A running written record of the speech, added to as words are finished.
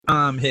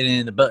I'm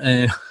hitting the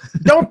button.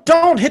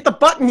 Don't hit the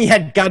button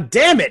yet, god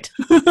damn it.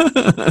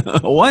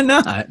 Why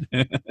not?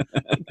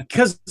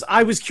 Because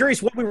I was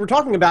curious what we were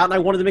talking about, and I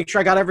wanted to make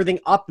sure I got everything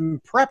up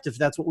and prepped if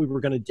that's what we were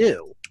going to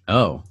do.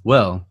 Oh,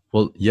 well,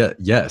 yeah,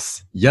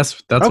 yes, that's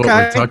okay. what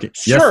we're talking.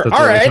 Sure, yes, that's all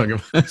what right. we're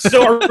talking about.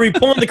 So are we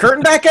pulling the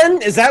curtain back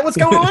in? Is that what's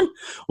going on?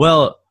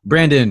 Well,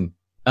 Brandon,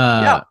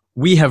 Yeah.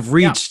 we have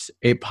reached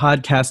a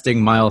podcasting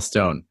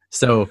milestone.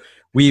 So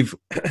we've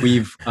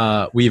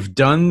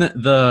done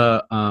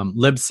the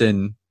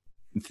Libsyn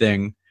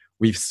thing.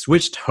 We've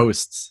switched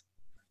hosts,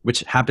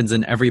 which happens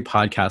in every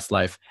podcast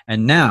life,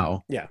 and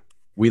now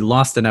we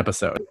lost an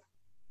episode.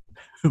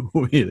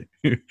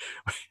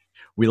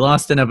 we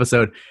lost an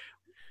episode.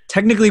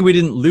 Technically, we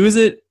didn't lose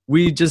it.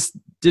 We just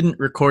didn't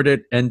record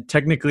it, and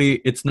technically,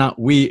 it's not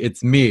we,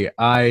 it's me.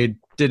 I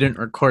didn't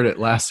record it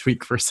last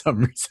week for some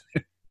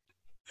reason.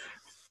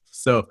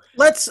 So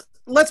let's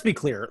be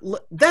clear.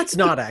 That's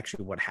not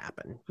actually what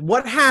happened.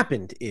 What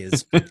happened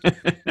is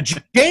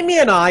Jamie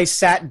and I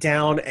sat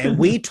down and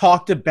we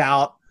talked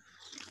about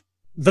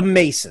the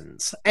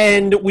Masons,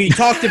 and we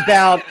talked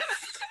about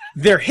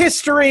their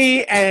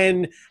history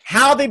and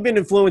how they've been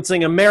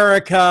influencing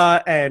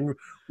America and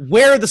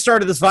where the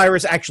start of this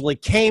virus actually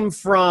came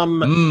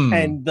from,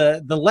 and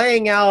the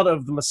laying out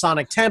of the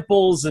Masonic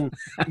temples, and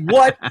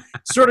what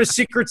sort of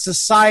secret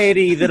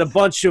society that a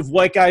bunch of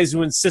white guys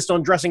who insist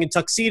on dressing in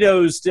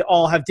tuxedos to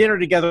all have dinner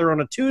together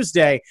on a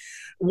Tuesday,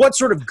 what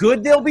sort of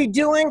good they'll be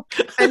doing.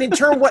 And in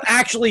turn, what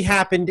actually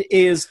happened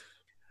is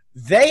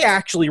they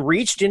actually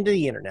reached into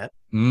the internet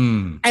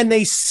and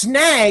they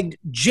snagged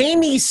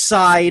Jamie's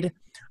side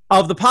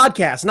of the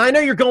podcast. And I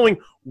know you're going,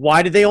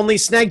 why did they only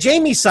snag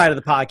Jamie's side of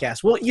the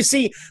podcast? Well, you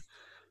see,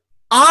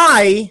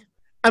 I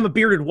am a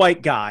bearded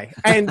white guy,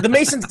 and the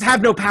Masons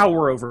have no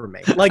power over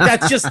me. Like,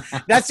 that's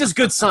just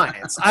good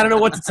science. I don't know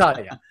what to tell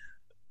you.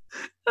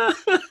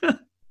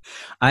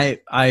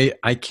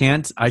 I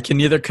can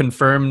neither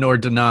confirm nor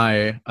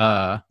deny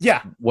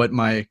what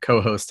my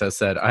co-host has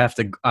said. I have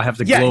to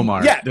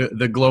Glomar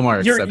the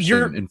Glomar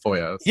exception in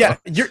FOIA. So. Yeah,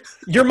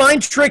 your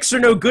mind tricks are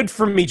no good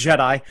for me,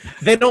 Jedi.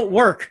 They don't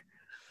work.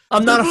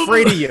 I'm not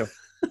afraid of you.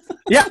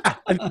 Yeah,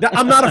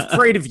 I'm not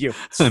afraid of you.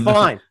 It's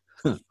fine.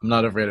 I'm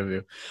not afraid of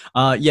you.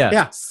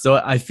 Yeah. So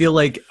I feel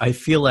like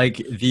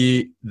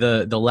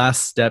the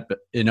last step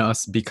in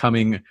us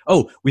becoming.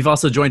 Oh, we've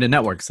also joined a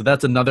network, so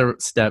that's another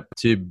step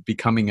to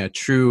becoming a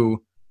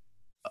true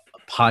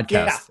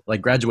podcast,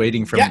 like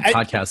graduating from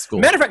podcast school.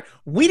 Matter of fact,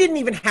 we didn't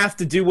even have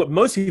to do what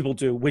most people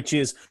do, which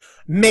is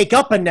make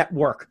up a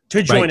network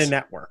to join a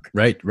network.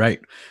 Right.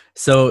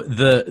 So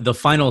the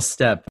final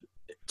step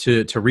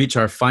to reach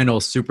our final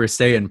Super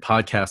Saiyan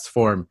podcast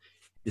form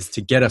is to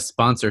get a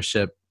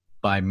sponsorship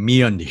by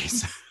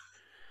MeUndies.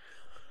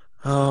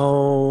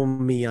 Oh,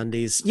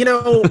 MeUndies. You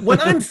know, when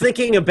I'm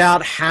thinking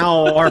about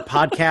how our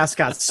podcast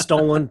got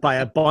stolen by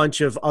a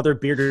bunch of other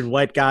bearded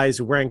white guys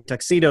wearing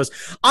tuxedos,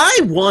 I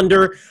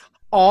wonder,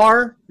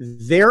 are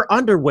their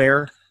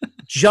underwear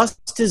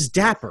just as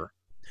dapper?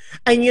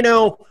 And, you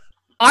know,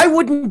 I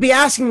wouldn't be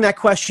asking that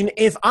question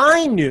if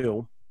I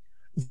knew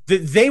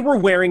that they were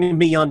wearing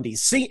MeUndies.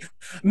 See,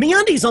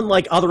 MeUndies,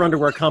 unlike other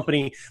underwear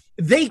company,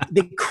 they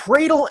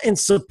cradle and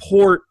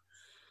support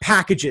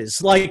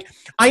packages. Like,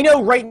 I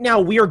know right now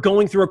we are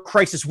going through a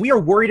crisis. We are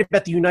worried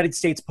about the United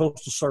States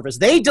Postal Service.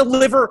 They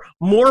deliver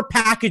more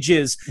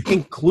packages,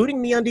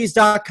 including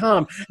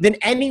MeUndies.com, than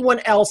anyone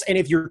else. And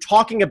if you're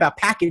talking about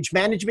package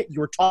management,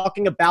 you're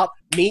talking about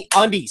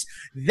MeUndies.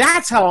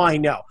 That's how I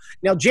know.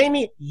 Now,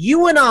 Jamie,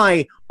 you and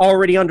I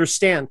already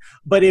understand.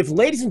 But if,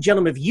 ladies and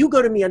gentlemen, if you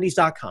go to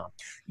MeUndies.com,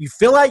 you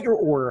fill out your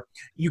order,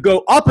 you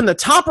go up in the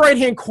top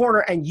right-hand corner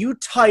and you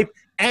type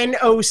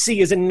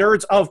NOC as in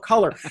Nerds of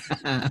Color,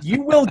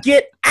 you will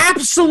get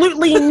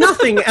absolutely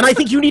nothing. And I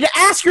think you need to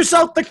ask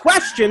yourself the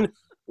question,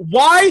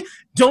 why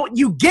don't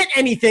you get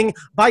anything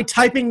by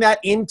typing that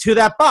into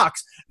that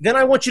box? Then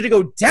I want you to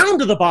go down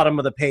to the bottom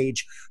of the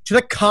page to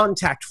the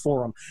contact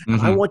forum.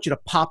 And I want you to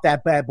pop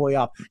that bad boy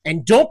up.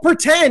 And don't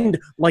pretend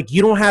like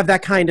you don't have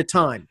that kind of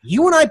time.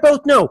 You and I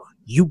both know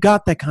you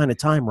got that kind of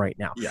time right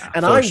now. Yeah,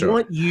 and I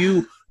want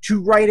you to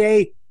write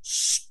a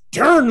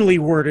sternly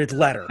worded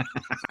letter.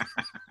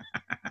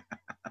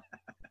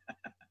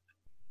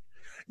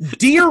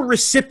 Dear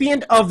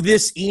recipient of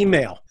this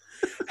email,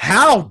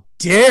 how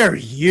dare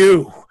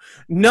you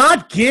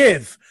not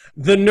give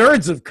the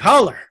Nerds of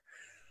Color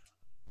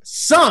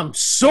some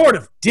sort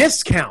of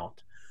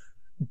discount?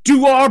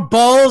 Do our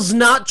balls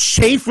not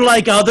chafe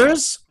like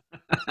others?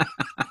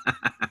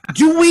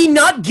 Do we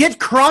not get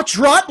crotch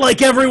rot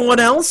like everyone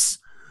else?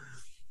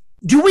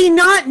 Do we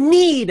not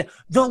need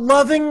the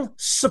loving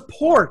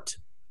support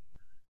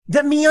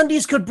that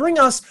MeUndies could bring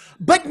us?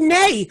 But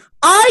nay,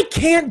 I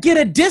can't get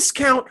a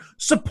discount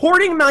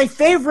supporting my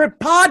favorite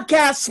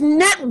podcast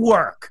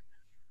network.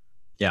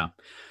 Yeah.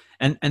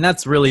 And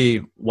that's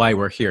really why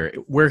we're here.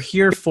 We're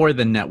here for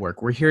the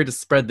network. We're here to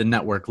spread the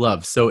network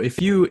love. So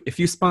if you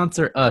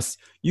sponsor us,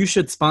 you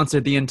should sponsor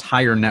the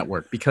entire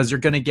network, because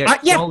you're going to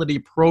get quality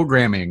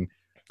programming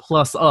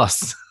plus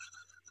us.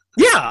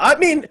 Yeah, I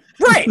mean,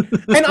 right.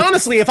 And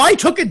honestly, if I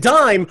took a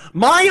dime,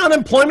 my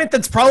unemployment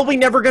that's probably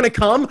never going to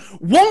come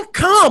won't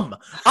come.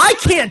 I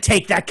can't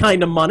take that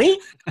kind of money.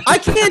 I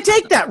can't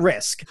take that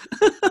risk.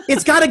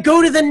 It's got to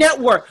go to the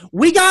network.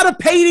 We got to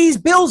pay these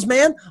bills,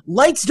 man.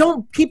 Lights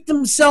don't keep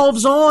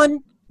themselves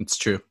on. It's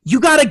true. You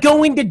got to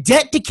go into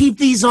debt to keep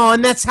these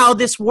on. That's how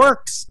this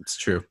works. It's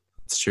true.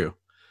 It's true.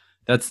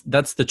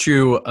 That's the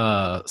true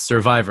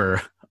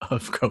survivor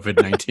of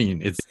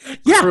COVID-19. It's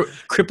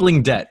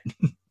crippling debt.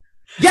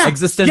 Yeah,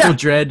 existential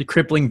dread,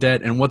 crippling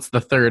debt, and what's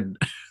the third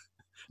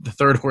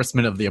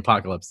horseman of the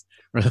apocalypse?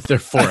 Or the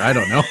third four? I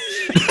don't know.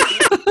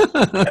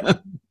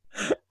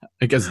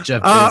 I guess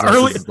Jeff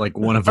Bezos is like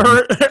one of them.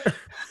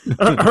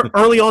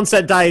 Early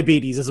onset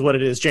diabetes is what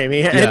it is, Jamie.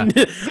 Yeah.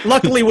 And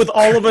luckily, with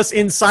all of us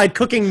inside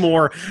cooking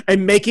more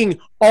and making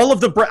all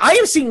of the bread, I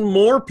have seen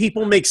more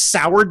people make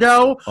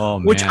sourdough,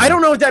 which I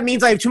don't know if that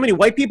means I have too many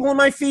white people in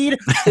my feed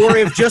or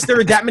if just there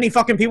are that many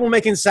fucking people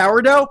making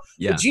sourdough.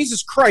 Yeah. But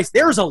Jesus Christ,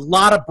 there's a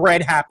lot of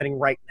bread happening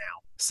right now.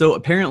 So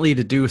apparently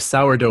to do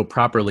sourdough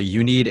properly,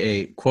 you need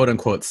a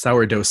quote-unquote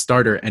sourdough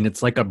starter, and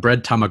it's like a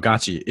bread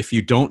Tamagotchi. If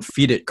you don't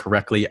feed it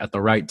correctly at the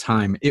right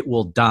time, it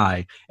will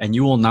die, and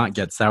you will not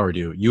get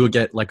sourdough. You will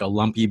get like a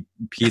lumpy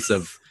piece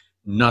of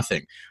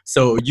nothing.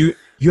 So you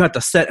have to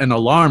set an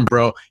alarm,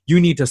 bro. You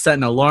need to set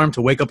an alarm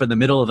to wake up in the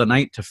middle of the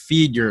night to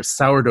feed your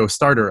sourdough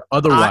starter.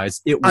 Otherwise,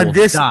 it will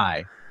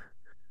die.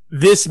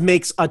 This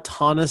makes a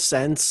ton of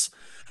sense.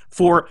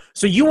 So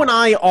you and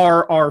I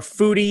are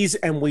foodies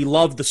and we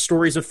love the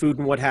stories of food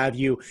and what have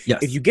you.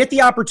 Yes. If you get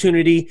the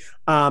opportunity,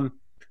 and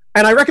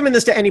I recommend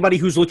this to anybody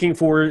who's looking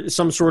for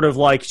some sort of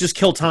like just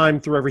kill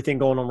time through everything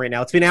going on right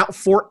now. It's been out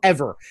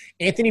forever.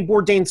 Anthony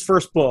Bourdain's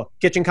first book,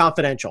 Kitchen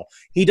Confidential.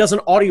 He does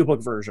an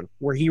audiobook version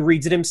where he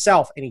reads it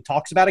himself and he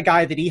talks about a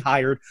guy that he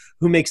hired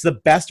who makes the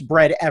best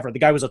bread ever. The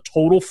guy was a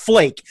total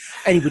flake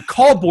and he would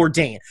call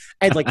Bourdain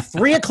at like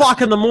 3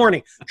 o'clock in the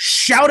morning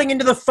shouting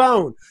into the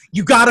phone,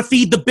 "You got to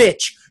feed the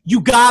bitch. You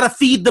got to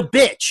feed the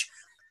bitch.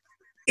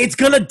 It's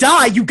going to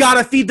die. You got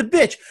to feed the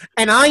bitch."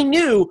 And I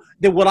knew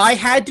that what I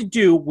had to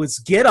do was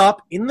get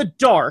up in the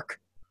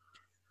dark,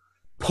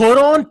 put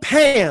on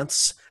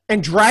pants,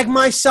 and drag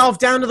myself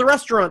down to the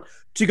restaurant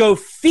to go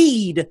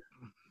feed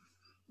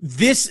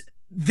this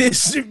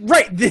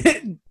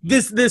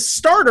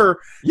starter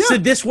so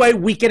this way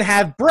we could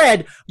have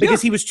bread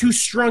because he was too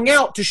strung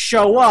out to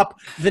show up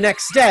the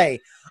next day.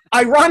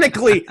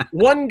 Ironically,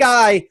 one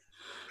guy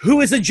who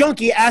is a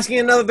junkie asking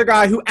another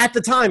guy who at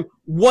the time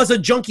was a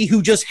junkie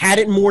who just had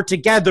it more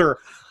together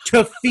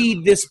to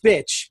feed this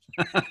bitch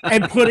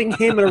and putting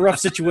him in a rough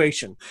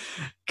situation.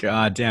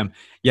 God damn.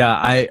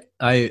 Yeah,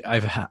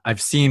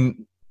 I've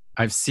seen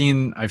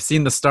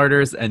the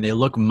starters and they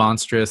look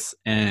monstrous,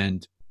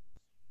 and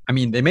I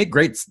mean they make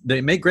great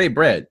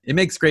bread. It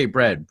makes great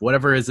bread,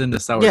 whatever is in the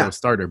sourdough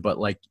starter, but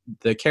like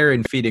the care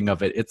and feeding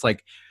of it, it's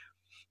like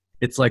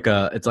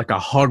a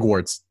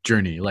Hogwarts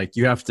journey. Like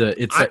you have to,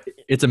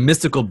 it's a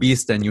mystical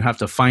beast, and you have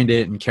to find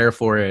it and care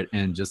for it,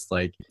 and just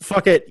like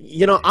fuck it.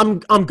 You know,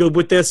 I'm good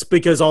with this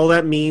because all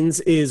that means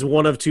is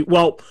one of two.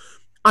 Well,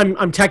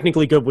 I'm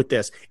technically good with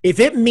this. If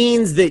it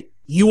means that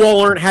you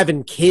all aren't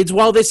having kids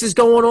while this is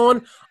going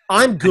on,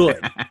 I'm good.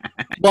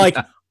 Like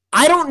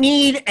I don't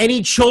need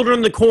any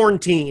children to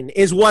quarantine.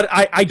 Is what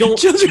I don't.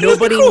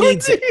 Nobody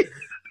needs it.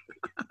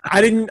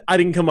 I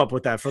didn't come up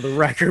with that for the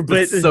record, but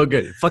it's so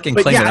good. Fucking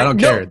claim it. I don't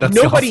care. That's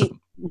awesome.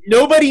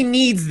 Nobody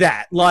needs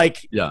that.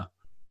 Like, yeah,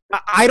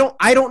 I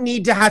don't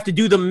need to have to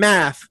do the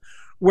math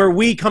where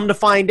we come to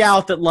find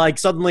out that like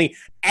suddenly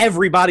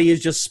everybody is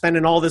just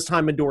spending all this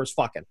time indoors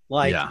fucking.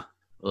 Like, yeah,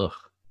 ugh,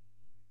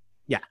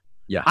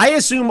 yeah. I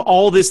assume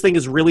all this thing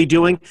is really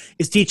doing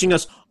is teaching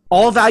us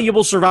all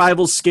valuable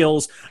survival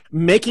skills,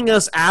 making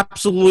us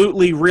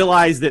absolutely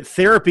realize that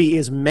therapy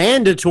is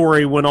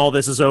mandatory when all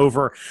this is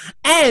over.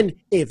 And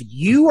if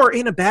you are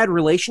in a bad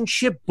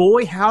relationship,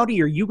 boy,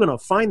 howdy, are you going to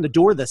find the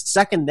door the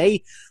second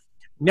they...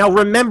 Now,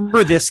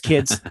 remember this,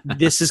 kids.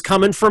 This is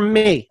coming from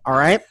me, all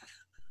right?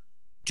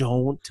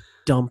 Don't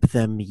dump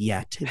them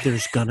yet.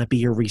 There's going to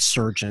be a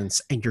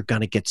resurgence, and you're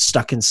going to get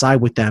stuck inside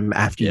with them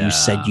after you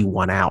said you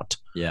want out.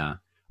 Yeah.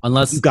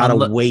 Unless... You got to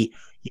wait.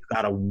 You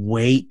got to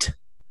wait.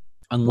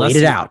 Unless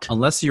wait it out.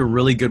 Unless you're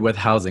really good with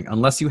housing,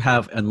 unless you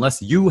have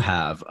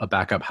a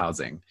backup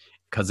housing,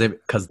 because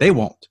they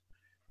won't,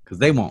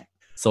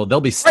 so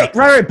they'll be stuck.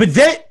 Right.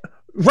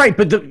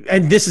 But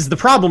and this is the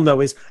problem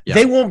though is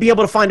they won't be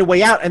able to find a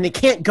way out, and they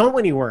can't go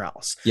anywhere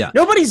else. Yeah,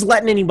 nobody's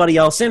letting anybody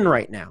else in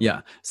right now.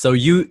 Yeah, so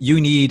you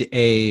need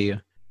you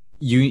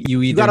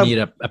either need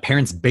a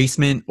parent's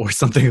basement or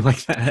something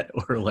like that,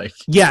 or like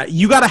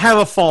you got to have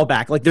a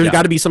fallback. Like there's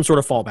got to be some sort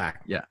of fallback.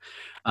 Yeah.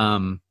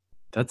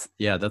 That's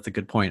a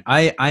good point.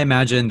 I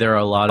imagine there are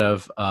a lot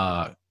of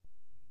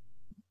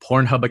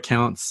Pornhub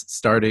accounts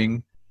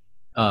starting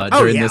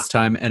during this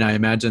time, and I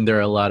imagine there are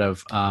a lot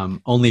of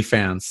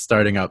OnlyFans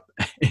starting up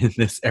in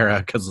this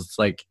era because it's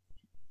like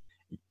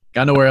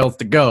got nowhere else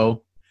to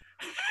go.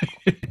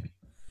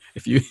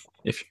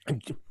 if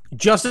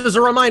Just as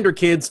a reminder,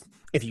 kids,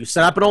 If you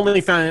set up an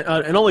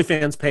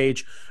OnlyFans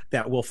page,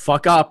 that will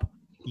fuck up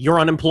your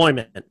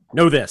unemployment.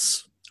 Know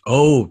this.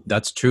 Oh,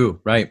 that's true.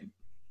 Right.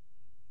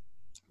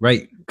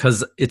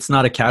 Because it's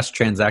not a cash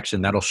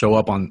transaction that'll show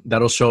up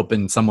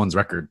in someone's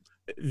record.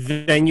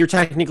 Then you're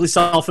technically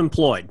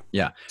self-employed.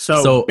 Yeah.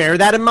 So bear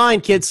that in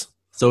mind, kids.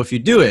 So if you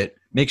do it,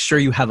 make sure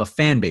you have a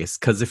fan base.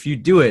 Because if you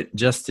do it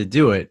just to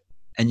do it,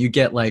 and you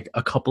get like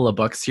a couple of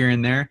bucks here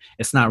and there,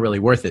 it's not really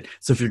worth it.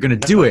 So if you're going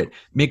to do it,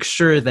 make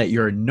sure that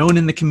you're known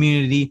in the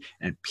community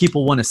and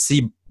people want to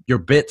see your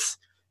bits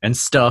and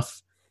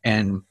stuff.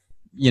 And,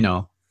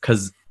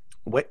 because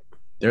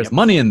there's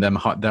money in them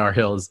Dar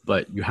Hills,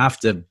 but you have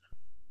to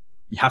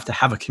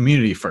have a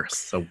community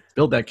first. So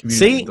build that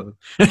community.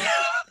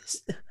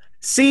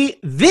 See,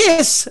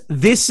 this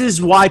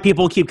is why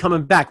people keep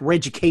coming back. We're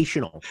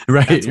educational.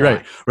 Right.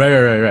 We're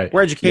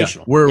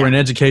educational. Yeah, we're an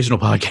educational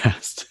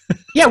podcast.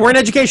 Yeah, we're an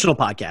educational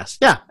podcast.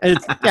 Yeah.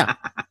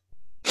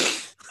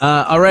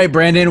 All right,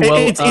 Brandon. Well,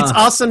 it's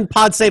us and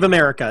Pod Save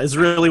America is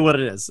really what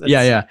it is.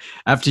 Yeah.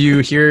 After you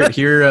hear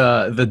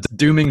the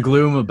doom and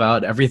gloom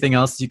about everything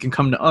else, you can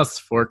come to us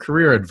for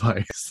career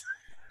advice.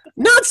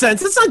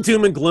 Nonsense. It's not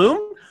doom and gloom.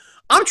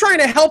 I'm trying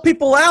to help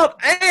people out,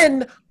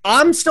 and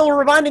I'm still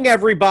reminding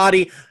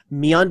everybody,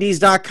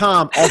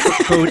 MeUndies.com, also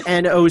code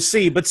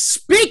NOC. But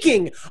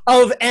speaking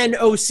of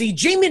NOC,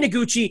 Jamie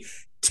Noguchi,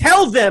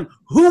 tell them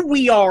who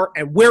we are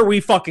and where we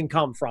fucking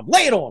come from.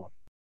 Lay it on them.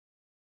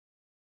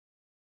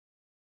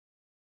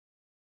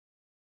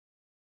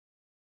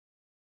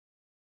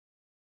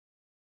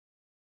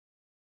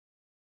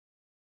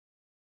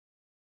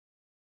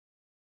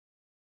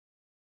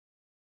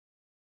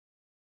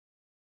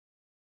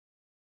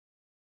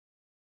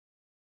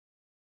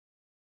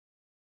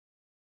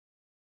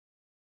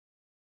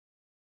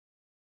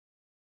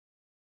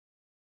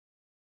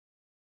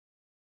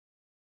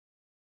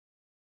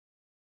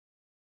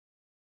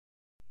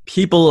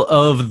 People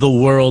of the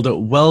world,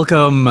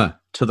 welcome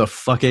to the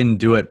Fucking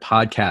Do It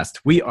podcast.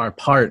 We are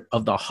part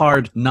of the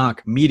Hard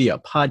Knock Media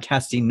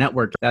Podcasting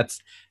Network. That's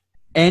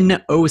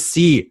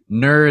NOC,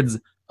 Nerds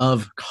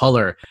of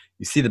Color.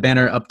 You see the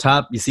banner up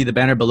top. You see the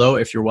banner below.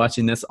 If you're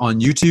watching this on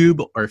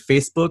YouTube or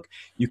Facebook,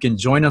 you can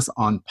join us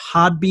on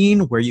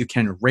Podbean, where you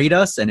can rate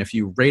us. And if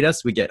you rate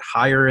us, we get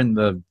higher in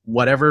the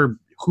whatever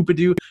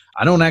hoopadoo.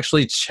 I don't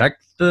actually check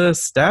the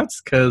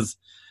stats because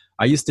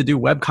I used to do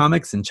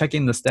webcomics, and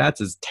checking the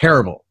stats is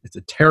terrible. It's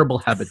a terrible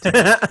habit.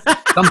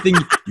 Something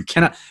you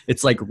cannot.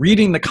 It's like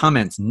reading the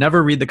comments.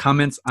 Never read the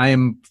comments.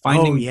 I'm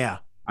finding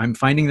that I'm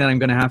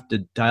going to have to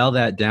dial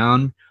that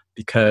down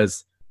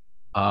because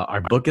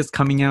our book is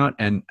coming out,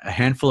 and a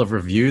handful of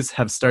reviews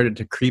have started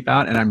to creep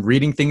out, and I'm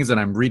reading things, and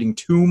I'm reading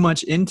too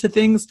much into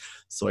things,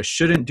 so I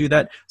shouldn't do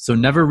that. So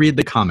never read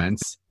the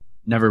comments.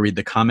 Never read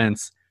the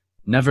comments.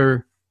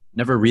 Never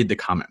read the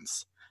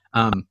comments.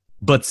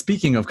 But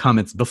speaking of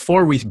comments,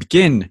 before we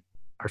begin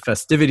our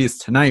festivities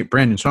tonight,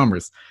 Brandon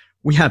Chalmers,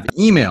 we have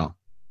email.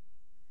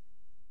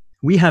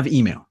 We got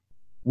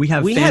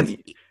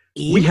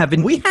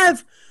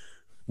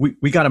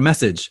a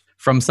message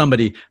from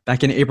somebody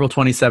back in April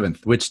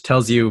 27th, which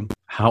tells you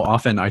how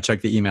often I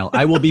check the email.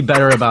 I will be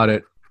better about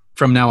it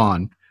from now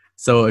on.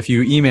 So if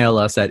you email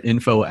us at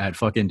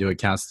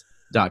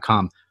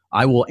info@fuckingdoitcast.com,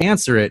 I will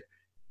answer it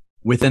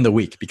within the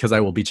week because I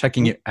will be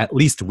checking it at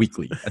least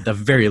weekly, at the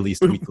very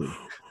least weekly.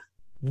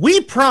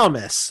 We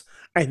promise,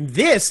 and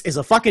this is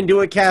a Fucking Do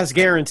It Cast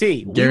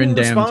guarantee. We will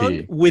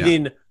respond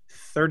within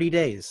 30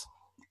 days.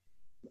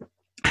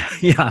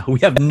 Yeah, we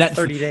have net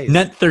 30 days.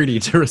 Net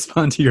 30 to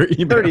respond to your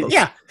email.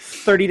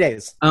 30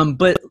 days.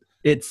 But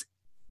it's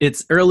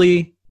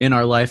early in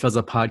our life as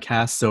a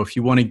podcast, so if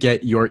you want to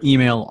get your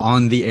email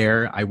on the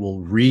air, I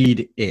will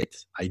read it.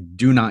 I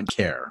do not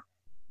care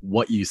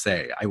what you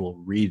say. I will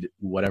read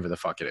whatever the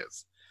fuck it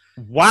is.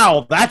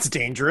 Wow, that's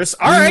dangerous.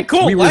 All right,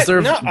 cool. We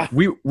reserve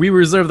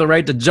the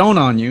right to Joan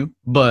on you,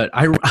 but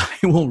I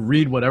will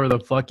read whatever the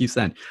fuck you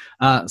send.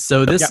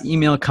 So this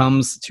email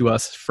comes to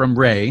us from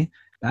Ray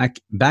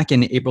back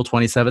in April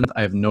 27th.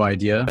 I have no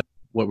idea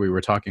what we were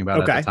talking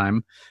about at the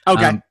time.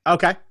 Okay.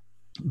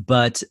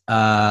 But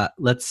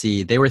let's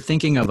see. They were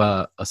thinking of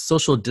a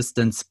social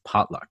distance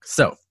potluck.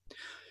 So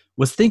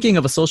was thinking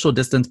of a social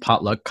distance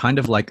potluck, kind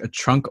of like a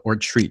trunk or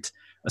treat.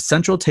 A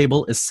central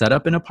table is set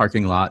up in a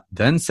parking lot,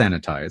 then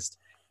sanitized.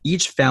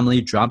 Each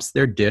family drops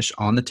their dish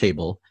on the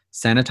table,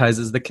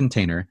 sanitizes the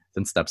container,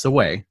 then steps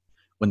away.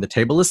 When the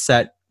table is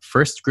set,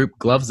 first group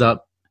gloves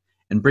up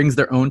and brings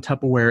their own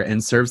Tupperware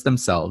and serves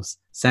themselves,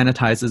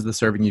 sanitizes the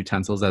serving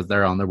utensils as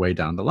they're on their way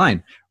down the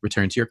line.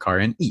 Return to your car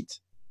and eat.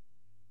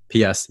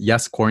 P.S.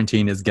 Yes,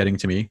 quarantine is getting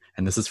to me.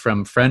 And this is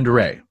from friend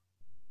Ray.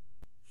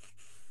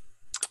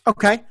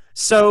 Okay.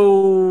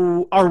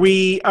 So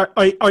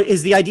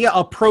is the idea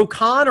a pro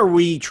con? Are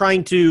we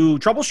trying to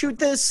troubleshoot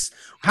this?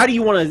 How do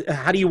you want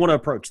to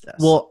approach this?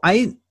 Well,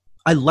 I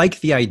like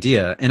the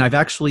idea, and I've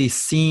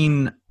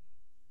seen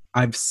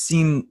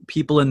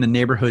people in the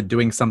neighborhood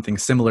doing something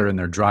similar in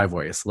their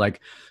driveways.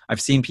 Like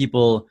I've seen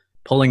people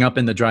pulling up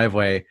in the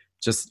driveway,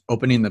 just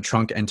opening the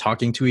trunk and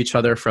talking to each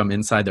other from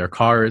inside their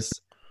cars.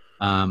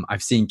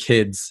 I've seen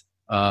kids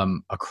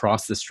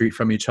across the street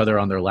from each other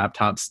on their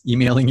laptops,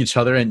 emailing each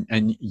other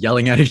and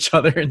yelling at each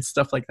other and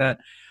stuff like that.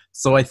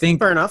 So I think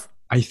fair enough.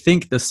 I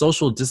think the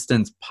social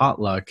distance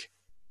potluck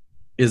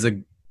is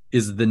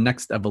the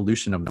next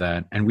evolution of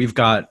that. And we've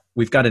got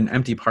an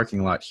empty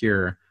parking lot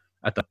here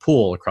at the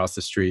pool across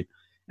the street,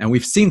 and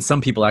we've seen some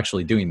people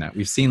actually doing that.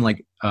 We've seen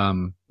like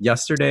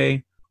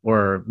yesterday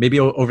or maybe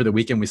over the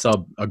weekend, we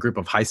saw a group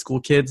of high school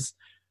kids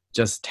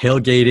just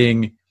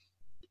tailgating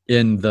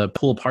in the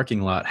pool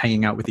parking lot,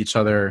 hanging out with each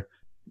other,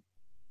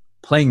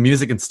 playing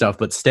music and stuff,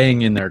 but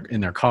staying in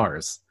their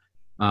cars.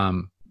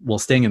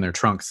 Staying in their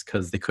trunks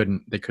because they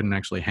couldn't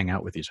actually hang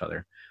out with each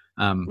other.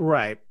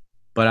 Right.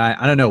 But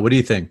I don't know. What do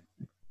you think?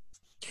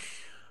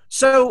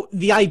 So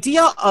the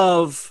idea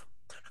of,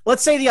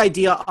 let's say you're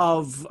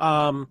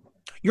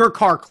a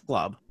car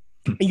club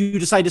and you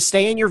decide to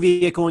stay in your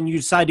vehicle and you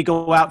decide to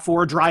go out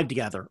for a drive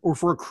together or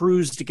for a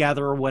cruise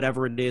together or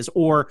whatever it is,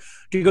 or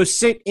to go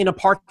sit in a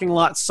parking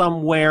lot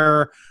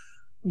somewhere,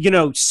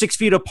 6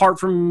 feet apart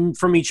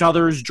from each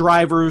other's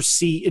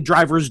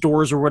driver's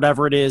doors or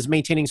whatever it is,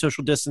 maintaining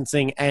social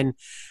distancing and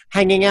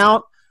hanging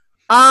out.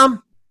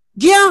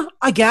 Yeah,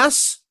 I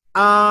guess.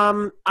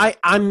 I'm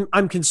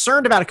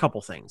concerned about a couple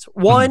things.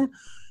 One,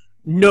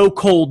 no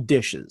cold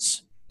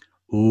dishes.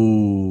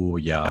 Ooh,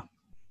 yeah.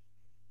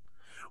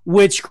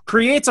 Which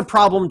creates a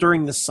problem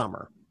during the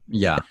summer.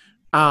 Yeah.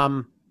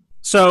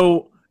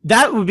 So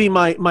that would be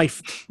my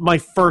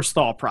first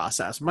thought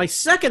process. My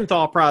second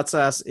thought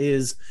process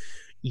is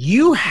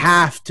you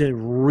have to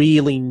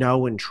really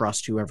know and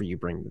trust whoever you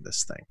bring to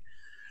this thing.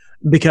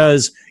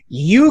 Because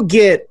you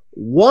get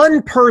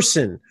one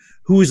person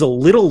who's a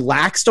little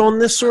laxed on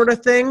this sort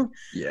of thing,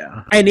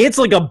 yeah, and it's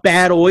like a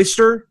bad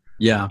oyster.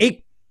 Yeah.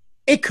 It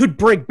could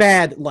break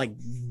bad like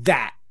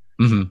that.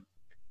 Mm-hmm.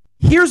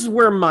 Here's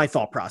where my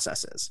thought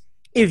process is.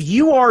 If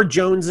you are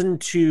jonesing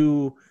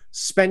to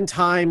spend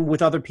time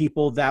with other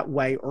people that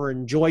way or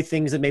enjoy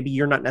things that maybe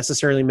you're not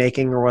necessarily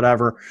making or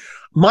whatever,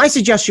 my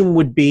suggestion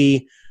would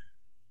be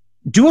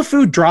do a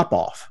food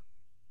drop-off.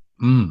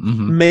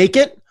 Mm-hmm. Make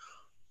it,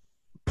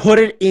 put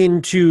it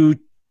into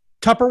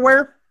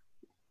Tupperware,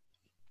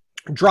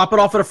 drop it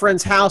off at a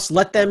friend's house,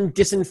 let them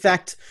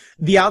disinfect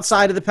the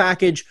outside of the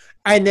package,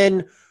 and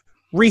then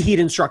reheat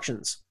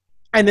instructions.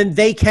 And then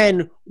they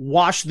can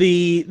wash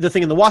the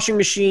thing in the washing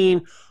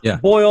machine,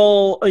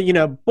 boil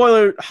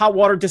hot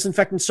water,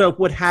 disinfectant soap,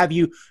 what have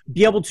you,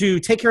 be able to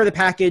take care of the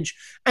package,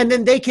 and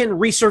then they can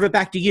reserve it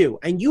back to you.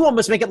 And you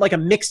almost make it like a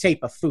mixtape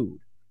of food.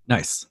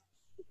 Nice.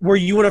 Where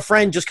you and a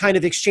friend just kind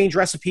of exchange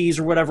recipes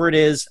or whatever it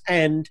is,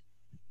 and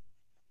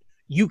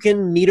you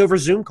can meet over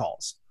Zoom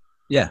calls.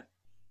 Yeah.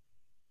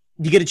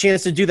 You get a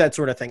chance to do that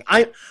sort of thing.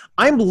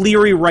 I'm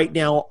leery right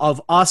now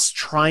of us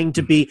trying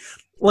to be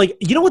like,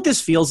 you know what this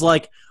feels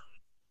like?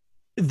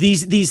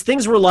 These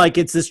things were like,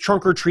 it's this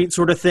trunk or treat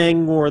sort of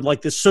thing, or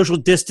like this social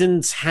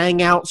distance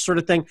hangout sort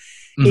of thing.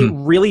 Mm-hmm. It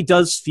really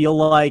does feel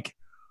like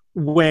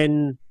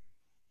when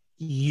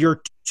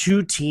you're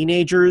two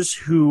teenagers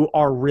who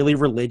are really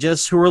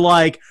religious, who are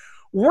like,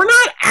 we're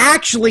not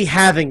actually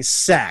having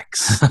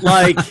sex.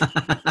 Like,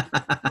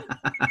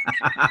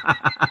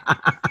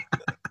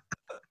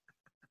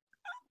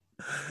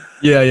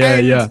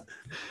 yeah.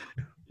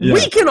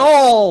 We can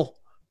all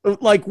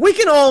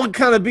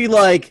kind of be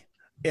like,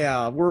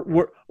 yeah,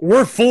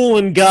 we're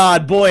fooling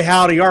God, boy,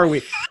 howdy, are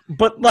we?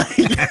 But like,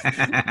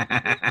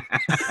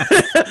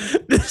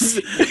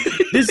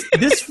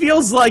 this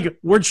feels like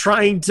we're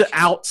trying to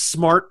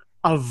outsmart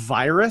a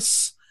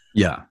virus.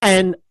 Yeah,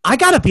 and I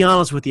gotta be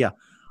honest with you,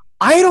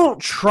 I don't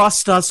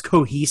trust us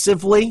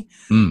cohesively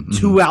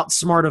to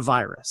outsmart a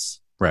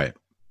virus. Right.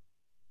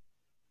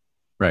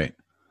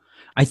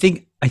 I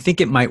think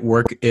it might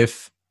work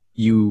if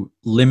you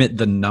limit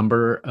the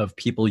number of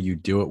people you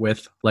do it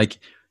with. Like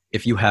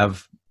if you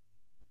have,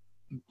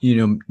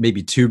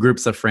 maybe two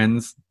groups of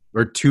friends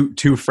or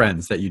two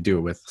friends that you do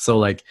it with.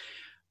 So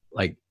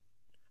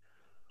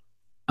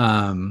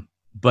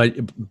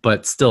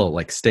but still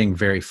like staying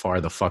very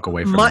far the fuck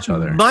away from each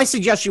other. My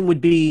suggestion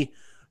would be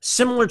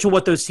similar to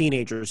what those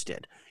teenagers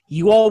did.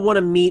 You all want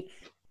to meet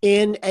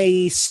in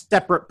a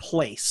separate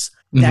place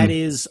that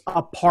is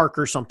a park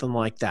or something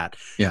like that.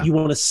 Yeah. You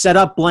want to set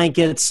up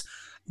blankets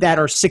that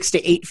are 6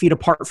 to 8 feet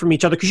apart from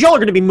each other, because y'all are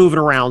going to be moving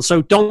around.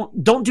 So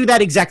don't do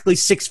that exactly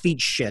 6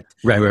 feet shit.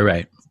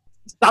 Right.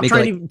 Stop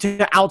trying to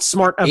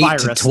outsmart a 8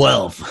 virus. to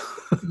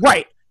 12.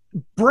 Right.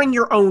 Bring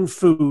your own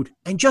food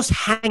and just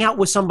hang out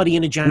with somebody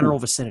in a general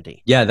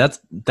vicinity. Yeah, that's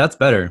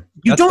better.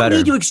 You don't better.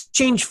 need to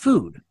exchange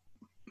food.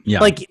 Yeah.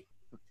 Like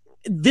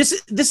this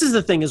is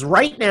the thing, is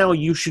right now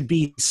you should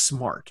be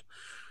smart.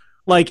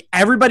 Like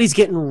everybody's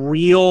getting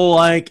real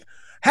like,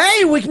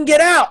 hey, we can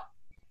get out.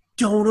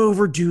 Don't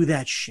overdo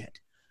that shit.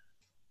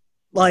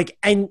 Like,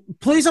 and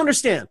please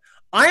understand,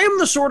 I am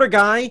the sort of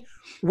guy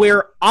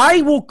where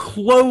I will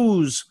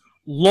close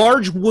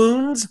large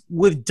wounds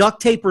with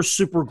duct tape or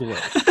super glue.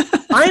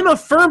 I am a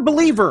firm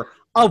believer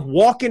of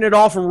walking it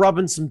off and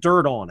rubbing some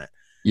dirt on it.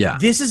 Yeah.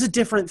 This is a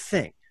different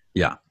thing.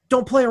 Yeah.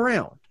 Don't play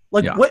around.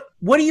 Like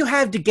what do you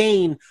have to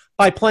gain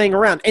by playing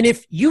around. And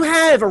if you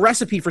have a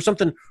recipe for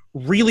something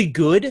really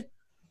good,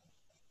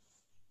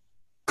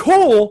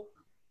 cool.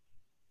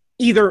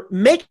 Either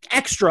make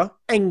extra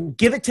and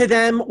give it to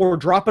them or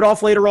drop it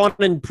off later on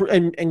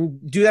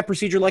and do that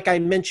procedure like I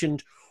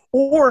mentioned,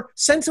 or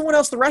send someone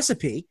else the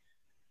recipe,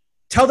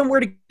 tell them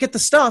where to get the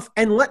stuff,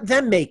 and let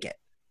them make it.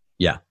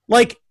 Yeah.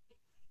 Like,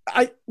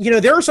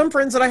 there are some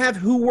friends that I have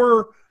who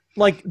were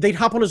like, they'd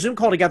hop on a Zoom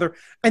call together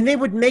and they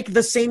would make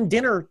the same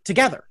dinner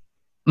together.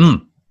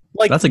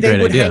 Like, that's a great idea.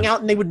 They would hang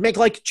out and they would make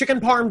like chicken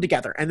parm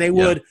together, and they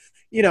would,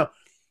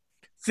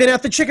 thin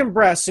out the chicken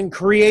breasts and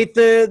create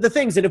the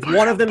things. And if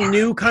one of them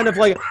knew kind of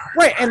like,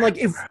 right, and like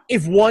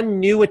if one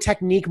knew a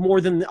technique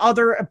more than the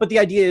other, but the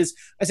idea is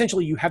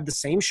essentially you have the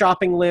same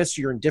shopping list,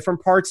 you're in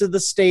different parts of the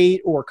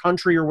state or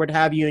country or what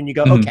have you, and you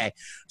go, okay,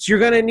 so you're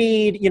going to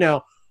need,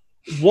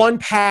 1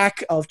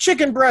 pack of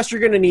chicken breast, you're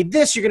going to need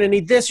this, you're going to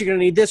need this, you're going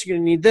to need this, you're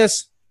going to need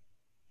this.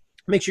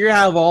 Make sure you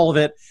have all of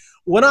it.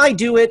 When I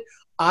do it,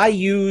 I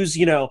use,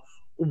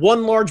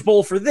 1 large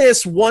bowl for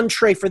this, 1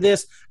 tray for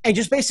this, and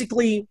just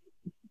basically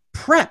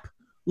prep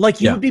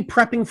like you would be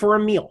prepping for a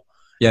meal.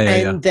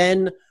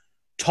 Then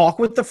talk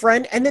with the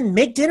friend and then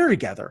make dinner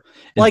together.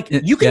 Like,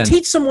 you can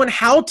teach someone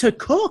how to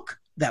cook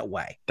that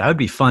way. That would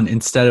be fun,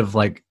 instead of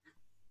like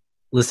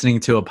listening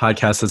to a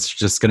podcast that's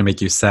just going to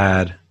make you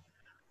sad,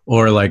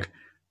 or like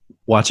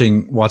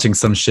watching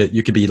some shit.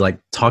 You could be like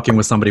talking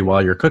with somebody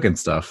while you're cooking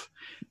stuff.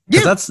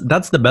 That's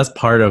the best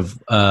part of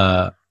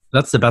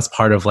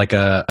like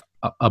a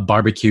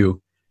barbecue,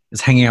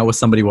 is hanging out with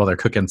somebody while they're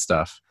cooking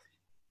stuff.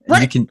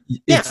 Right.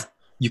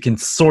 You can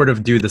sort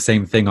of do the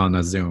same thing on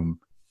a Zoom.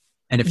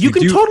 And if you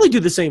can totally do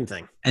the same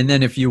thing. And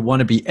then if you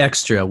want to be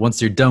extra,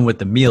 once you're done with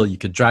the meal, you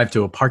could drive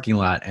to a parking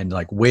lot and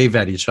like wave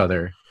at each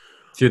other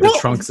through the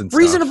trunks and stuff.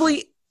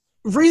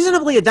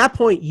 Reasonably at that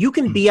point, you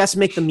can BS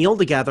make the meal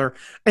together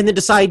and then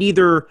decide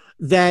either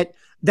that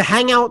the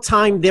hangout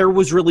time there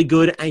was really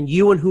good and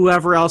you and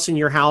whoever else in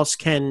your house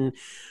can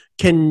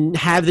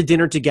have the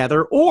dinner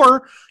together,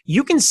 or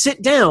you can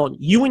sit down,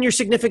 you and your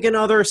significant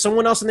other,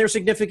 someone else and their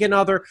significant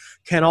other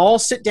can all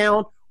sit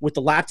down with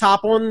the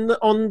laptop on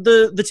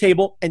the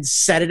table and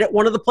set it at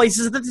one of the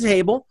places at the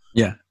table.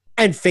 Yeah.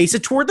 And face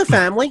it toward the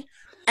family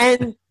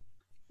and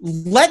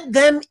let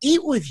them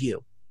eat with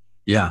you.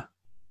 Yeah.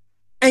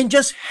 And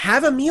just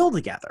have a meal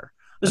together.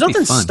 There's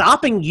nothing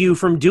stopping you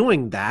from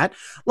doing that.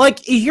 Like,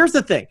 here's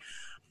the thing.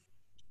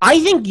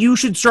 I think you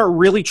should start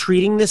really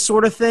treating this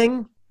sort of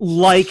thing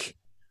like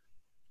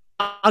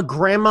a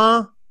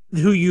grandma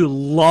who you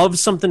love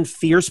something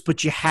fierce,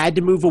 but you had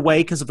to move away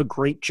because of a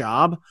great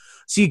job.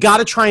 So you got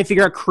to try and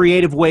figure out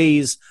creative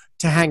ways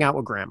to hang out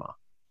with grandma.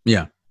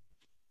 Yeah.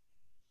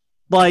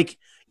 Like,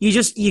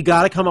 you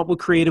got to come up with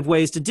creative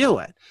ways to do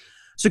it.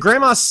 So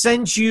grandma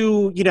sends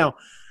you,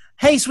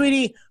 hey,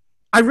 sweetie,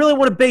 I really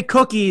want to bake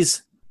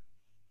cookies.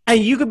 And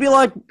you could be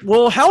like,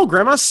 well, hell,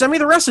 grandma, send me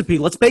the recipe.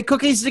 Let's bake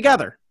cookies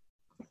together.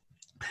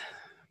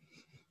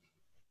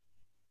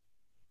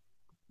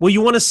 Well,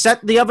 you want to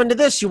set the oven to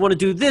this. You want to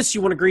do this.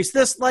 You want to grease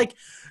this. Like,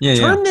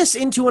 turn this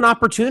into an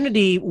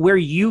opportunity where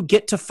you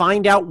get to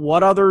find out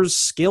what others'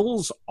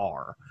 skills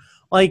are.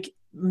 Like,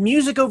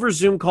 music over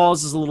Zoom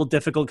calls is a little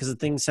difficult because the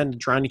things tend to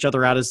drown each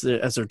other out as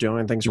they're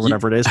doing things or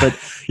whatever it is. But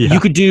you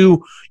could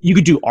do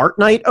art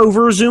night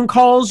over Zoom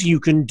calls.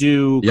 You can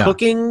do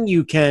cooking.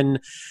 You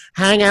can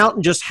hang out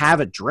and just have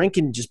a drink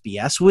and just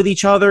BS with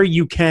each other.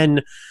 You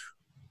can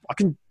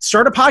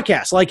start a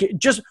podcast. Like,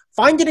 just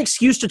find an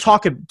excuse to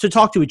talk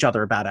to each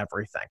other about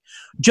everything.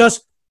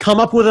 Just come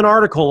up with an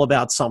article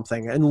about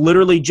something and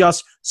literally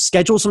just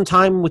schedule some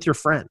time with your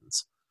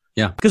friends.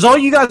 Yeah. Because all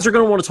you guys are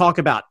going to want to talk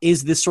about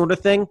is this sort of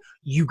thing.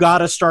 You got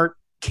to start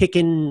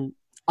kicking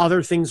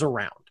other things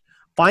around.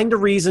 Find a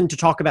reason to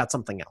talk about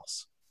something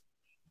else.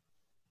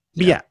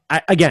 But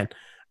again,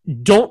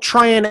 don't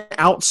try and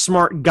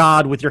outsmart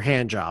God with your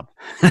hand job.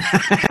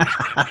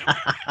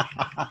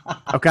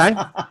 Okay?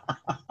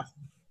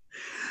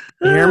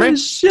 You hear me?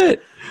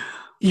 Shit.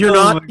 You're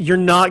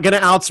not going to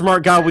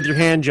outsmart God with your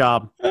hand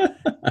job.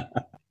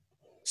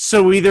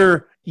 So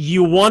either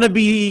you want to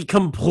be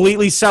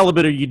completely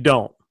celibate or you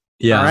don't.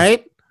 Yeah. All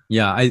right?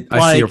 Yeah,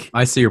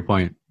 I see your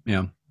point.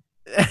 Yeah.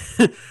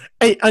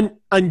 Hey,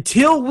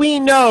 until we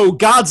know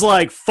God's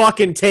like,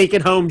 fucking take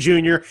it home,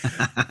 Junior.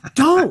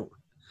 Don't.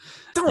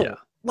 Yeah.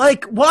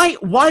 Like, why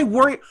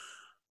worry?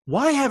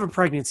 Why have a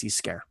pregnancy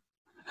scare?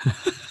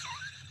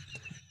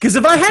 Because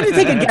if I had to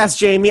take a guess,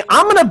 Jamie,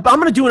 I'm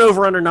gonna do an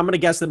over-under, and I'm gonna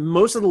guess that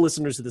most of the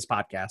listeners to this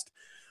podcast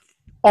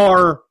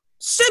are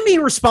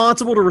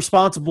semi-responsible to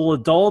responsible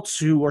adults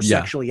who are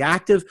sexually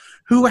active,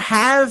 who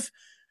have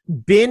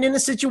been in a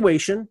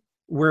situation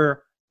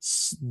where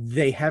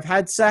they have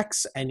had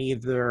sex and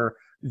either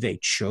they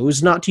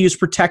chose not to use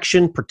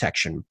protection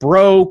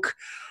broke,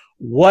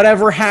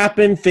 whatever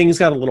happened, things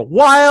got a little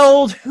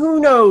wild, who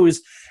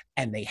knows,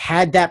 and they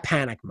had that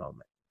panic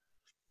moment.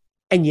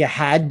 And you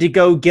had to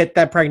go get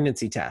that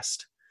pregnancy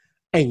test.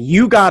 And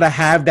you got to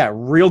have that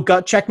real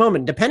gut check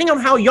moment. Depending on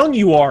how young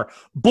you are,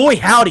 boy,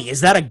 howdy,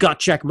 is that a gut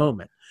check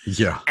moment.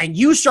 Yeah. And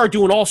you start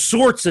doing all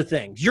sorts of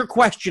things. You're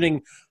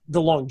questioning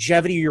the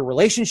longevity of your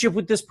relationship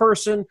with this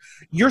person.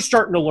 You're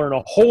starting to learn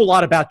a whole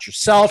lot about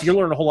yourself. You're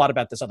learning a whole lot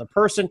about this other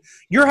person.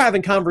 You're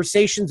having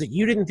conversations that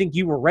you didn't think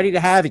you were ready to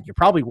have, and you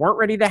probably weren't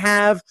ready to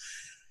have.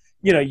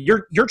 You know,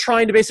 you're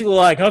trying to basically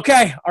like,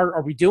 okay,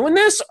 are we doing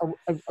this?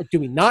 Do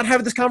we not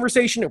have this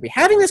conversation? Are we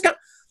having this?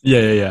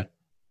 Yeah.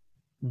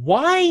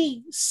 Why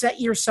set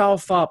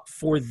yourself up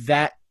for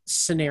that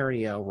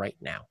scenario right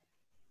now?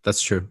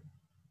 That's true.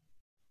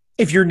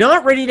 If you're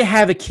not ready to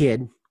have a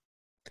kid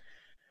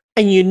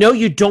and you know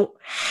you don't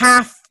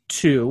have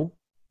to,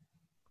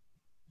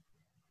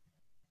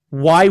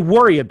 why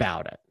worry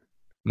about it?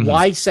 Mm-hmm.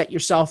 Why set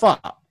yourself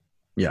up?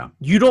 Yeah.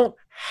 You don't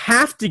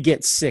have to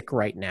get sick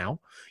right now.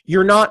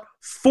 You're not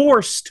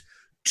forced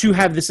to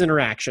have this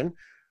interaction.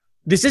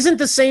 This isn't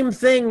the same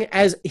thing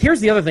as, here's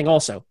the other thing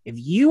also. If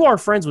you are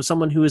friends with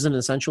someone who is an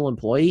essential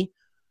employee,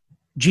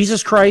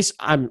 Jesus Christ,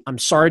 I'm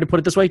sorry to put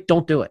it this way,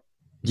 don't do it.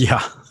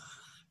 Yeah.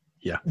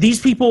 Yeah. These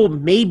people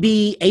may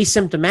be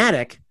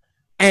asymptomatic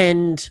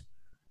and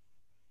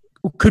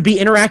could be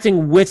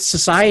interacting with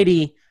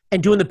society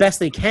and doing the best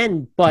they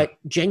can, but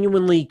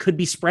genuinely could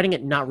be spreading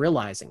it and not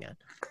realizing it.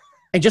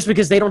 And just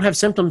because they don't have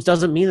symptoms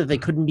doesn't mean that they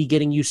couldn't be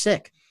getting you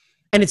sick.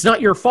 And it's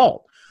not your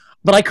fault.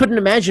 But I couldn't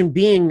imagine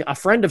being a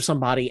friend of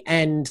somebody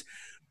and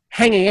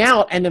hanging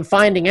out and then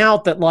finding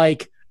out that,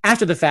 like,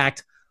 after the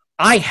fact,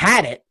 I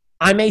had it.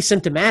 I'm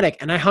asymptomatic,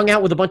 and I hung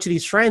out with a bunch of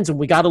these friends, and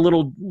we got a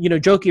little,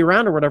 jokey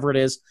around or whatever it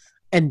is,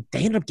 and they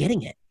ended up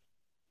getting it.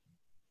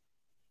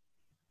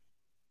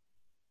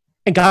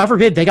 And God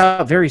forbid they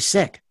got very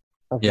sick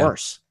or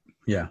worse.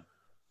 Yeah.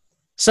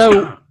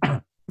 So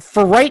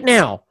for right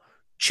now,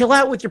 chill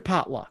out with your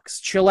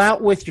potlucks. Chill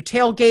out with your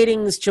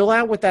tailgatings. Chill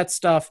out with that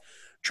stuff.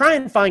 Try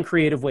and find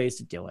creative ways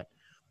to do it.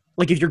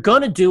 Like, if you're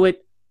going to do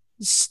it,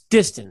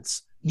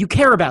 distance. You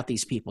care about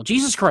these people.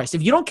 Jesus Christ.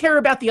 If you don't care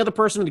about the other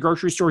person in the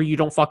grocery store you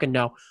don't fucking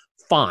know,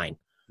 fine.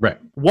 Right.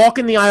 Walk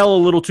in the aisle a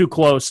little too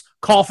close.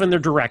 Cough in their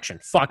direction.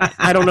 Fuck it.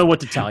 I don't know what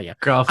to tell you.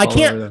 I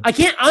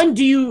can't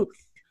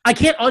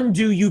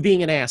undo you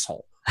being an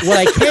asshole. What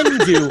I can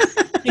do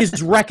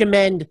is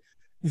recommend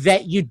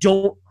that you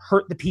don't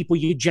hurt the people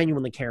you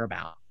genuinely care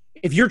about.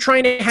 If you're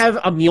trying to have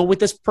a meal with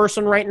this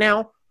person right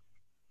now,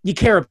 you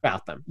care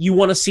about them. You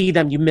want to see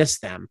them. You miss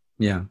them.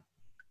 Yeah.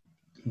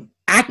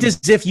 Act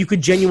as if you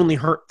could genuinely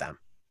hurt them.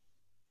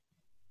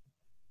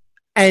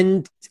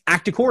 And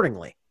act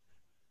accordingly.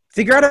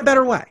 Figure out a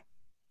better way.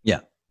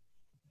 Yeah.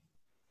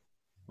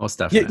 Most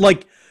definitely.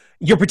 Like,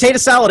 your potato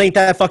salad ain't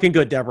that fucking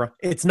good, Deborah.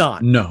 It's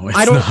not. No, it's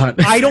not.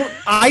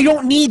 I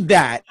don't need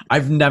that.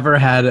 I've never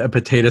had a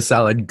potato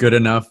salad good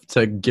enough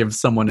to give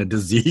someone a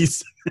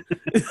disease.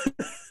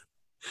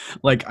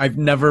 Like, I've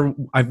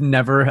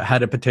never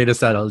had a potato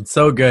salad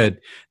so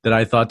good that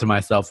I thought to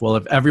myself, well,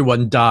 if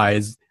everyone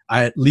dies,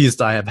 at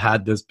least I have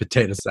had this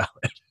potato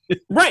salad.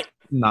 Right.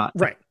 Not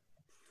right.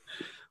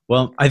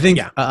 Well, I think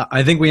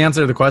we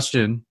answered the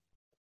question.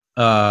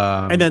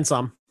 And then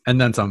some.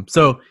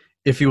 So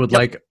if you would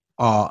like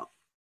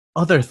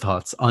other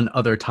thoughts on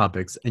other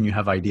topics and you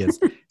have ideas,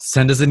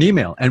 send us an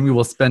email and we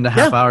will spend a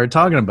half hour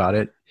talking about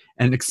it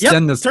and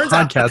extend this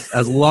podcast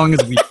as long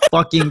as we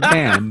fucking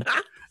can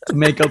to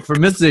make up for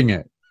missing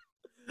it.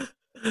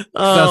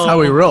 That's how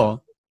we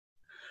roll.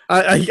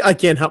 I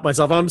can't help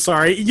myself. I'm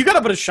sorry. You got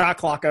to put a shot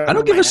clock on. I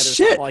don't give a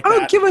shit. I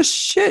don't give a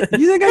shit.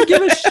 You think I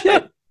give a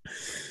shit?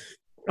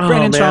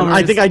 Brandon Chalmers.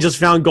 I think I just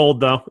found gold,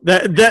 though.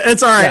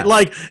 It's all right. Yeah.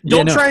 Like,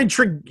 don't try and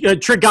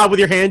trick God with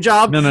your hand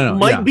job. No.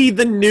 Might be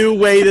the new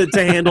way to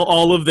handle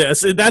all of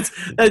this. That's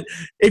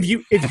if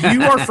you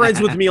are friends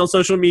with me on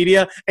social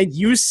media and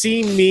you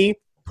see me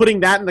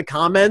putting that in the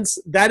comments,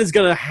 that is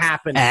going to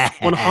happen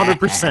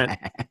 100%.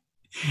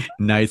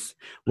 Nice.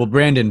 Well,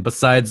 Brandon,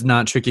 besides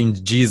not tricking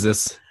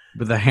Jesus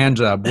with a hand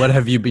job, what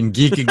have you been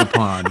geeking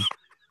upon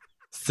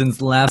since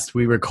last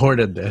we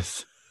recorded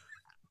this?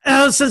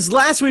 Since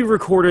last we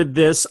recorded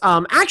this,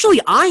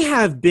 actually,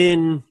 I've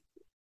been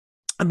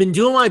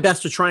doing my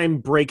best to try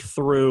and break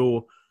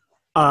through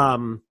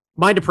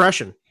my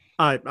depression.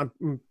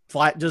 I'm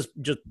flat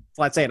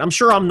saying. I'm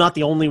sure I'm not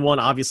the only one,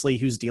 obviously,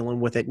 who's dealing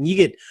with it. And you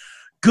get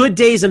good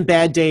days and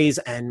bad days,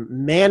 and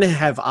man,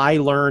 have I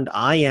learned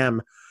I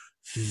am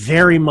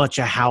very much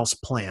a house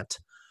plant.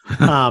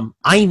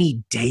 I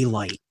need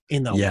daylight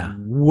in the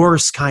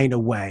worst kind of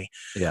way.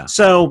 Yeah.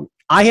 So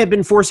I have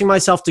been forcing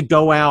myself to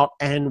go out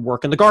and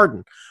work in the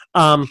garden.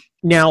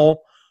 Now,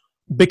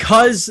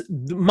 because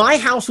my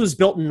house was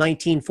built in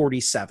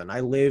 1947, I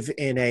live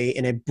in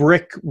a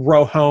brick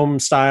row home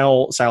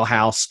style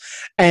house,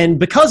 and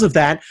because of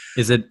that,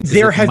 is it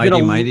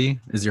mighty?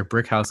 Is your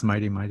brick house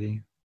mighty?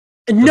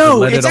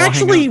 No, it's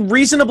actually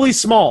reasonably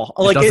small.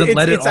 Like,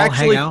 it's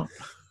actually hang out?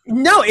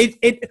 No,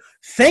 it.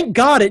 Thank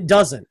God it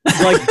doesn't.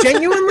 Like,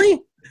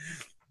 genuinely.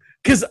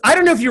 Because I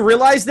don't know if you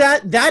realize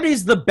that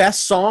is the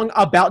best song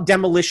about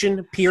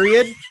demolition,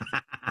 period.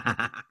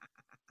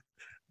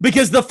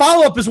 Because the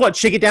follow-up is what?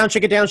 Shake it down,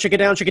 shake it down, shake it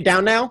down, shake it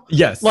down now?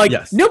 Yes. Like,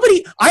 yes.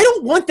 Nobody, I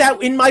don't want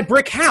that in my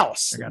brick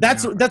house.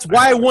 That's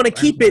why I want to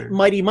keep it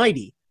mighty.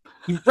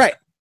 Right.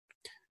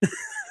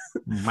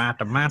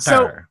 Matter.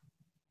 So,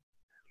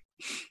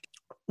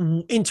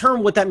 in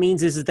turn, what that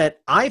means is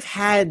that I've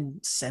had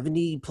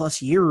 70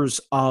 plus years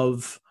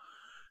of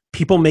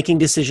people making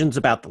decisions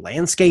about the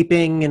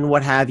landscaping and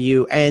what have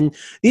you. And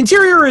the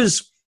interior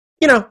is,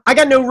 I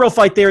got no real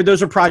fight there.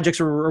 Those are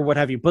projects or what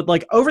have you. But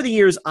like over the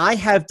years, I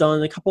have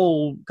done a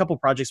couple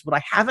projects. What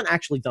I haven't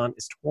actually done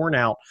is torn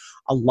out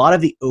a lot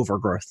of the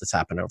overgrowth that's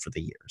happened over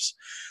the years.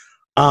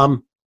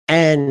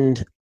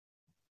 And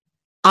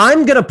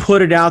I'm going to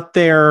put it out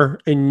there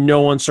in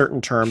no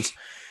uncertain terms.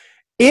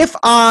 If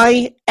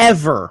I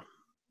ever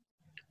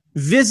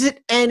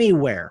visit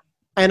anywhere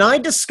and I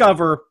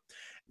discover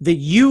that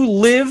you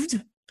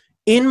lived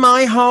in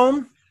my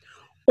home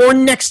or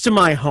next to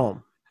my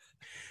home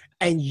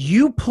and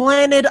you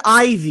planted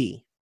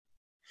ivy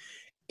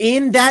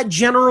in that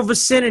general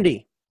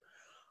vicinity,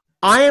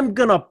 I am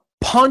going to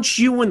punch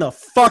you in the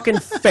fucking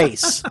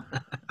face.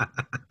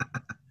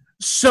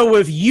 So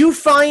if you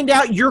find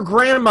out your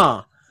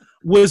grandma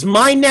was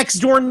my next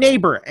door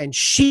neighbor and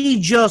she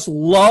just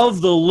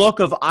loved the look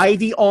of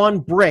ivy on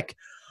brick,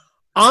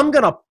 I'm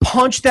going to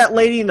punch that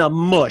lady in the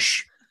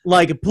mush.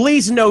 Like,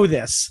 please know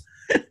this.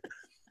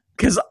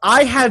 Because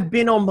I have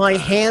been on my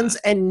hands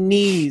and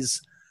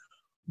knees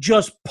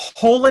just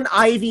pulling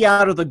ivy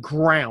out of the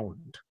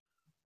ground.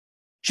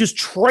 Just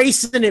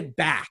tracing it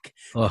back.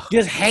 Ugh.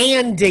 Just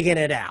hand digging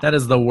it out. That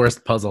is the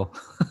worst puzzle.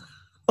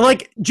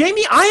 Like,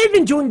 Jamie, I have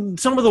been doing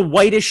some of the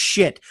whitest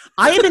shit.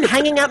 I have been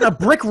hanging out in a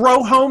brick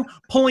row home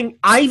pulling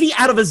ivy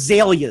out of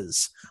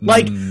azaleas.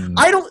 Like,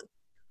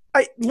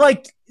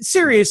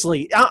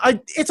 seriously,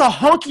 it's a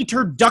honky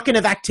turducken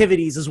of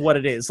activities is what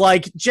it is.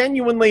 Like,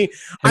 genuinely,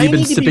 I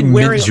need to be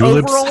wearing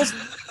overalls.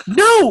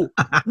 No,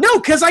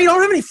 because I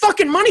don't have any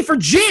fucking money for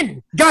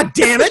gin. God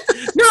damn it.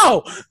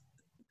 No.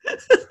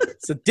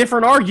 It's a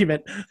different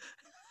argument.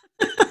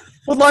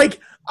 But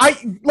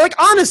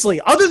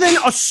honestly, other than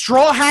a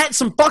straw hat,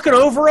 some fucking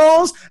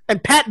overalls,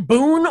 and Pat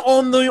Boone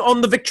on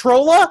the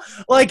Victrola,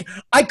 like,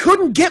 I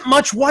couldn't get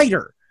much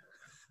whiter.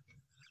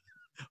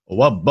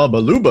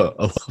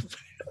 Wabbabaluba.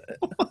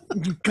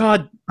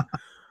 God.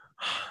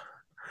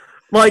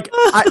 Like,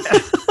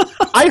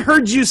 I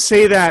heard you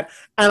say that,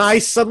 and I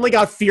suddenly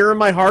got fear in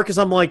my heart because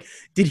I'm like,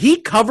 did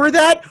he cover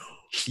that,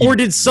 or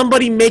did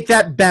somebody make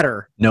that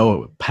better?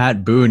 No,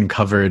 Pat Boone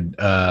covered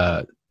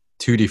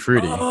Tutti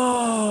Frutti.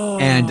 Oh,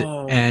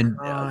 and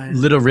God.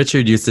 Little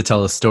Richard used to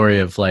tell a story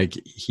of, like,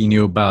 he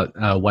knew about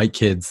white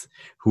kids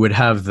who would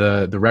have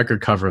the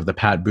record cover of the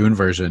Pat Boone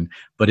version,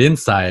 but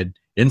inside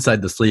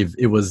the sleeve,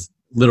 it was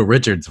Little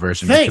Richard's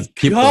version. Thank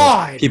because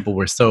God. people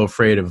were so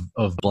afraid of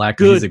black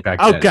music back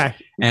then. Okay.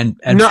 And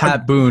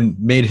Pat Boone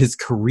made his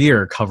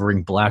career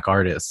covering black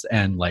artists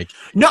and, like,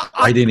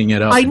 whitening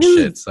it up and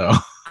shit. So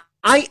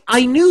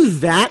I knew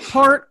that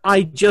part.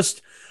 I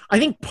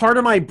think part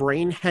of my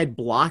brain had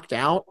blocked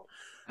out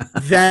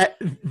that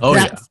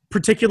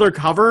particular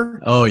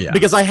cover. Oh yeah.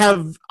 Because Okay.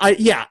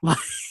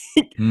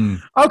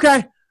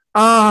 Okay.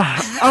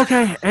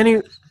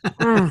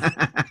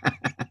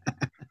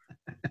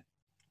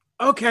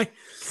 Okay.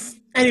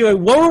 Anyway,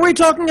 what were we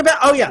talking about?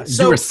 Oh yeah.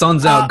 So you were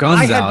suns out,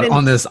 guns out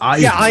on this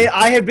ivy. Yeah,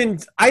 I have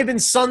been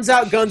suns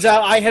out, guns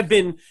out. I have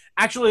been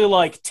actually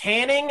like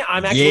tanning.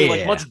 I'm actually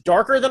like much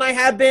darker than I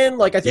have been.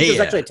 Like, I think there's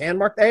actually a tan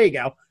mark. There you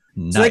go.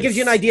 Nice. So that gives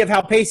you an idea of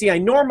how pasty I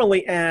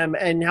normally am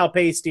and how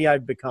pasty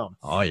I've become.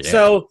 Oh yeah.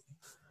 So,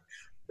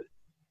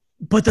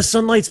 but the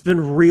sunlight's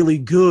been really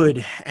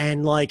good,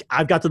 and like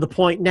I've got to the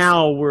point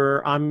now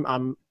where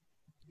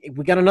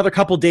we got another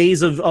couple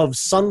days of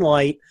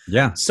sunlight.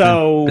 Yeah.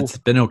 So it's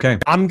been okay.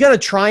 I'm gonna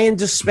try and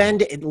just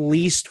spend at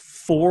least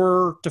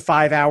 4 to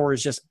 5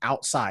 hours just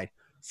outside,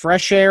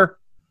 fresh air.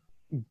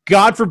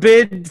 God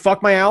forbid,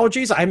 fuck my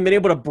allergies. I haven't been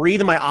able to breathe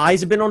and my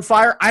eyes have been on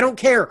fire. I don't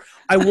care.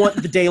 I want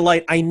the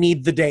daylight. I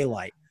need the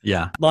daylight.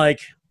 Yeah.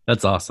 Like,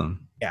 that's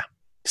awesome. Yeah.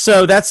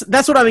 So that's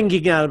what I've been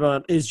geeking out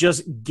about, is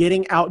just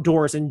getting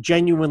outdoors. And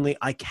genuinely,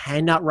 I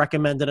cannot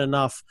recommend it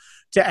enough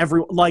to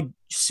everyone. Like,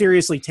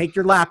 seriously, take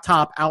your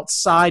laptop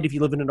outside. If you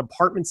live in an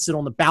apartment, sit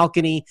on the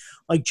balcony.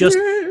 Like, just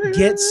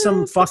get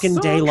some fucking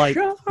daylight,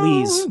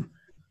 please.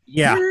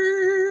 Yeah.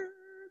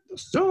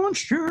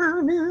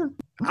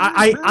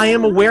 I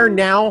am aware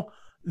now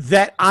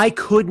that I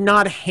could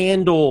not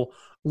handle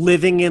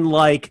living in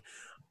like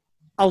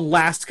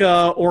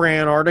Alaska or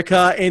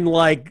Antarctica in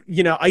like,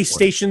 Ice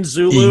Station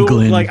Zulu.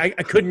 England. Like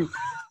I couldn't.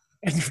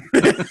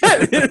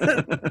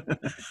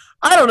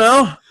 I don't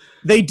know.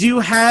 They do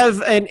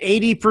have an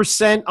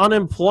 80%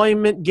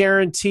 unemployment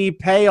guarantee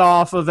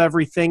payoff of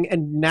everything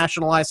and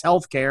nationalized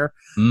health care.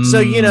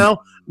 So,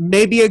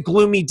 maybe a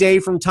gloomy day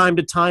from time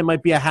to time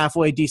might be a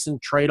halfway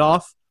decent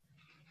trade-off.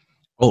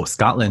 Oh,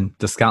 Scotland.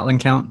 Does Scotland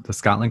count?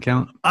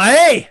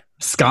 Hey!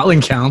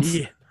 Scotland counts.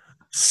 Yeah.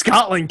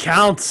 Scotland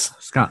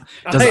counts.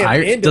 Does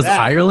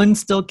Ireland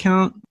still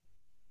count?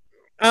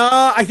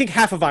 I think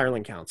half of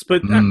Ireland counts.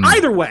 But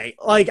either way,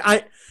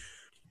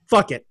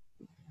 fuck it.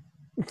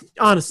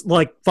 Honest,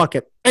 fuck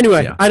it.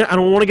 Anyway, yeah. I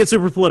don't want to get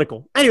super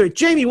political. Anyway,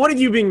 Jamie, what have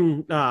you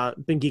been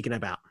geeking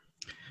about?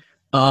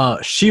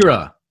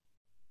 She-Ra.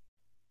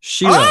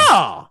 She-Ra.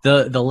 Oh!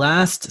 The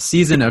last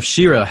season of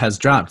She-Ra has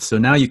dropped, so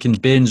now you can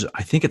binge.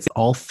 I think it's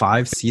all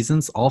 5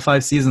 seasons. All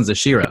 5 seasons of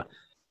She-Ra.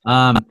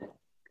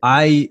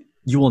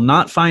 You will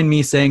not find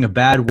me saying a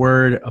bad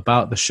word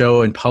about the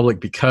show in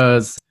public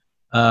because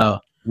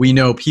we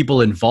know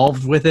people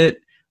involved with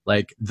it.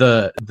 Like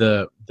the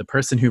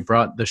person who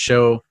brought the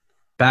show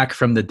back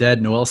from the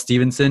dead, Noelle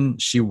Stevenson.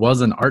 She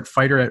was an art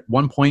fighter at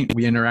one point.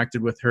 We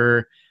interacted with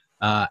her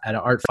at an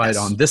art fight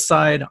on this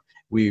side.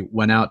 We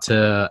went out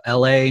to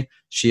LA.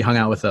 She hung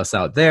out with us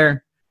out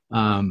there.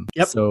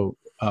 So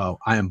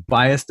I am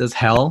biased as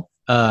hell.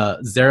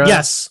 Zara.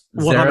 Yes,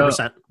 100%.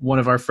 Zara, one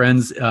of our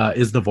friends,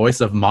 is the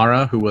voice of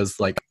Mara, who was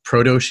like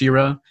proto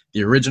She-Ra,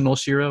 the original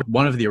She-Ra,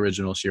 one of the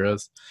original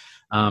She-Ras.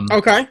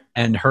 Okay.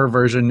 And her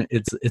version,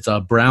 it's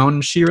a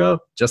brown She-Ra,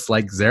 just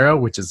like Zara,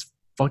 which is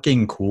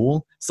fucking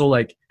cool. So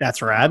like,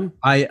 that's rad.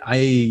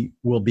 I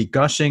will be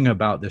gushing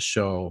about this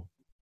show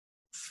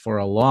for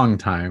a long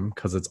time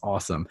because it's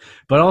awesome.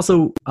 But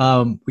also,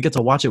 we get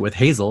to watch it with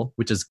Hazel,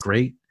 which is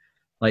great.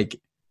 Like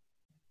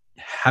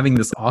having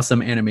this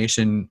awesome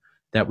animation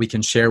that we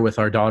can share with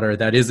our daughter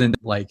that isn't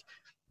like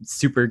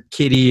super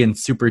kiddie and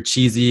super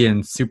cheesy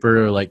and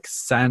super like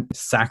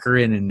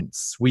saccharine and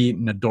sweet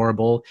and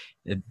adorable.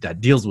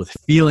 That deals with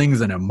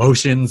feelings and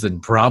emotions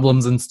and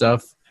problems and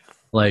stuff.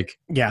 Like,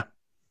 yeah,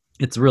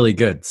 it's really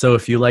good. So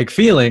if you like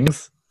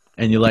feelings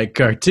and you like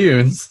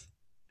cartoons,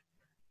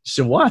 you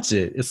should watch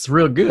it. It's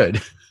real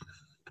good.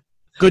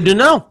 Good to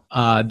know.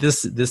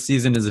 This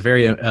season is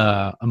very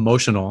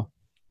emotional.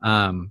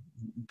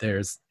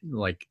 There's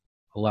like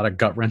a lot of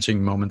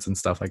gut-wrenching moments and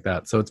stuff like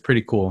that. So it's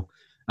pretty cool.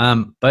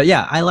 But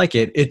yeah, I like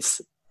it. It's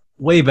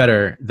way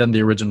better than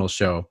the original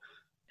show.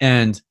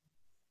 And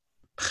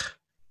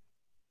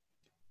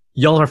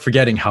y'all are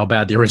forgetting how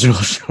bad the original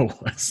show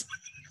was.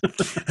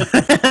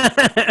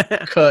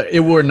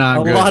 It were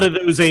not good. A lot of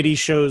those 80s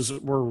shows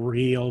were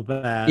real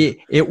bad.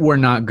 It were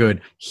not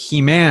good.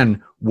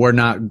 He-Man were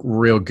not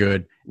real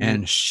good.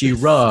 And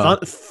She-Ra.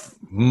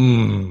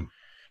 Fucking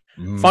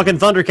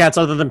Thundercats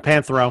other than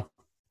Panthro.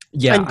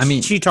 Yeah, and I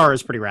mean, Cheetar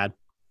is pretty rad.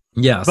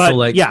 Yeah, but, so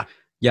like, yeah.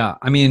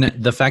 I mean,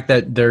 the fact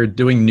that they're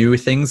doing new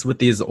things with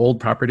these old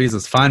properties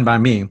is fine by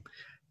me.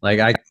 Like,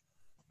 I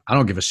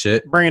don't give a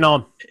shit. Bring it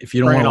on. If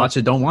you don't want to watch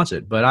it, don't watch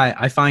it. But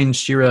I find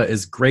She-Ra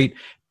is great.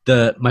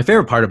 My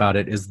favorite part about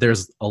it is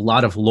there's a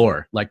lot of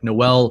lore. Like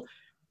Noelle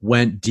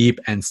went deep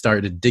and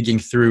started digging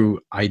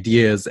through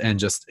ideas and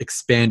just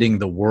expanding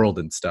the world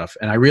and stuff.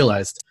 And I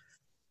realized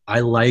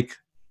I like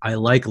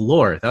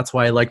lore. That's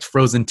why I liked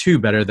Frozen 2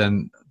 better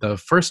than the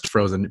first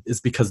Frozen, is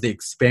because they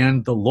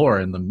expand the lore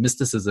and the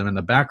mysticism and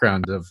the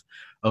background of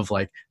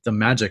like the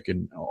magic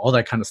and all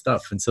that kind of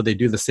stuff. And so they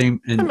do the same.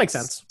 And that makes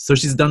sense. So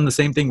she's done the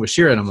same thing with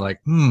She-Ra, and I'm like,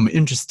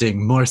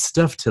 interesting, more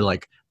stuff to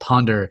like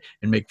ponder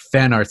and make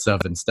fan arts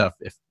of and stuff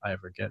if I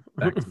ever get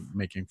back to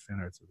making fan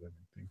arts of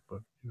anything. But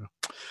you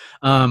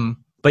know.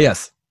 But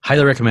yes,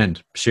 highly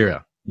recommend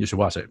She-Ra. You should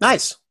watch it.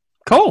 Nice.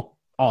 Cool.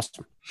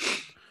 Awesome.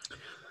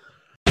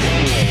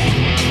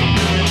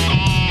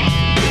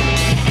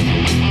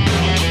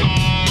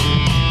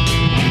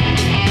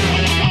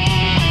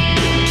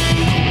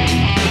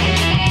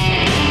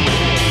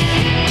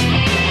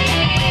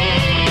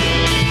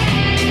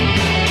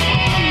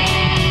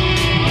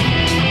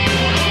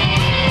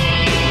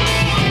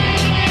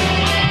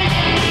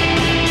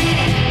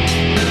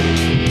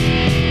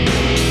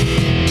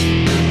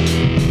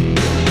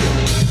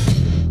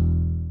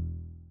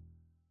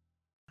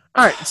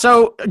 All right,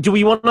 so do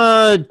we want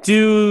to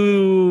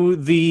do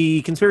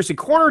the Conspiracy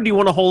Corner, or do you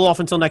want to hold off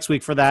until next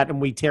week for that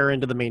and we tear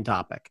into the main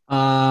topic?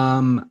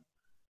 I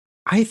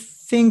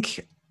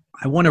think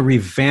I want to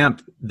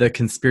revamp the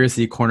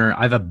Conspiracy Corner.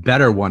 I have a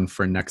better one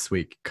for next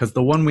week because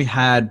the one we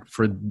had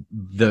for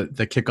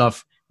the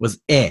kickoff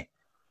was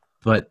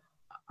but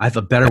I have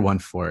a better one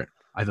for it.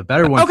 I have a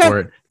better one for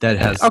it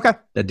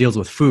that deals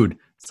with food.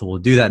 So we'll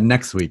do that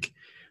next week.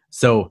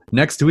 So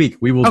next week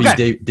we will be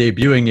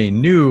debuting a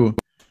new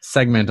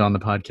segment on the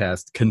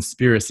podcast,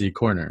 Conspiracy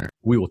Corner.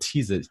 We will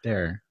tease it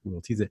there.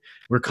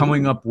 We're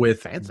coming up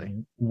with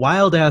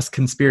wild ass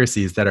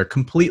conspiracies that are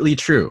completely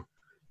true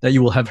that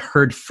you will have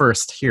heard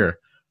first here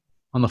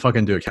on the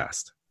fucking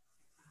Duocast.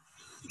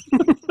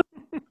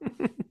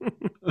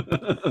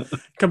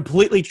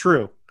 Completely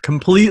true.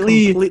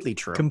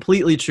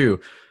 Completely true.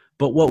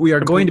 But what we are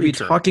going to be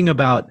talking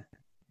about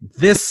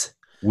this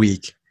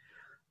week.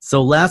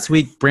 So last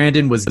week,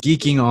 Brandon was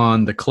geeking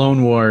on the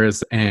Clone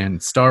Wars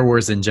and Star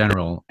Wars in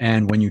general.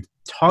 And when you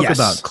talk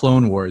about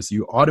Clone Wars,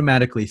 you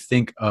automatically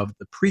think of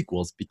the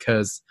prequels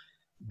because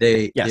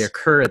they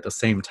occur at the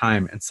same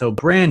time. And so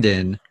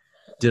Brandon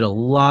did a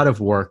lot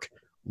of work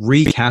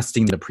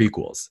recasting the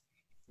prequels.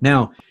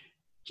 Now,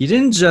 he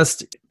didn't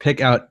just pick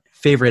out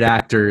favorite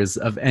actors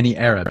of any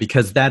era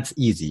because that's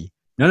easy.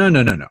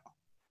 No.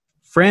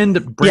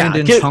 Friend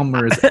Brandon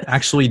Chalmers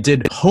actually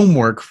did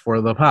homework for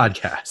the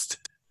podcast.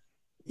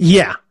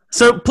 Yeah.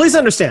 So please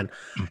understand,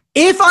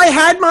 if I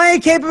had my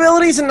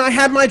capabilities and I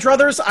had my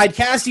druthers, I'd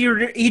cast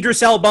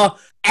Idris Elba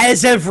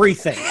as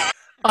everything.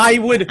 I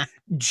would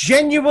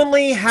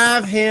genuinely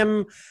have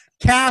him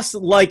cast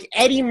like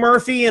Eddie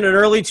Murphy in an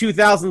early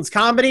 2000s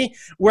comedy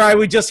where I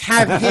would just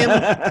have him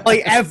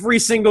play every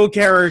single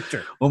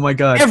character. Oh my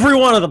God. Every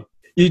one of them.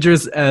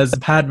 Idris as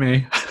Padme.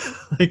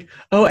 Like,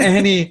 oh,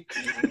 Annie.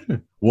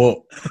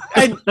 Whoa.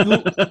 And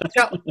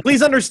now,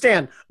 please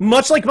understand,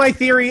 much like my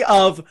theory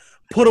of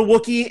put a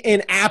Wookiee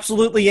in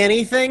absolutely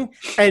anything,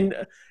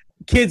 and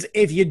kids,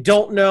 if you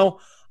don't know,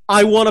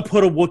 I want to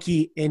put a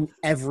Wookiee in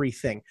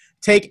everything.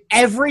 Take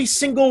every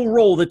single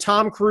role that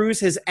Tom Cruise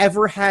has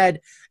ever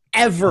had,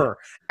 ever,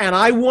 and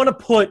I want to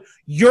put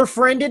your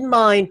friend and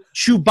mine,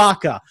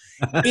 Chewbacca,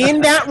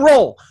 in that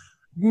role.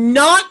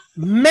 Not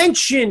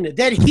mention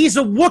that he's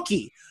a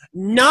Wookiee.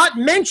 Not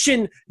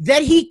mention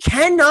that he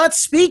cannot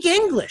speak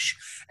English.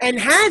 And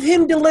have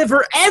him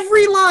deliver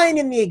every line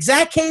in the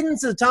exact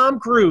cadence of Tom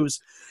Cruise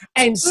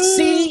and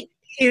see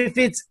if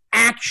it's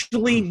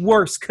actually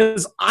worse.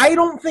 Because I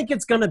don't think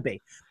it's going to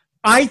be.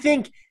 I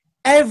think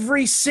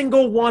every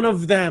single one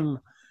of them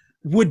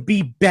would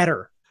be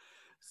better.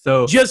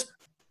 So just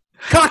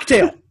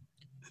Cocktail,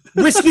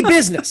 Risky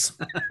Business,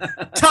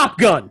 Top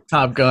Gun,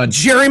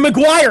 Jerry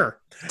Maguire,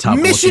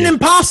 Mission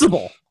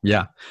Impossible.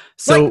 Yeah.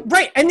 So like,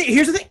 right, and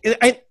here's the thing.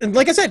 And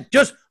like I said,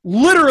 just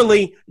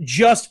literally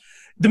just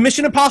the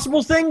Mission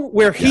Impossible thing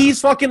where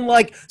he's fucking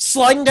like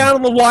sliding down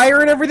on the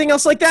wire and everything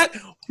else like that.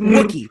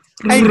 Wookiee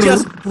and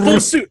just full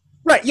suit.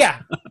 Right?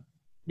 Yeah.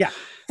 Yeah.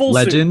 Full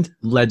legend, suit.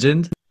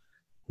 Legend.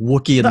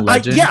 Wookiee and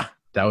Legend. Yeah.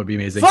 That would be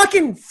amazing.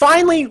 Fucking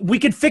finally, we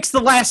could fix The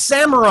Last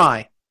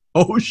Samurai.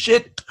 Oh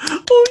shit!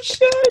 Oh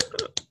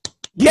shit!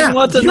 Yeah,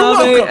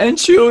 Watanabe and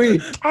Chewie.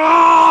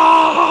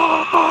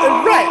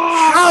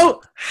 Right?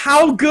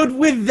 How good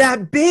would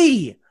that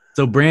be?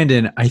 So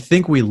Brandon, I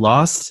think we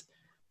lost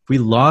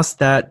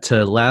that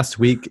to last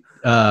week.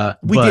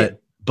 We did.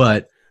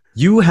 But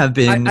you have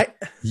been I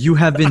doing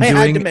had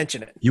to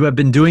mention it. You have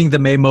been doing the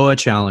Memoa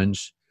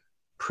challenge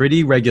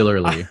pretty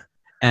regularly.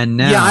 And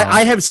now, yeah,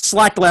 I have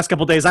slacked the last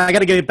couple of days. I got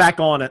to get back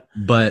on it.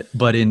 But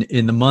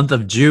in the month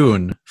of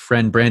June,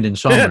 friend Brandon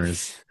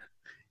Chalmers,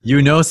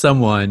 you know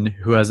someone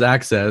who has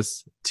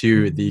access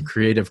to the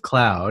Creative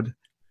Cloud.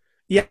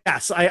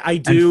 Yes, I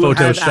do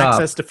have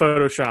access to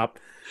Photoshop.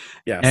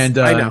 Yes, and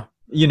I know.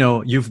 You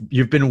know,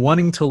 you've been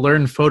wanting to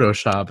learn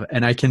Photoshop,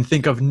 and I can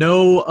think of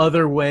no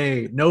other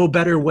way, no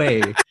better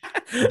way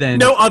than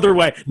no other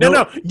way.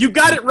 No, you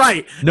got it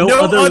right. No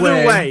other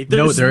way.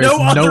 There's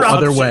no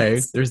other way.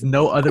 options. There's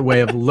no other way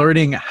of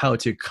learning how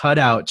to cut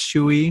out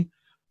Chewie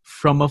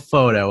from a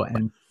photo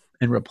and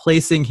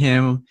replacing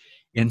him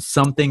in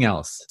something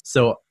else.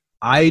 So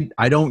I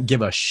don't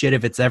give a shit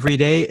if it's every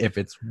day, if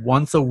it's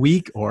once a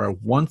week or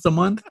once a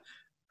month,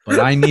 but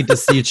I need to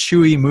see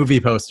Chewie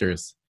movie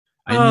posters.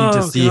 I need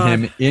to see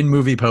him in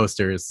movie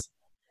posters.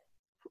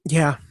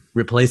 Yeah.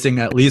 Replacing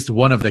at least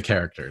one of the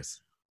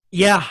characters.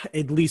 Yeah,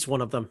 at least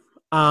one of them.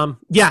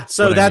 Yeah,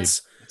 so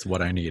that's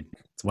what I need.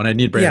 It's what I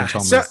need, Brandon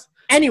Chalmers. So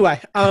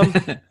anyway,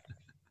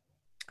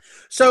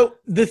 so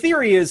the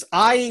theory is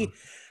I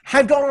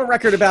have gone on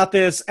record about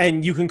this,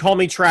 and you can call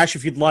me trash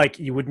if you'd like.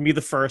 You wouldn't be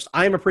the first.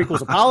 I am a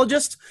prequels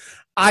apologist.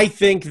 I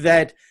think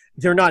that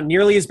they're not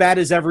nearly as bad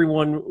as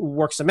everyone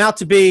works them out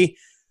to be.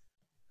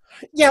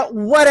 Yeah,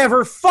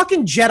 whatever.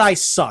 Fucking Jedi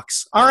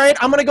sucks. All right?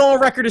 I'm going to go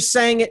on record as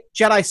saying it.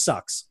 Jedi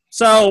sucks.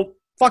 So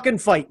fucking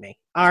fight me.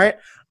 All right?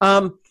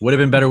 Would have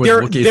been better with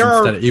Wookiees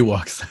instead of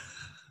Ewoks.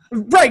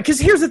 Right, because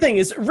here's the thing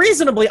is,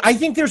 reasonably, I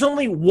think there's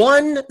only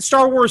one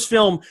Star Wars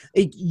film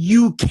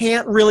you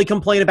can't really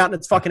complain about, and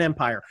it's fucking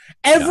Empire.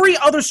 Every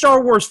other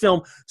Star Wars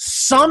film,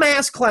 some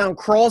ass clown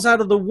crawls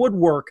out of the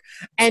woodwork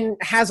and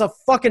has a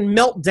fucking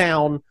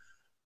meltdown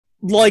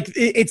like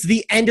it's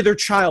the end of their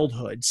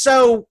childhood.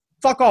 So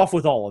fuck off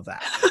with all of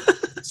that.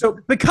 So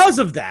because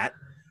of that,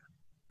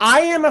 I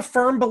am a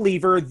firm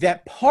believer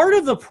that part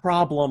of the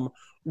problem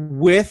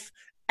with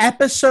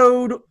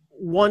episode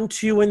 1,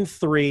 2, and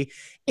 3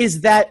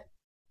 is that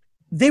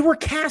they were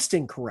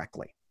casting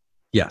correctly.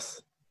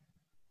 Yes.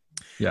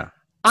 Yeah.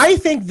 I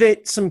think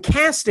that some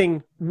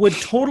casting would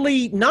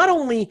totally not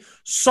only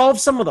solve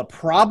some of the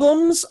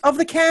problems of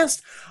the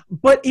cast,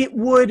 but it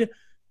would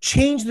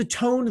change the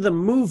tone of the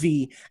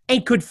movie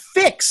and could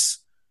fix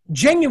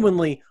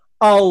genuinely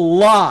a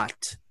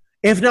lot,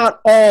 if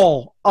not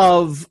all,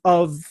 of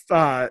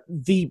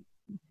the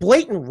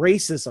blatant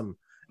racism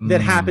that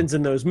happens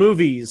in those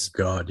movies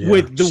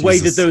with the way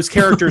that those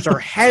characters are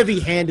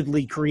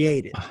heavy-handedly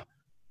created.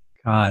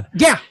 God.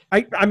 Yeah.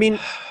 I mean,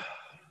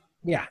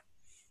 yeah.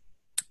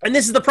 And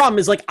this is the problem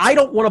is, like, I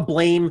don't want to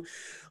blame,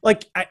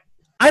 like,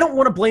 I don't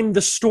want to blame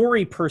the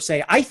story per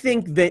se. I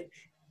think that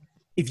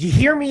if you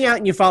hear me out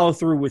and you follow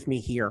through with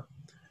me here,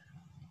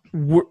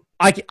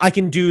 I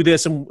can do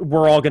this and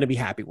we're all going to be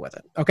happy with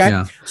it. Okay.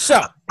 Yeah.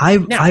 So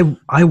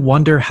I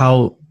wonder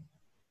how,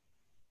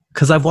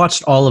 because I've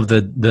watched all of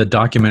the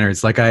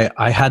documentaries. Like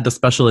I had the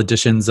special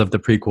editions of the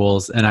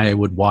prequels, and I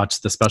would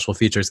watch the special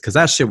features because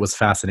that shit was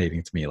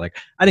fascinating to me. Like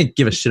I didn't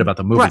give a shit about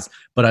the movies,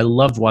 but I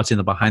loved watching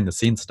the behind the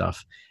scenes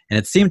stuff. And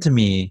it seemed to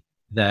me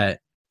that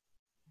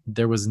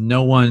there was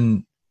no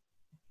one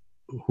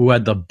who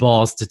had the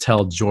balls to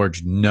tell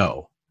George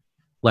no.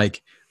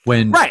 Like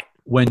when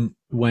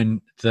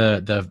when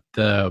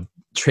the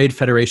Trade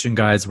Federation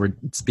guys were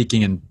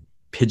speaking in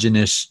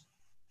pidginish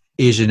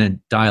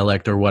Asian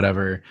dialect or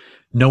whatever,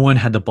 no one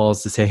had the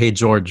balls to say, "Hey,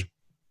 George,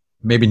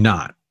 maybe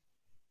not."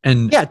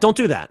 And yeah, don't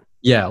do that.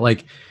 yeah,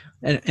 like,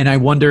 and I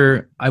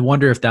wonder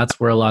if that's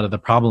where a lot of the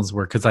problems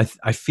were, because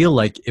I feel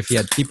like if he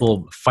had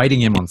people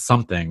fighting him on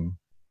something,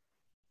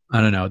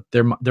 I don't know,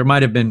 there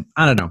might have been,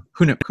 I don't know,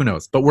 who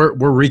knows, but we're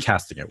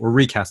recasting it.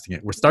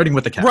 We're starting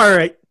with the cast.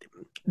 Right.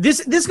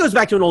 This goes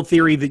back to an old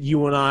theory that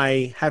you and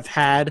I have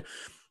had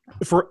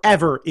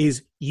forever,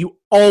 is you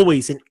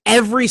always, in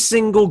every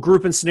single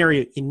group and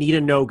scenario, you need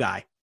a no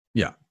guy.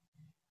 Yeah.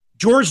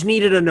 George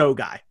needed a no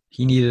guy.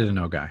 He needed a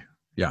no guy.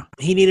 Yeah.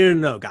 He needed a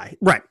no guy.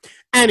 Right.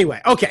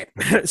 Anyway, okay.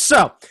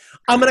 So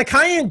I'm going to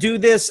kind of do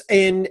this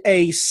in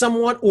a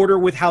somewhat order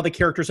with how the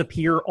characters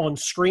appear on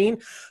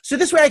screen. So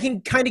this way I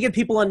can kind of give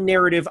people a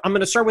narrative. I'm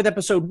going to start with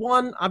episode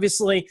 1,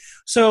 obviously.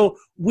 So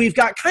we've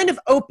got kind of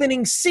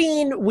opening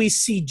scene. We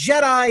see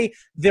Jedi.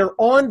 They're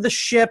on the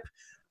ship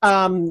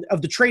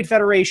of the Trade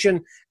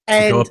Federation.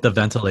 And go up the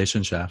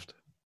ventilation shaft.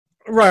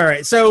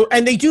 Right. So,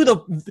 and they do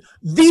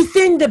the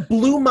thing that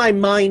blew my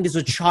mind as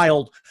a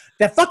child,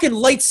 that fucking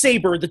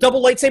lightsaber, the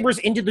double lightsabers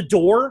into the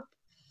door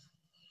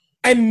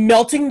and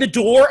melting the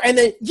door. And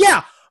then,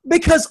 yeah,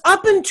 because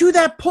up until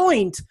that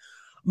point,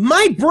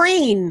 my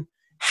brain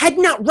had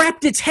not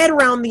wrapped its head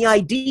around the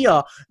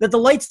idea that the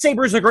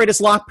lightsaber is the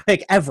greatest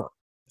lockpick ever.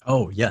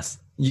 Oh, yes.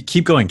 You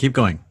keep going.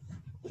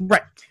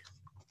 Right.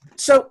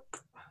 So,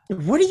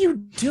 what are you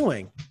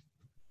doing?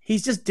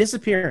 He's just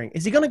disappearing.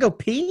 Is he going to go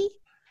pee?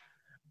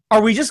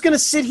 Are we just going to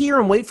sit here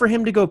and wait for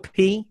him to go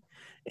pee?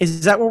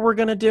 Is that what we're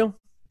going to do?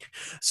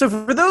 So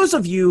for those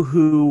of you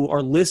who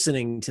are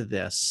listening to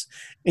this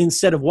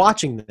instead of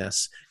watching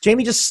this,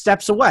 Jamie just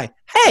steps away.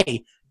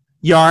 Hey,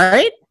 you all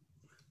right?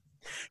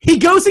 He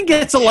goes and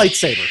gets a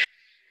lightsaber.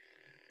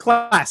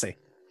 Classy.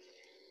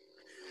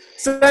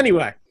 So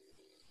anyway.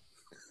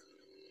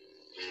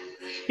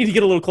 Need to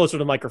get a little closer to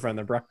the microphone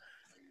there, bro.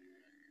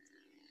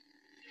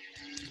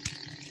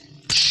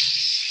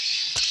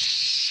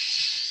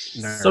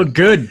 So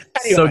good.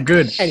 Anyway, so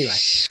good. Anyway,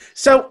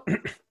 so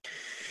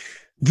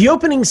the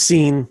opening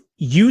scene,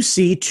 you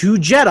see 2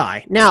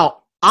 Jedi.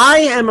 Now, I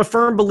am a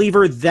firm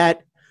believer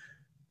that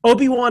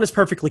Obi-Wan is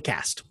perfectly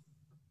cast.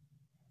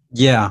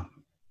 Yeah.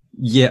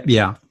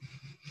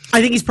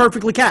 I think he's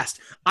perfectly cast.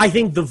 I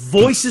think the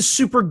voice is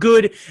super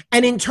good.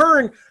 And in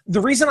turn, the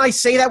reason I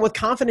say that with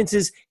confidence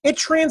is it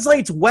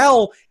translates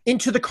well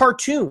into the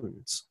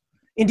cartoons,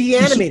 into the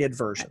animated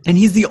version. And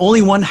he's the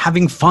only one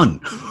having fun.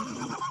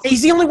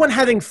 He's the only one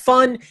having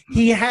fun.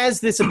 He has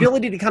this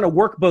ability to kind of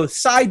work both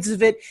sides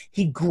of it.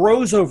 He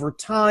grows over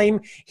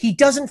time. He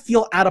doesn't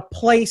feel out of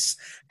place.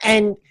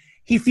 And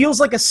he feels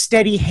like a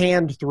steady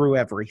hand through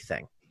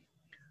everything.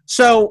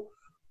 So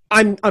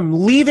I'm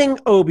leaving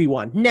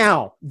Obi-Wan.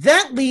 Now,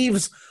 that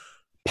leaves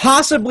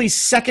possibly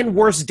second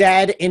worst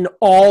dad in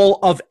all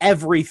of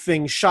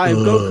everything shy of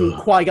Goku,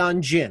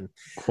 Qui-Gon Jinn.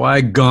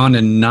 Qui-Gon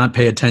and not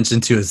pay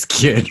attention to his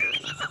kid.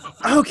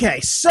 Okay,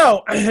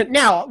 so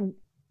now,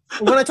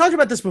 when I talked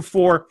about this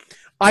before,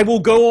 I will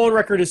go on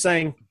record as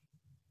saying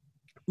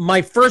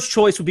my first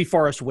choice would be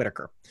Forrest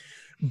Whitaker.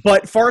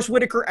 But Forrest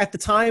Whitaker, at the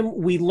time,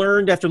 we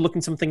learned after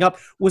looking something up,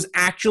 was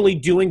actually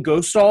doing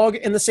Ghost Dog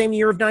in the same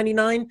year of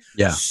 99.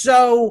 Yeah.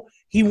 So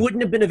he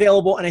wouldn't have been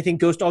available, and I think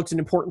Ghost Dog's an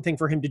important thing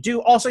for him to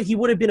do. Also, he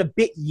would have been a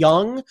bit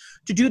young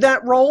to do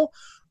that role.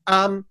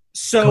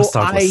 So Ghost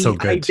Dog was so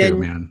good too,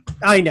 man.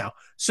 I know.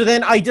 So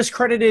then I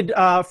discredited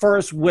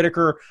Forrest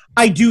Whitaker.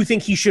 I do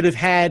think he should have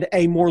had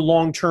a more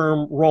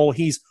long-term role.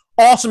 He's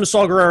awesome as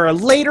Saw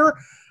Gerrera later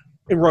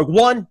in Rogue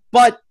One,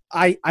 but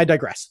I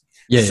digress.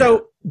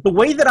 So the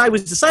way that I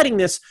was deciding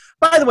this,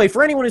 by the way,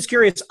 for anyone who's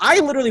curious, I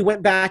literally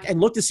went back and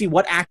looked to see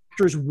what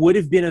actors would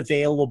have been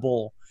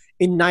available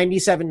in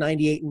 97,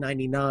 98, and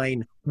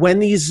 99 when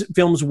these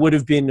films would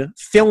have been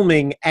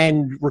filming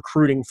and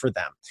recruiting for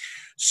them.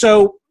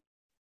 So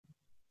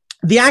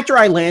the actor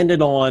I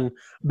landed on,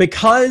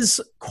 because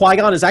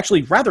Qui-Gon is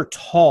actually rather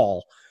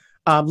tall,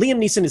 Liam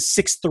Neeson is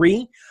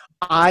 6'3",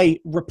 I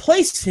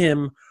replaced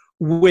him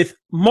with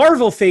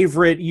Marvel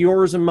favorite,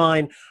 yours and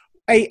mine,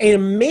 an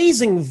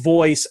amazing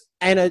voice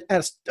and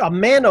a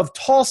man of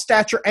tall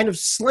stature and of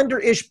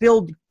slender-ish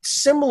build,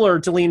 similar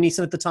to Liam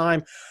Neeson at the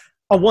time,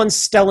 one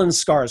Stellan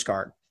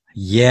Skarsgård.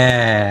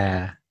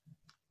 Yeah.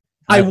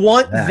 I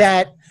want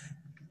that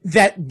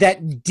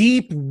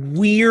deep,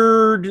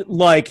 weird,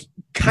 like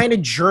kind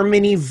of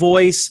Germany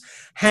voice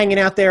hanging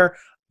out there.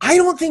 I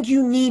don't think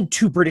you need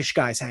 2 British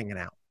guys hanging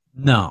out.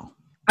 No.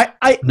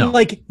 No.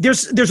 Like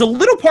there's a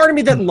little part of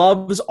me that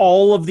loves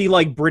all of the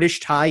like British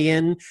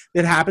tie-in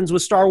that happens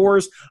with Star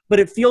Wars, but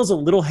it feels a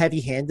little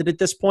heavy-handed at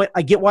this point.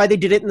 I get why they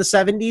did it in the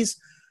 70s.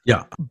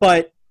 Yeah.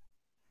 But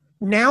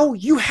now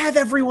you have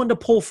everyone to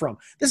pull from.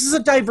 This is a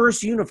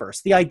diverse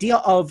universe. The idea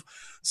of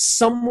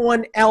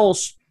someone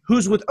else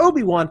who's with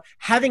Obi-Wan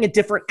having a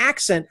different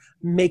accent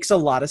makes a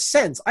lot of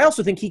sense. I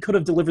also think he could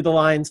have delivered the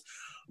lines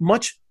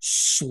much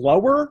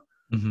slower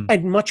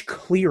and much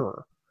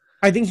clearer.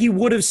 I think he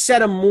would have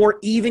set a more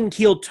even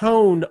keel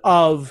tone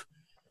of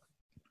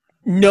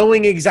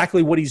knowing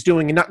exactly what he's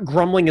doing and not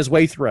grumbling his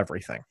way through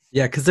everything.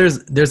 Yeah, because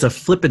there's a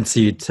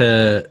flippancy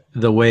to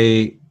the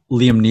way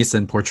Liam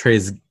Neeson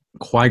portrays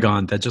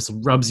Qui-Gon that just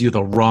rubs you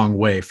the wrong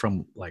way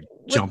from like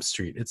Jump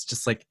Street. It's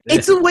just like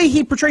it's the way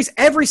he portrays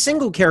every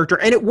single character,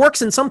 and it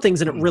works in some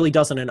things and it really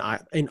doesn't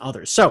in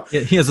others. So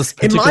he has a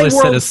particular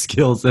set of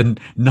skills, and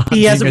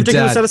he has a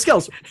particular set of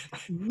skills.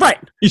 Right.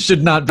 He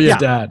should not be a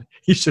dad.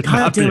 He should God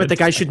not damn be it, the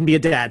guy shouldn't be a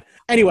dad.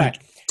 Anyway.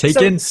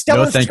 Taken? So Stellan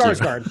No, thank you.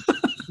 Skarsgård.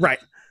 Right.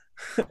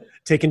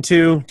 Taken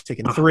 2,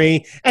 Taken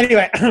 3.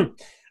 Anyway.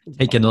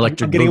 Taken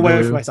Electric I'm getting Boogaloo.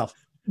 away from myself.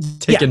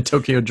 Taken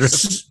Tokyo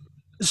Drift.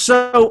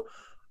 So,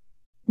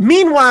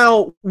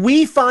 meanwhile,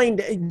 we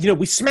find,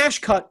 we smash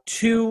cut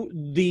to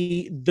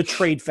the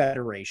Trade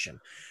Federation.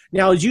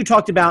 Now, as you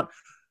talked about,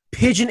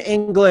 Pidgin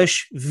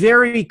English,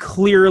 very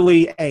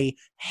clearly a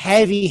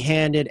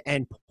heavy-handed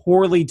and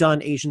poorly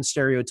done Asian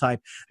stereotype.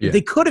 Yeah.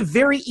 They could have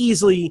very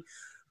easily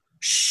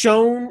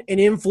shown an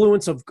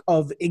influence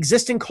of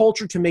existing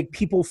culture to make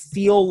people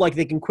feel like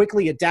they can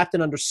quickly adapt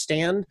and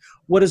understand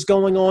what is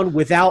going on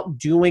without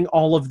doing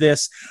all of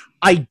this.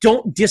 I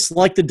don't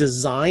dislike the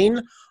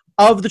design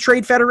of the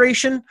Trade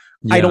Federation.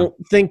 Yeah. I don't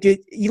think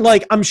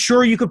I'm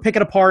sure you could pick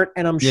it apart,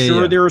 and I'm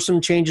sure there are some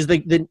changes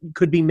that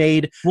could be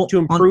made to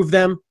improve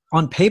them.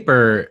 On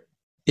paper,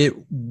 it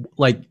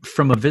like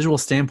from a visual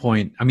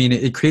standpoint, I mean,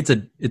 it creates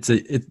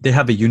they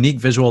have a unique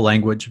visual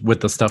language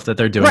with the stuff that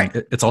they're doing. Right.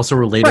 It's also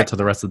related to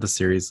the rest of the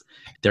series.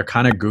 They're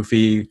kind of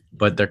goofy,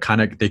 but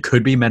they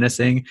could be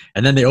menacing,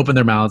 and then they open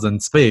their mouths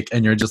and speak,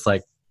 and you're just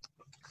like,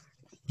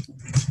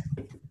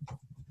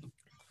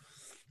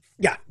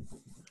 yeah.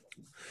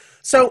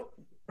 So,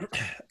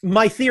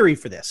 my theory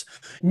for this,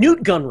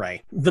 Nute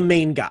Gunray, the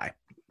main guy,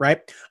 right?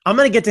 I'm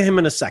going to get to him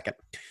in a second.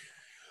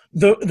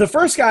 The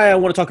first guy I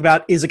want to talk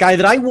about is a guy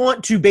that I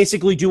want to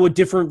basically do a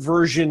different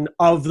version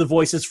of the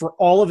voices for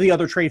all of the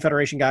other Trade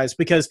Federation guys,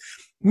 because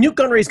Nute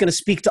Gunray is going to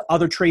speak to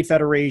other Trade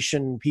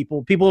Federation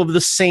people of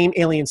the same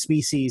alien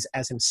species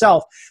as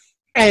himself.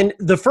 And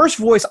the first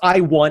voice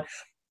I want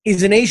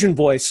is an Asian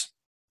voice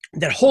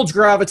that holds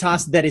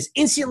gravitas, that is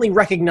instantly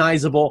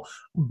recognizable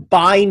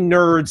by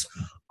nerds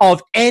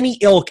of any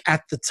ilk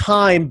at the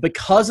time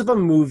because of a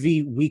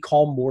movie we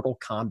call Mortal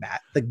Kombat.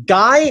 The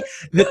guy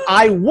that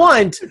I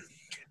want,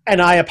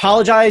 and I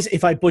apologize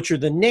if I butcher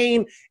the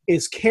name,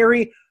 is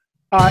Cary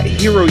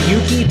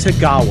Hiroyuki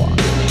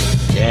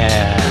Tagawa.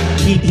 Yeah.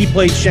 He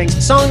played Shang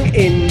Tsung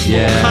in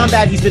Mortal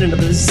Kombat. He's been in a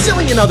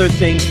bazillion other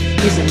things.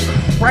 He's an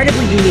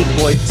incredibly unique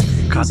voice.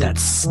 He's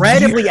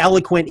incredibly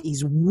eloquent.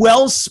 He's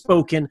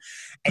well-spoken,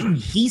 and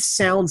he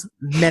sounds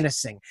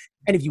menacing.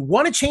 And if you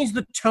want to change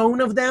the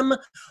tone of them,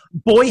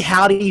 boy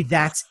howdy,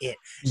 that's it.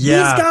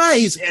 Yeah.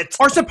 These guys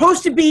are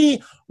supposed to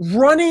be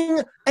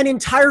running an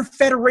entire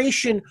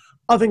federation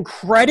of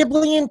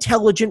incredibly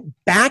intelligent,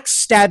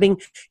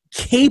 backstabbing,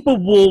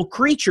 capable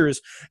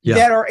creatures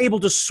that are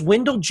able to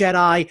swindle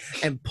Jedi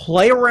and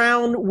play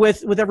around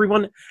with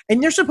everyone.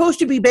 And they're supposed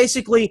to be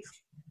basically...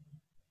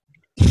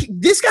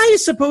 This guy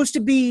is supposed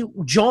to be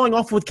jawing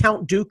off with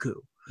Count Dooku.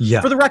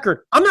 Yeah. For the record,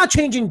 I'm not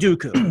changing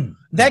Dooku.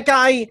 That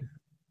guy...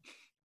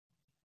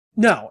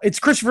 No, it's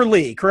Christopher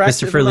Lee, correct?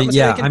 Christopher Lee,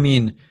 yeah. I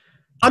mean...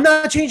 I'm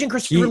not changing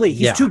Christopher Lee.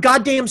 He's too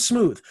goddamn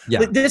smooth.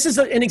 Yeah. This is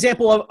an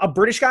example of a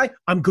British guy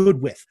I'm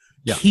good with.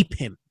 Yeah. Keep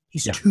him.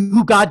 He's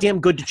too goddamn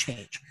good to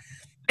change.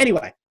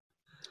 Anyway,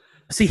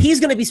 see, he's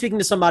going to be speaking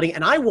to somebody,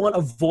 and I want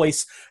a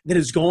voice that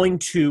is going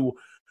to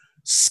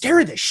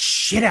scare the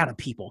shit out of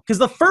people. Because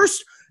the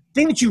first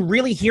thing that you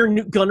really hear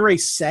Nute Gunray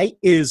say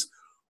is,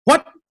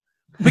 what?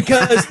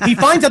 Because he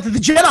finds out that the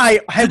Jedi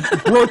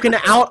have broken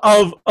out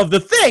of the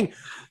thing.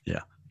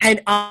 Yeah.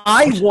 And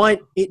I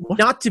want it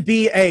not to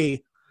be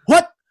a,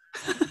 what?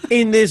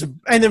 In this,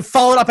 and then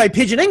followed up by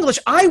Pidgin English.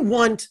 I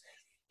want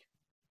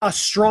a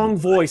strong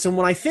voice. And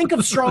when I think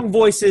of strong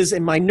voices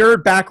in my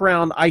nerd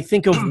background, I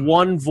think of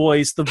one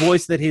voice, the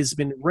voice that has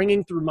been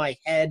ringing through my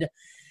head.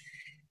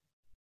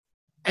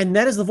 And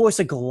that is the voice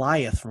of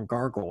Goliath from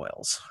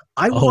Gargoyles.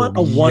 I want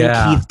a one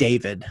Keith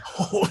David.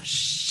 Oh,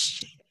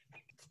 shit.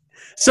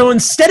 So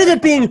instead of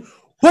it being,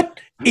 what?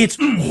 It's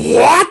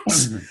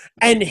what?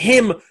 And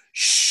him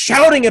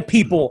shouting at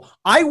people.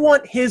 I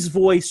want his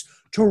voice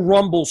to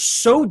rumble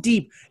so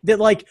deep that,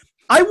 like,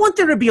 I want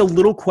there to be a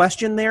little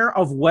question there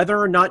of whether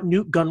or not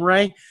Nute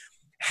Gunray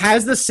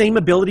has the same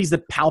abilities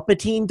that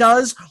Palpatine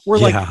does, where,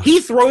 like, he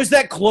throws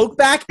that cloak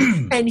back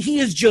and he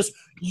is just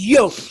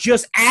yoked,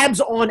 just abs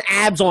on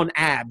abs on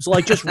abs,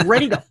 like, just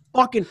ready to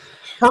fucking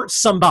hurt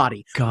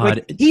somebody. God.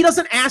 Like, he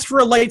doesn't ask for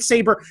a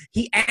lightsaber.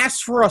 He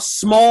asks for a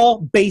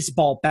small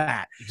baseball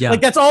bat. Yeah.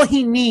 Like, that's all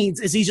he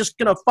needs is he's just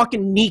going to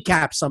fucking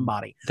kneecap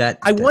somebody.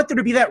 I want there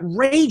to be that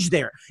rage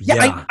there.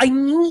 Yeah.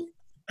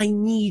 I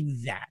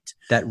need that.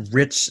 That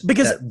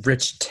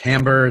rich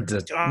timbre.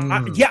 I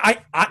need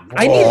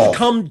it to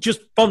come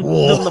just from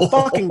the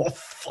fucking...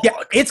 Yeah,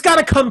 it's got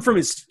to come from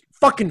his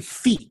fucking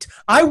feet.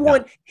 I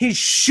want his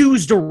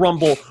shoes to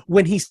rumble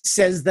when he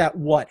says that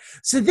what.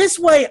 So this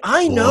way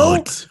I know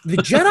the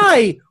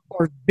Jedi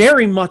are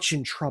very much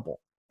in trouble.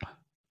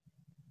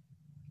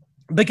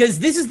 Because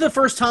this is the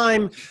first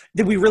time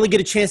that we really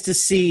get a chance to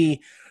see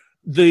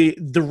the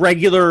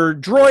regular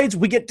droids.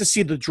 We get to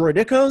see the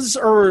droidicas,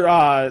 or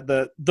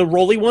the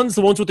roly ones,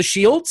 the ones with the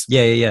shields.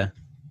 Yeah.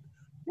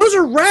 Those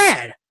are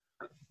rad.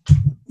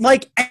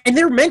 Like, and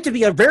they're meant to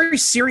be a very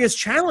serious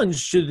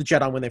challenge to the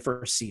Jedi when they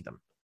first see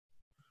them.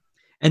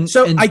 And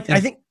so I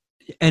think,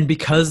 and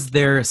because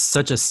they're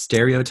such a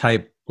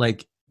stereotype,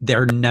 like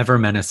they're never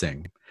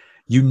menacing.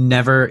 You're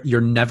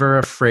never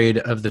afraid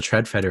of the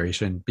Tread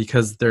Federation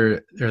because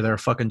they're a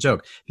fucking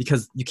joke,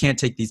 because you can't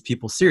take these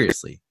people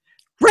seriously.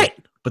 Right.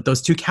 But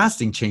those two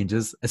casting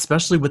changes,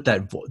 especially with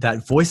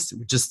that voice,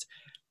 just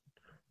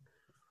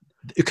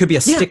it could be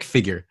a stick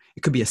figure.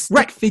 It could be a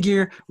stick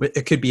figure.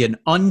 It could be an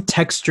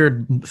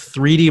untextured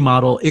 3D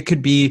model. It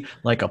could be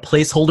like a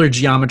placeholder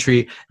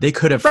geometry. They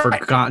could have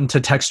forgotten to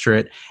texture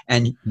it,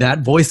 and that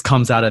voice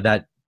comes out of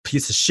that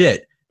piece of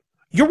shit.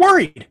 You're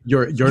worried.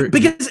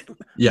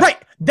 Right.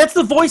 That's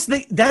the voice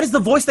that is the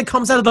voice that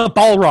comes out of the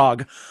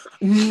Balrog,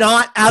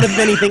 not out of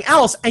anything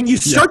else. And you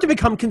start to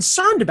become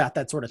concerned about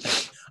that sort of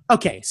thing.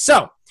 Okay,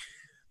 so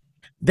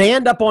they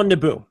end up on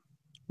Naboo.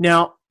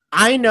 Now,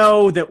 I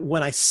know that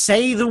when I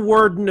say the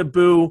word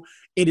Naboo,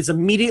 it is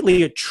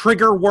immediately a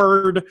trigger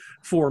word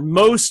for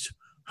most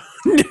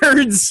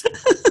nerds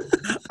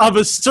of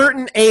a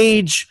certain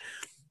age,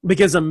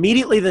 because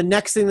immediately the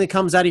next thing that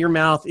comes out of your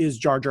mouth is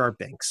Jar Jar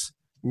Binks.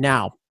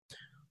 Now,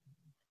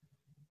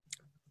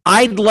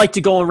 I'd like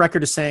to go on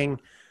record as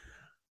saying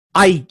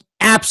I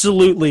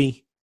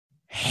absolutely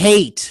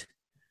hate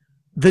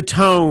the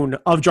tone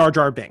of Jar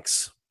Jar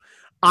Binks.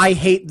 I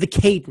hate the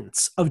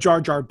cadence of Jar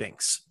Jar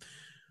Binks.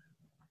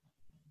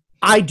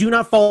 I do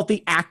not fault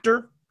the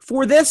actor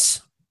for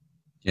this.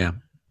 Yeah.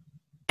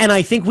 And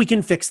I think we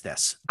can fix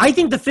this. I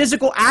think the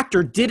physical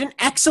actor did an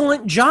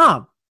excellent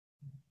job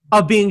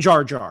of being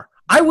Jar Jar.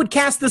 I would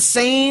cast the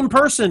same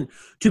person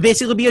to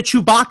basically be a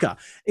Chewbacca.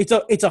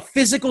 It's a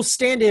physical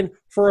stand-in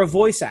for a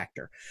voice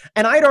actor.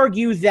 And I'd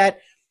argue that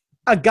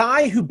a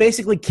guy who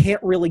basically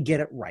can't really get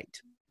it right,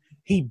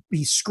 he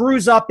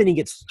screws up and he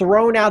gets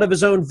thrown out of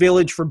his own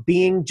village for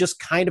being just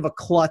kind of a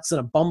klutz and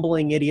a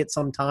bumbling idiot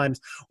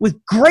sometimes,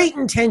 with great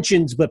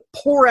intentions but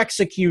poor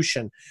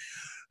execution,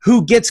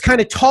 who gets kind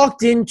of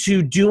talked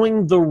into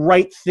doing the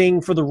right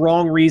thing for the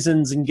wrong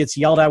reasons and gets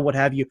yelled at, what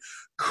have you,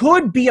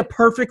 could be a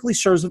perfectly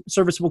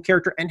serviceable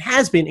character, and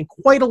has been in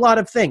quite a lot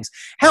of things.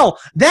 Hell,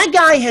 that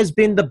guy has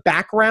been the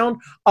background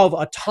of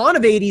a ton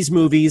of 80s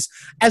movies,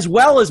 as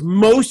well as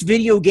most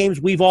video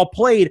games we've all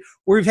played,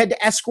 where we've had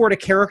to escort a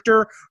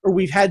character, or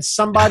we've had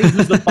somebody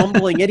who's the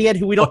bumbling idiot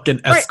who we don't...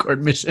 Fucking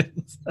escort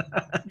missions.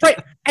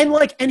 Right.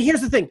 And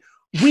here's the thing.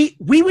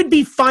 We would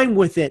be fine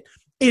with it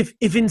if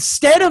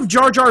instead of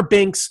Jar Jar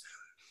Binks,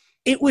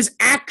 it was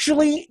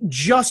actually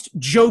just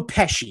Joe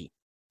Pesci.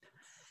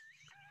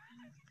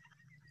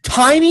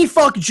 Tiny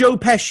fuck Joe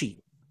Pesci.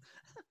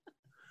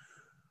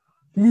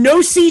 No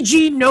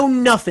CG, no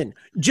nothing.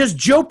 Just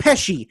Joe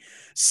Pesci.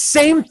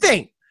 Same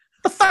thing.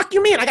 The fuck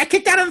you mean? I got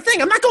kicked out of the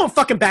thing. I'm not going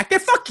fucking back there.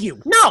 Fuck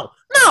you. No.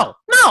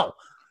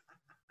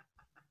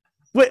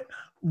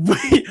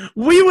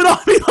 We would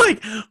all be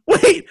like,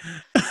 wait,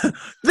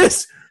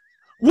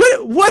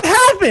 what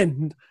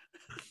happened?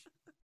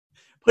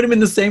 Put him in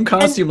the same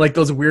costume, like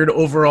those weird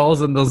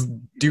overalls and those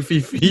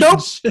doofy feet.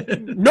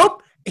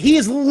 Nope.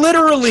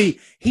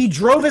 He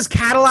drove his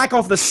Cadillac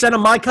off the set of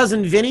My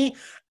Cousin Vinny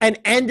and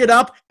ended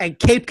up at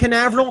Cape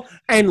Canaveral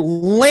and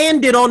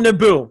landed on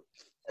Naboo.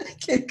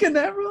 Cape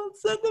Canaveral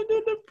sent them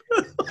to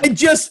Naboo. And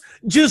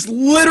just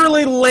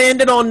literally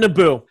landed on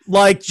Naboo.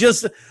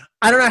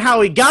 I don't know how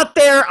he got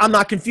there. I'm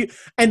not confused.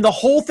 And the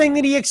whole thing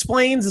that he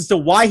explains as to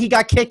why he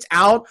got kicked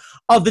out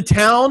of the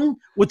town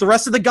with the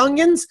rest of the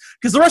Gungans,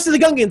 because the rest of the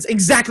Gungans,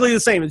 exactly the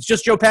same. It's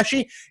just Joe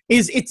Pesci.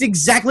 It's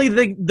exactly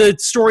the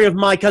story of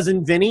My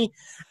Cousin Vinny.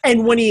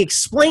 And when he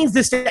explains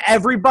this to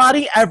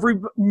everybody,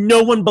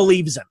 no one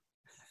believes him.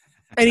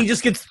 And he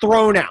just gets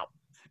thrown out.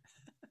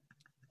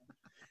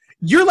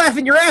 You're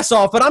laughing your ass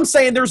off, but I'm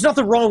saying there's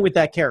nothing wrong with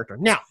that character.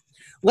 Now,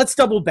 let's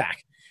double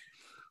back.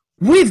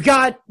 We've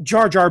got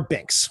Jar Jar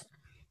Binks.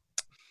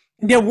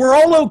 Now, we're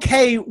all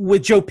okay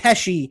with Joe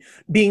Pesci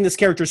being this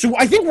character. So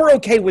I think we're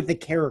okay with the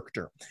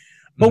character.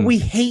 But we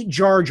hate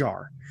Jar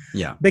Jar.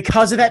 Yeah.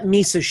 Because of that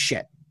Misa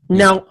shit.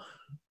 Now,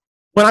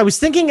 when I was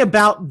thinking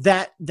about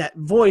that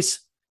voice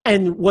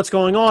and what's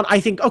going on, I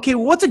think, okay,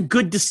 what's a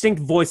good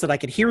distinct voice that I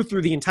could hear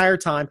through the entire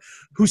time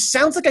who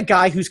sounds like a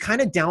guy who's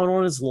kind of down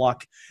on his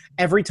luck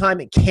every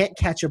time it can't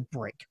catch a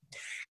break?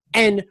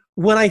 And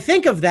when I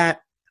think of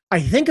that,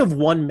 I think of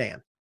one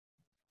man.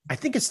 I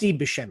think of Steve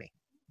Buscemi.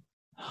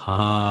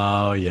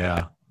 Oh,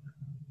 yeah.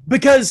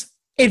 Because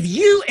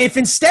if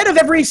instead of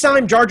every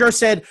time Jar Jar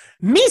said,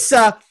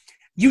 Misa,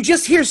 you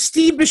just hear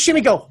Steve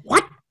Buscemi go,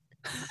 what?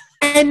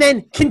 And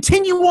then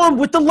continue on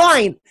with the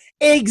line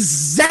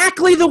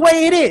exactly the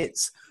way it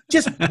is.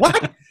 Just,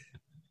 what?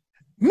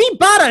 Me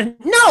bada,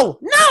 no,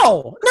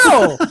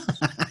 No.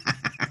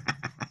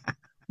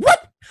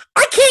 What?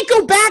 I can't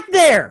go back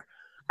there.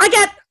 I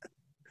got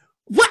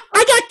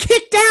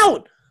kicked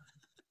out.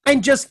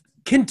 And just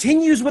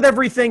continues with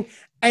everything.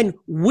 And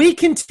we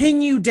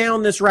continue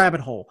down this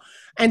rabbit hole.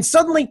 And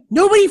suddenly,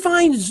 nobody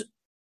finds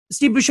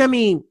Steve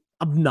Buscemi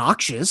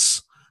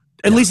obnoxious.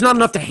 At least not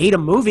enough to hate a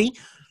movie.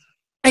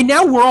 And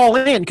now we're all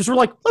in because we're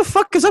like, what the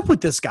fuck is up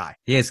with this guy?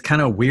 Yeah, it's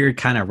kind of weird,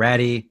 kind of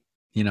ratty,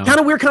 you know. Kind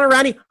of weird, kind of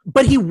ratty.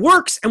 But he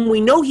works, and we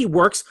know he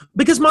works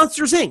because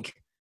Monsters, Inc.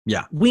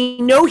 Yeah. We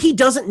know he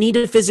doesn't need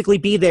to physically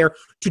be there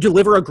to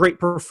deliver a great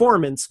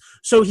performance,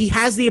 so he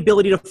has the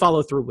ability to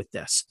follow through with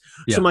this.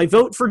 Yeah. So my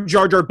vote for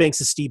Jar Jar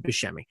Binks is Steve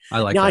Buscemi. I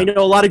like now, that. I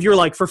know a lot of you are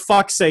like, for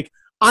fuck's sake,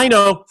 I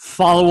know,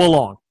 follow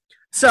along.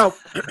 So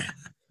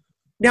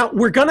now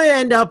we're going to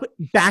end up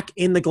back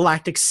in the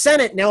Galactic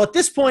Senate. Now, at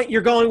this point,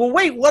 you're going, well,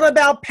 wait, what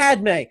about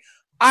Padme?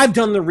 I've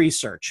done the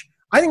research.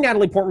 I think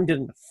Natalie Portman did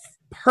a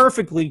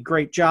perfectly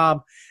great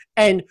job.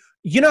 And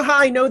you know how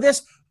I know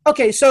this?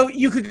 Okay, so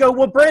you could go,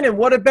 well, Brandon,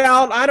 what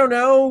about, I don't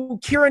know,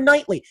 Keira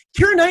Knightley?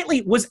 Keira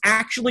Knightley was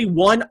actually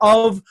one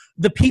of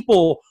the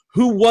people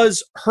who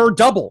was her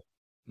double.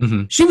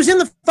 Mm-hmm. She was in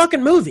the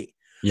fucking movie.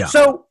 Yeah.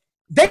 So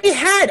they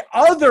had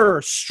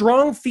other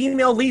strong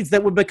female leads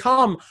that would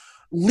become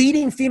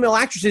leading female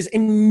actresses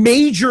in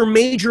major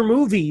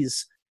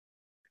movies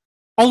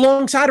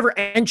alongside of her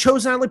and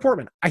chose Natalie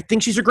Portman. I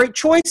think she's a great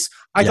choice.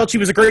 I thought she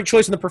was a great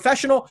choice in The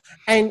Professional.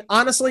 And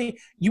honestly,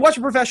 you watch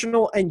A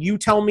Professional and you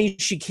tell me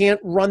she can't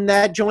run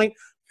that joint,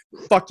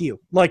 fuck you.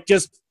 Like,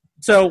 just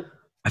so.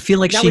 I feel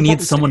like Natalie she needs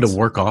Portman someone stays. to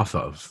work off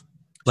of.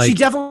 Like, she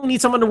definitely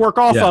needs someone to work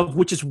off of,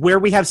 which is where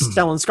we have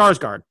Stellan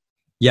Skarsgård.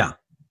 Yeah.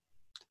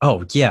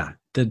 Oh, yeah.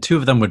 The two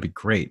of them would be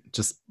great.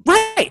 Just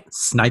right.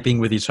 sniping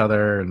with each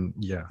other and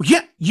yeah.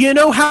 Yeah. You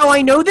know how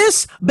I know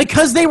this?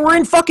 Because they were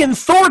in fucking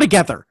Thor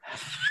together.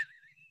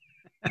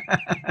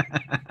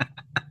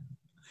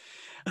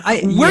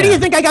 Where do you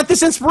think I got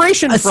this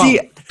inspiration from? See,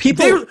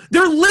 people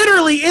they're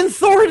literally in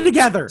Thor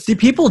together. See,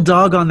 people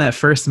dog on that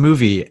first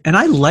movie, and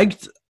I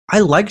liked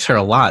her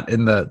a lot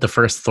in the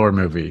first Thor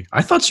movie.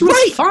 I thought she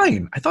was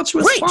fine. I thought she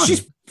was fine.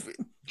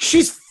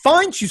 She's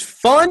fun. She's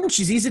fun.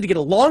 She's easy to get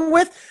along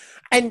with.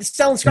 And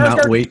Stellan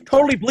Skarsgård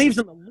totally believes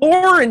in the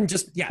lore and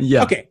just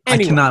yeah. Okay.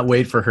 Anyway. I cannot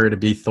wait for her to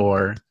be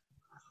Thor.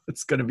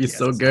 It's gonna be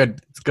so good.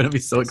 It's gonna be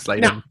so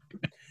exciting.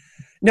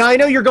 Now, I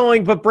know you're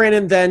going, but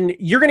Brandon, then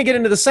you're going to get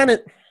into the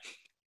Senate,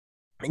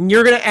 and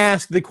you're going to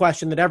ask the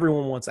question that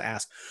everyone wants to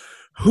ask.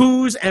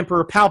 Who's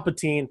Emperor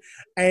Palpatine?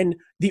 And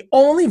the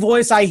only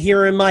voice I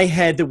hear in my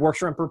head that works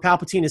for Emperor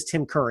Palpatine is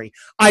Tim Curry.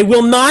 I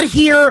will not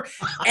hear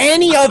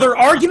any other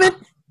argument.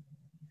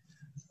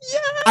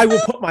 I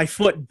will put my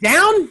foot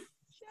down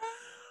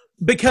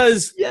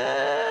because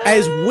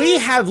as we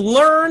have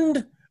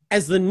learned,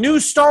 as the new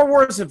Star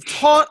Wars have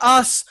taught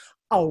us,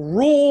 a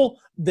rule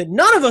that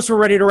none of us are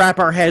ready to wrap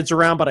our heads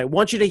around, but I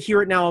want you to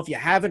hear it now if you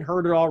haven't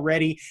heard it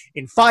already.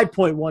 In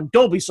 5.1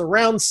 Dolby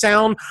Surround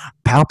Sound,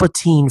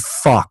 Palpatine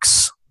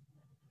fucks.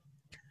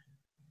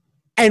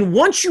 And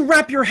once you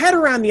wrap your head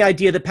around the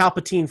idea that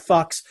Palpatine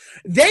fucks,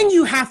 then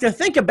you have to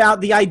think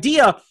about the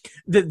idea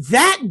that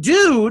that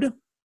dude,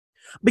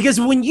 because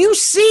when you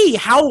see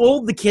how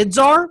old the kids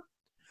are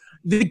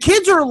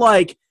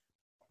like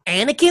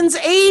Anakin's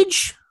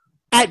age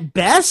at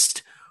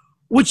best,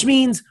 which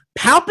means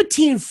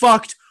Palpatine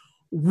fucked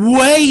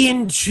way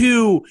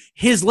into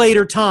his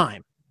later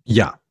time.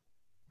 Yeah.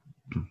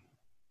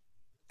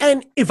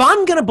 And if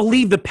I'm going to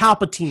believe that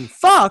Palpatine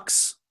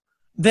fucks,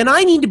 then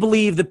I need to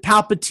believe that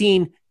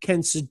Palpatine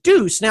can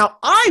seduce. Now,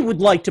 I would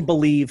like to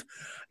believe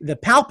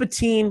that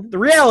Palpatine, the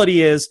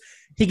reality is,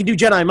 he can do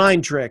Jedi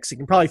mind tricks. He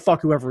can probably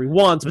fuck whoever he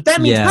wants, but that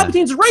means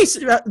Palpatine's a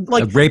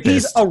rapist.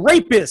 He's a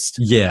rapist.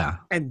 Yeah.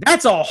 And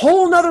that's a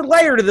whole nother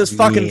layer to this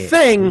fucking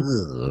thing.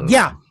 Ugh.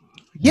 Yeah.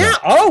 Yeah.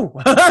 Oh.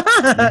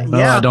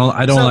 Yeah. I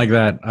don't like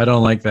that. I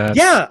don't like that.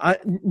 Yeah.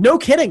 No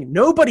kidding.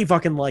 Nobody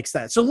fucking likes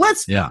that. So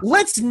let's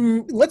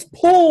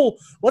pull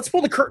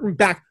the curtain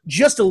back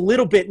just a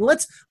little bit, and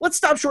let's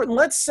stop short and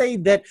let's say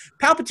that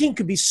Palpatine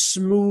could be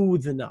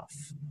smooth enough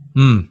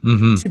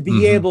to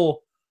be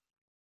able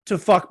to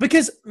fuck,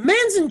 because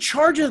man's in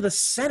charge of the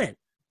Senate.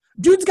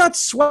 Dude's got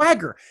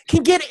swagger,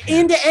 can get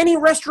into any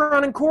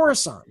restaurant in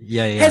Coruscant,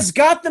 has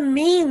got the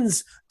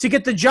means to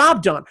get the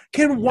job done,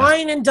 can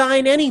wine and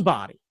dine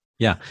anybody,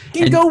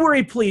 can go where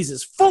he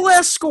pleases, full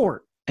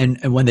escort. And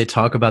when they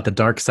talk about the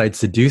dark side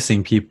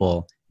seducing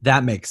people,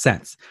 that makes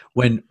sense.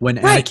 When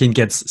Anakin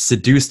gets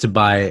seduced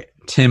by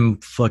Tim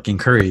fucking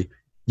Curry,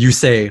 you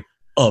say,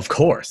 of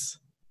course.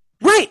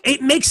 Right,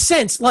 it makes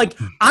sense. Like,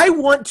 I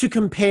want to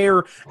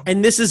compare,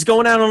 and this is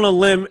going out on a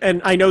limb, and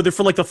I know that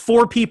for like the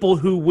 4 people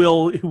who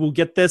will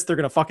get this, they're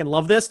gonna fucking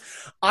love this.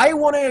 I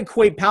want to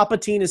equate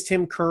Palpatine as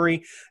Tim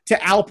Curry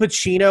to Al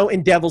Pacino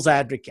in Devil's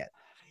Advocate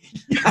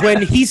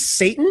when he's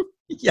Satan.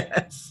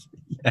 Yes.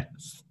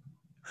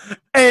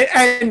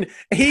 And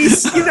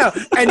he's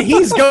and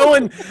he's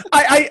going.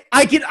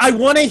 I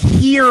want to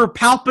hear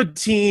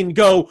Palpatine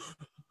go,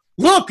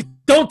 look,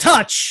 don't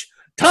touch,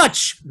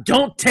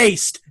 don't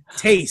taste,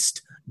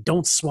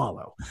 don't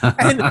swallow.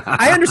 And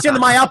I understand that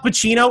my Al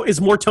Pacino is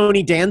more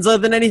Tony Danza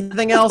than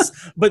anything else,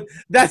 but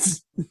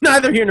that's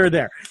neither here nor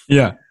there.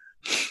 Yeah.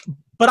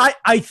 But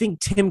I think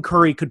Tim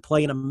Curry could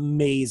play an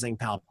amazing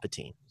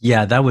Palpatine.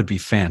 Yeah, that would be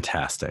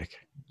fantastic.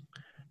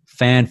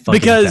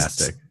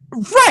 Fantastic.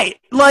 Right.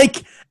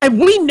 Like, and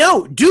we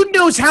know, dude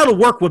knows how to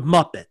work with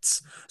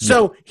Muppets.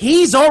 So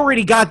he's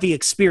already got the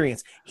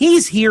experience.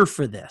 He's here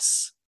for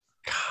this.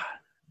 God.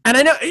 And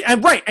I know,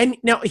 and right. And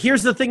now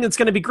here's the thing that's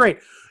going to be great.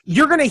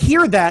 You're going to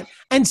hear that,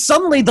 and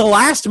suddenly the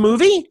last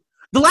movie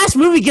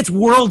gets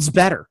worlds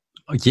better.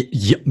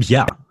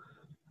 Yeah.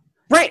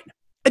 Right.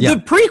 Yeah.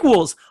 The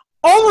prequels,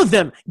 all of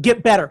them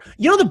get better.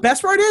 You know the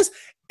best part is?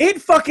 It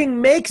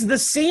fucking makes the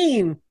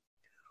scene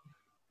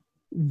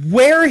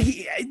where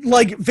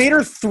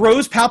Vader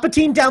throws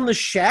Palpatine down the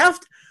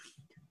shaft.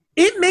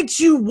 It makes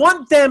you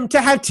want them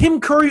to have Tim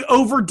Curry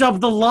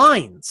overdub the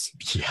lines.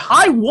 Yeah.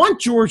 I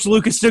want George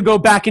Lucas to go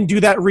back and do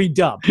that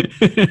redub.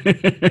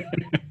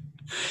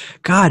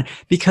 God,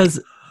 because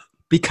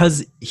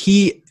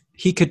he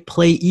could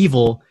play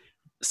evil,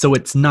 so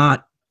it's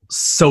not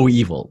so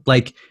evil.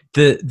 Like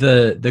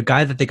the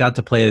guy that they got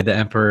to play the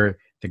Emperor,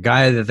 the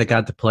guy that they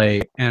got to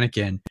play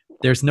Anakin,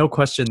 there's no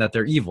question that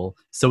they're evil,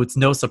 so it's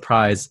no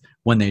surprise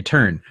when they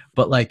turn.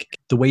 But like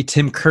the way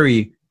Tim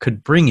Curry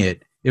could bring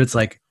it, it was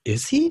like,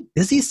 is he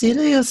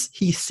Sidious?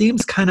 He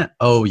seems kind of,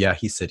 oh yeah,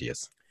 he's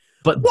Sidious.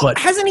 But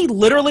hasn't he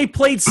literally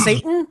played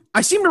Satan?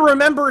 I seem to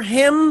remember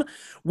him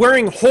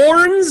wearing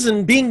horns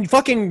and being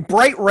fucking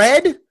bright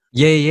red.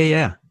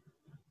 Yeah.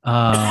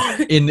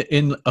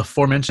 In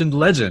aforementioned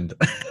Legend.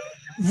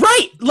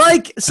 Right.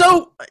 Like,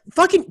 so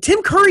fucking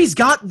Tim Curry's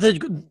got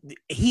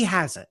he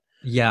has it.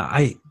 Yeah,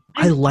 I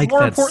like that.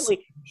 More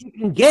importantly, he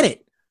can get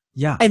it.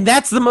 Yeah. And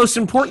that's the most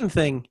important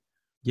thing.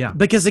 Yeah.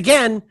 Because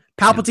again,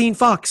 Palpatine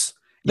fucks.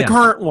 The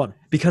current one.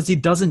 Because he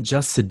doesn't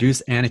just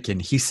seduce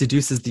Anakin, he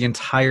seduces the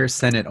entire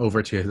Senate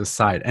over to his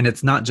side. And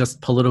it's not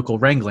just political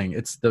wrangling,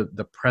 it's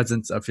the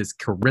presence of his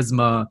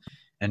charisma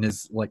and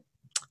his like,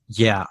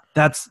 yeah,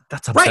 that's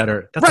a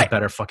better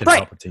fucking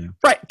Palpatine.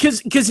 Right.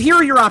 Because here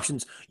are your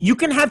options. You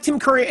can have Tim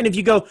Curry, and if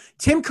you go,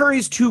 Tim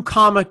Curry's too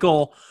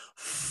comical,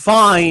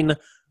 fine,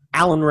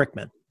 Alan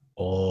Rickman.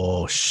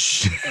 Oh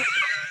shit.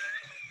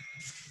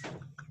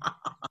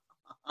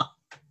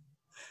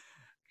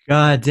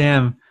 God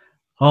damn.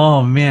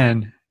 Oh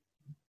man.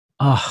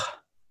 Oh.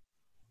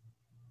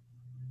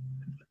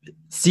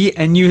 See,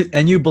 and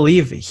you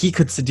believe he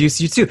could seduce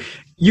you too.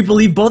 You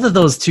believe both of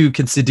those two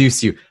can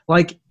seduce you.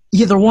 Like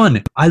either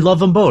one. I love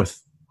them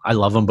both. I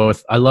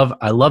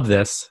love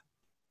this.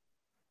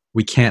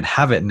 We can't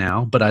have it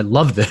now, but I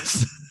love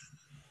this.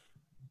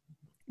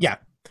 Yeah.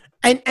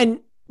 And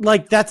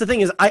like that's the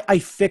thing is I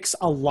fix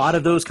a lot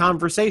of those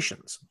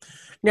conversations.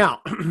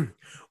 Now,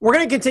 we're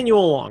going to continue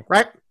along,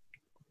 right?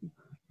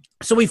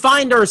 So we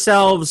find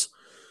ourselves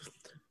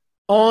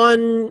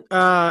on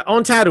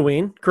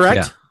Tatooine,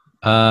 correct?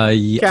 Yeah.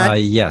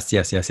 Yes.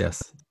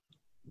 Yes.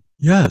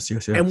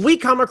 And we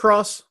come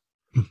across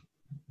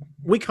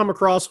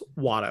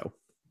Watto.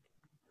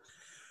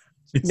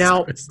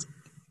 Now,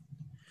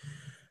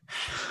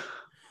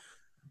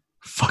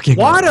 fucking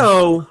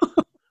Watto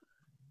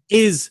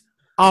is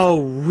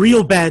a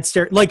real bad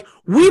stare. Like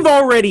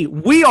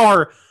we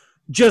are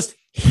just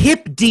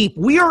hip deep.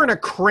 We are in a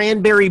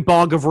cranberry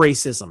bog of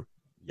racism.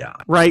 Yeah.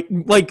 Right?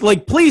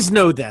 Like please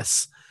know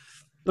this.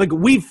 Like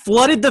we've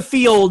flooded the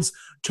fields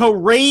to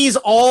raise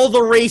all the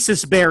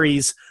racist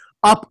berries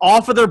up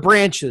off of their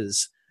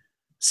branches.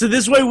 So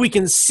this way we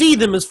can see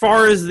them as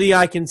far as the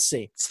eye can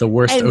see. It's the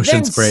worst and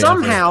ocean then spray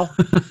somehow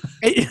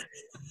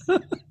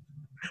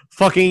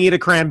fucking eat a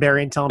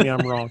cranberry and tell me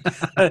I'm wrong.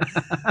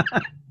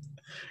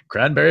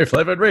 Cranberry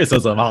flavored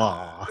racism.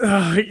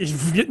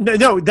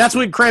 No, that's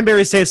what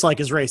cranberries taste like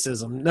is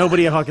racism.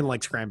 Nobody fucking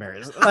likes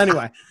cranberries.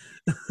 Anyway.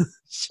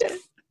 Shit.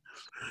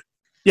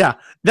 Yeah,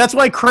 that's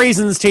why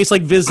craisins taste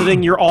like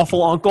visiting your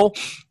awful uncle.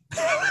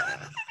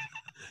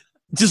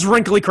 Just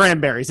wrinkly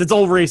cranberries. It's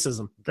old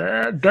racism.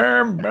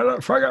 Damn.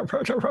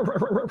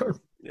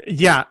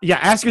 Yeah.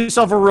 Ask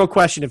yourself a real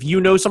question. If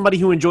you know somebody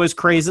who enjoys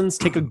craisins,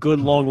 take a good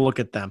long look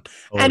at them.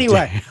 Oh,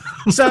 anyway,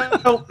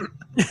 so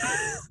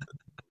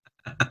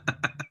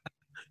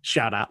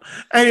shout out.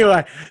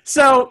 Anyway,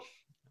 so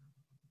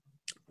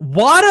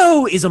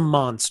Watto is a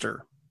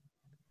monster.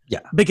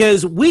 Yeah,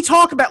 because we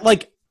talk about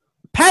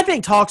Padme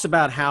talks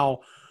about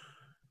how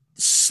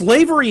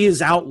slavery is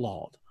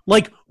outlawed.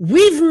 Like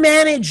we've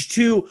managed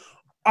to,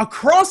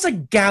 across a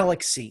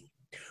galaxy,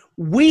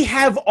 we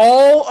have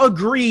all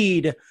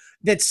agreed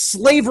that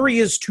slavery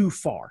is too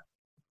far.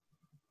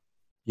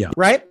 Yeah.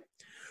 Right?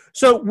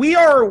 So we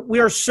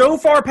are so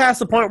far past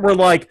the point where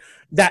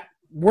that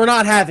we're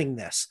not having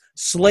this.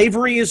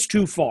 Slavery is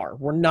too far.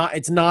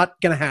 It's not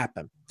going to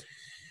happen.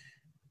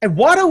 And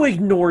Watto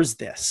ignores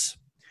this.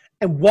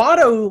 And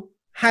Watto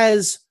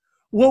has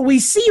what we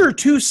see are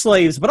two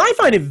slaves, but I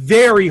find it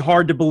very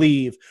hard to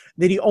believe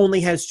that he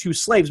only has two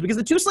slaves because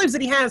the two slaves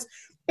that he has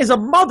is a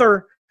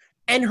mother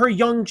and her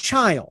young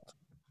child.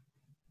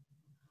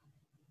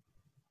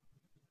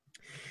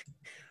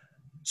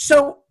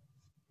 So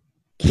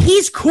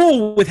he's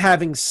cool with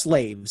having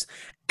slaves,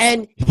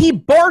 and he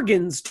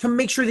bargains to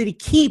make sure that he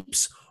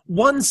keeps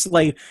one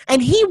slave,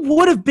 and he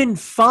would have been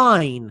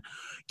fine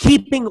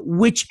keeping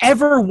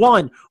whichever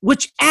one,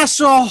 which asks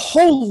a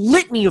whole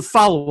litany of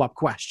follow-up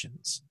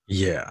questions.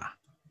 Yeah.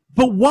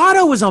 But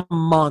Watto is a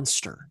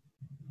monster.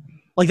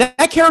 Like,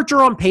 that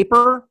character on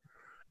paper,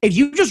 if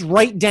you just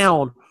write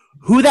down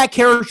who that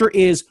character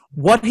is,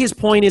 what his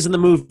point is in the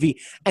movie,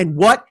 and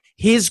what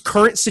his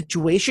current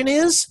situation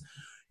is,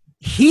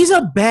 he's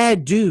a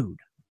bad dude.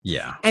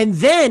 Yeah. And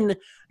then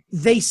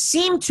they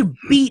seem to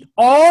beat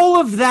all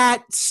of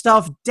that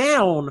stuff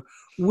down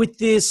with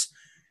this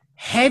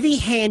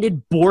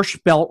heavy-handed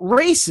Borscht Belt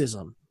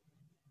racism.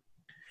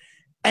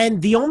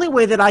 And the only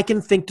way that I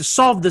can think to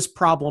solve this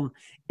problem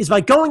is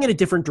by going in a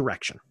different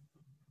direction.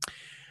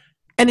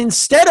 And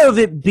instead of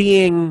it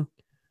being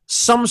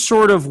some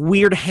sort of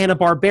weird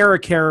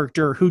Hanna-Barbera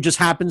character who just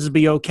happens to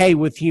be okay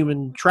with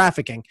human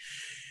trafficking,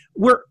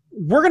 we're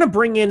going to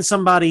bring in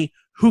somebody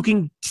who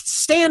can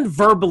stand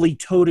verbally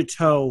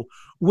toe-to-toe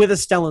with a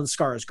Stellan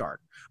Skarsgård.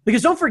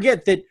 Because don't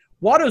forget that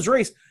Watto's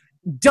race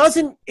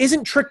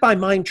isn't tricked by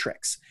mind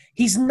tricks.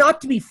 He's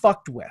not to be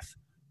fucked with.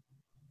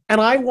 And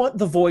I want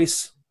the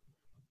voice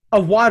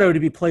of Watto to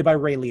be played by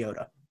Ray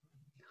Liotta.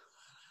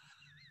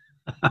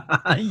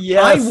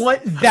 Yes. I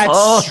want that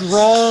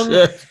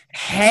strong,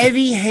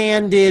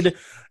 heavy-handed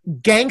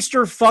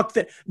gangster fuck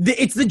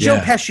it's the Joe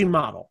Pesci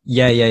model.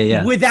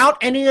 Yeah. Without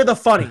any of the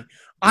funny.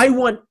 I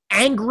want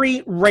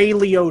angry Ray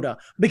Liotta,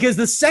 because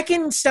the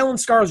second Stellan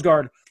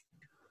Skarsgård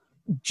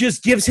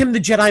just gives him the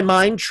Jedi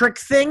mind trick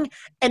thing,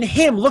 and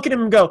him look at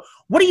him and go,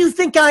 "What do you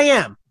think I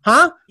am?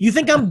 Huh? You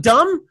think I'm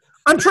dumb?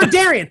 I'm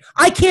Tridarian.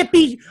 I can't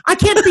be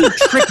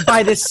tricked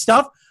by this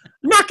stuff.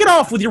 Knock it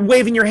off with your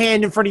waving your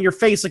hand in front of your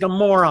face like a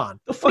moron.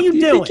 What are you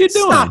doing?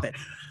 Stop it."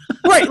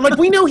 Right, like,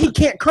 we know he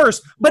can't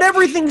curse, but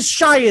everything's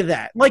shy of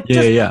that. Like,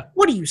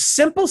 what are you,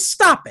 simple?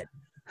 Stop it.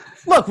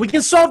 Look, we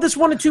can solve this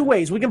one of two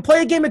ways. We can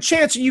play a game of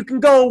chance, or you can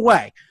go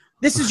away.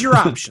 This is your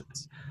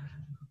options.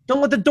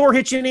 Don't let the door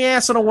hit you in the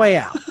ass on the way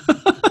out.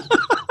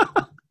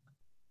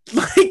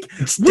 Like,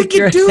 stick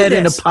your head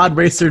in a pod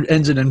racer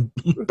engine and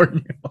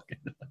burn your fucking...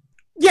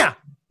 Yeah.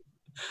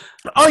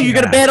 Oh, you're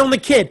gonna bet on the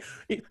kid.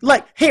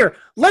 Like, here,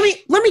 let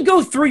me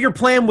go through your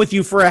plan with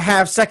you for a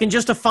half second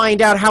just to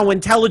find out how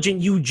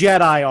intelligent you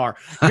Jedi are.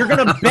 You're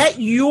gonna bet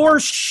your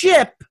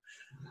ship,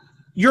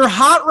 your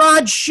hot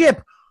rod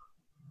ship,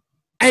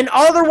 and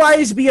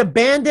otherwise be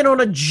abandoned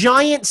on a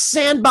giant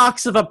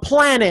sandbox of a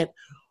planet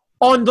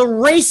on the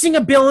racing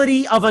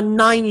ability of a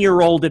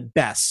 9-year-old at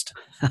best.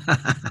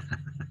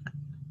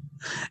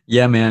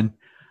 Yeah, man.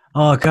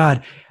 Oh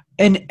God.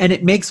 And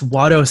it makes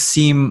Watto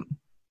seem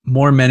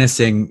more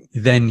menacing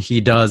than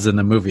he does in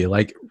the movie.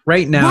 Like,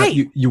 right now,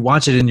 you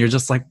watch it and you're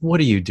just like,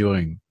 what are you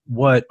doing?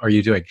 What are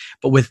you doing?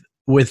 But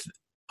with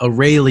a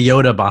Ray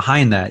Liotta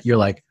behind that, you're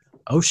like,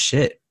 oh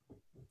shit.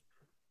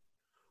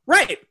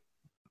 Right.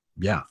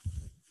 Yeah.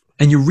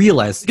 And you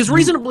realize, because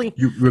reasonably,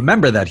 you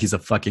remember that he's a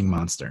fucking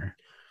monster.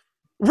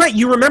 Right.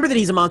 You remember that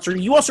he's a monster.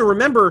 You also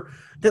remember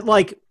that,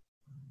 like,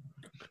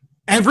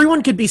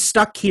 everyone could be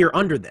stuck here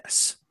under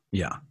this.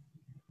 Yeah.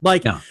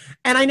 Like, yeah.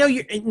 And I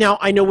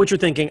know what you're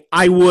thinking.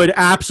 I would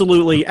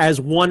absolutely,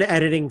 as one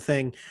editing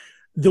thing,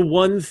 the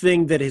one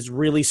thing that has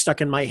really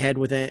stuck in my head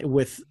with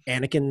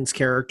Anakin's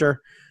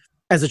character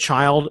as a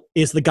child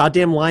is the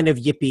goddamn line of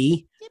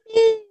 "Yippee."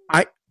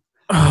 Yippee.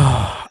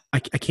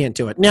 I can't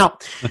do it. Now,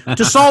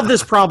 to solve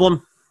this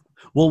problem.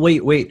 Well,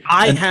 wait.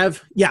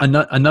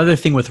 Another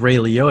thing with Ray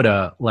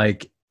Liotta,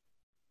 like,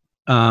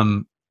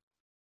 then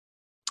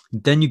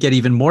you get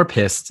even more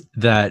pissed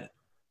that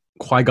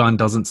Qui-Gon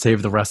doesn't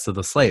save the rest of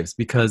the slaves,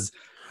 because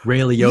Ray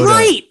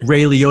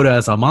Liotta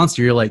as a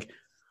monster, you're like,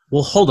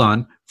 well, hold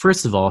on.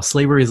 First of all,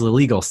 slavery is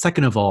illegal.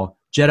 Second of all,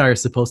 Jedi are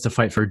supposed to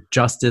fight for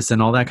justice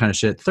and all that kind of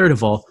shit. Third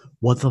of all,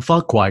 what the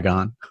fuck,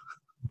 Qui-Gon?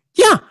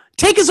 Yeah,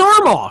 take his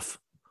arm off.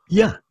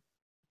 Yeah.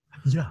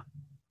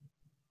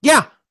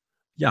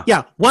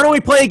 Why don't we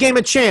play a game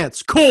of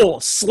chance? Cool.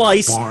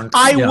 Slice.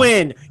 I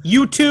win.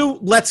 You two,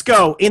 let's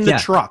go in the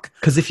truck.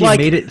 Because if you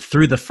made it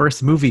through the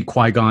first movie,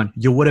 Qui-Gon,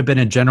 you would have been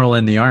a general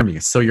in the army.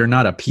 So you're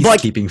not a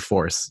peacekeeping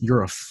force.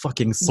 You're a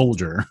fucking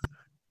soldier.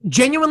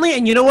 Genuinely,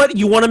 and you know what?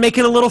 You want to make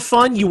it a little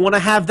fun? You want to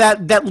have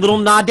that little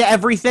nod to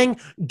everything?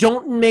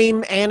 Don't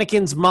name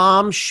Anakin's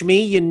mom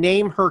Shmi. You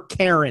name her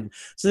Karen.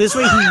 So this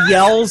way he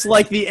yells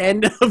like the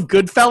end of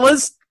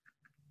Goodfellas.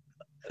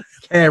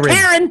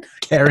 Karen.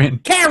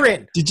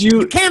 Did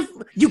you can't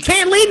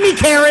lead me,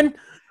 Karen.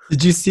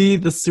 Did you see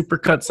the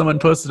supercut someone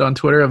posted on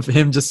Twitter of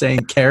him just saying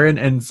Karen,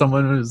 and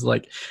someone was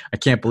like, I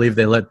can't believe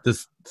they let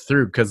this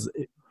through because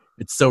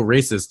it's so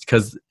racist,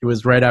 because it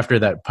was right after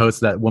that post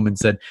that woman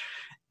said,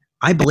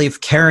 I believe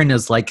Karen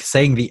is like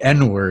saying the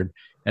N-word,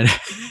 and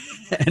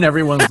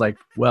everyone's like,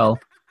 well,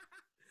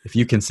 if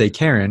you can say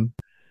Karen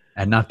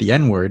and not the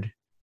N-word,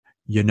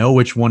 you know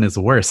which one is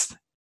worse,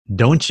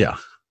 don't you?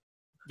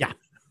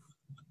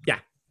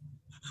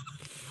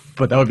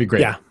 But that would be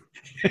great. Yeah.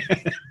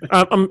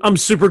 I'm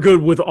super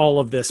good with all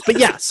of this. But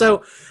yeah,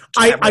 so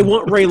I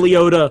want Ray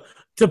Liotta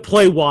to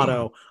play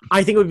Watto.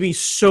 I think it would be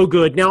so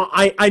good. Now,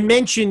 I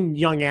mentioned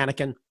young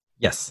Anakin.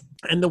 Yes.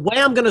 And the way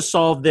I'm going to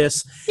solve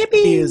this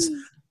is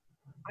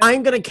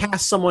I'm going to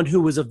cast someone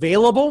who is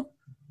available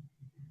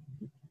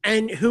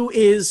and who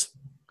is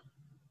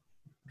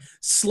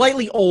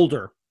slightly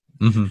older.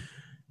 Mm-hmm.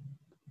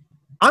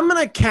 I'm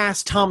going to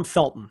cast Tom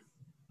Felton.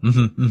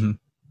 Mm-hmm. Mm-hmm.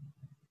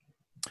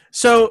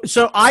 So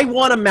I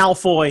want a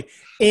Malfoy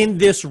in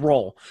this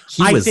role.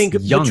 He was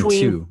young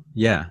too.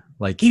 Yeah.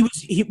 Like he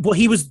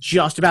was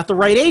just about the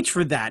right age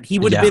for that. He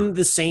would have been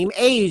the same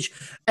age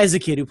as the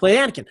kid who played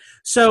Anakin.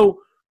 So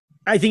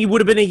I think he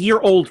would have been a year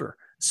older.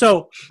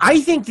 So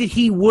I think that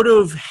he would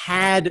have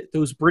had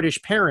those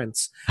British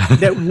parents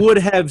that would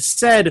have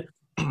said,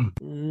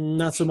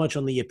 not so much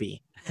on the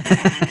yippee.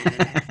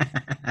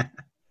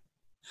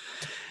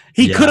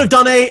 He could have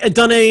done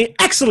a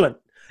excellent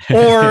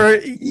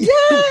or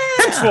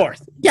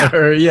henceforth.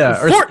 Or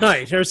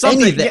Fortnite or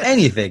something.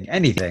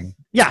 Anything.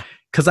 Yeah.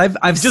 Because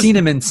I've seen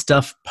him in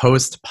stuff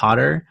post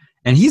Potter,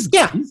 and he's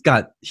got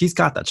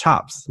the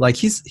chops. Like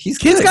he's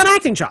kid's got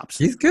acting chops.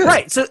 He's good.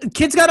 Right. So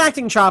kid's got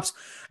acting chops,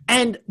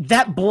 and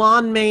that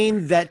blonde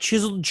mane, that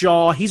chiseled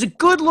jaw, he's a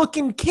good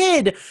looking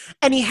kid,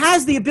 and he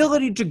has the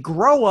ability to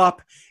grow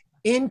up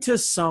into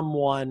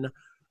someone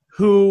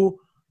who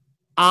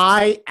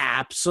I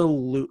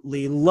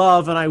absolutely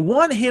love, and I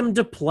want him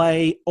to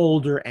play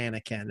older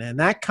Anakin, and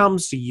that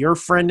comes to your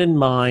friend and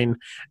mine.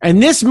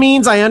 And this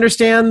means, I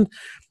understand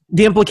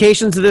the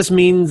implications of this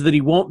means that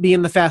he won't be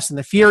in the Fast and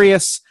the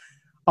Furious.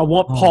 I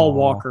want Paul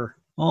Walker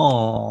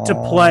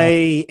to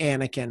play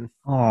Anakin.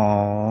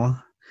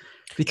 Aww.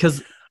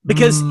 Because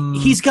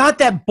he's got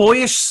that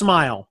boyish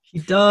smile. He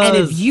does. And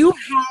if you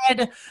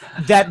had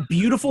that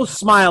beautiful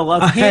smile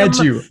of him, had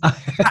you.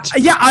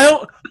 Yeah,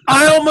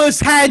 I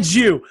almost had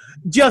you.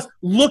 Just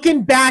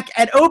looking back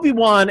at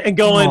Obi-Wan and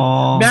going,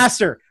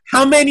 Master,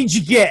 how many did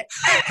you get?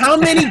 How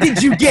many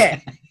did you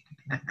get?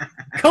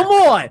 Come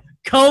on.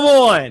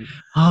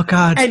 Oh,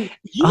 God. And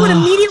you would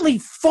immediately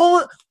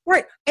fall.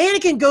 Right.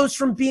 Anakin goes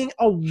from being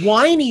a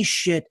whiny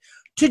shit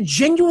to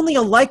genuinely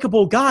a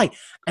likable guy.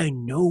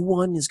 And no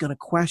one is going to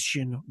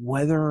question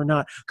whether or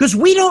not. Because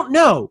we don't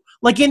know.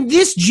 Like in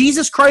this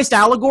Jesus Christ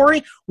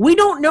allegory, we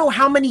don't know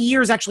how many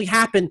years actually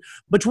happened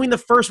between the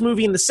first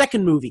movie and the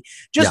second movie.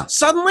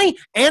 Suddenly,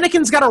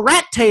 Anakin's got a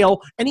rat tail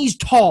and he's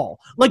tall.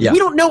 Like we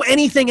don't know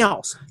anything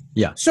else.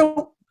 Yeah.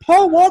 So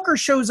Paul Walker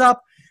shows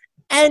up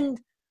and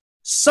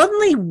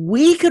suddenly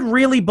we could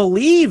really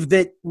believe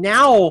that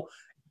now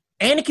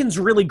Anakin's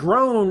really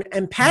grown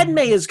and Padme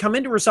has come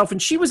into herself, and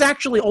she was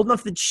actually old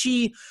enough that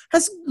she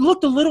has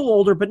looked a little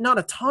older, but not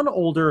a ton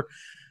older.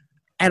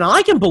 And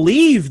I can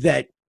believe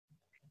that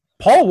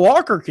Paul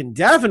Walker can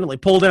definitely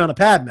pull down a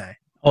Padme.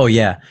 Oh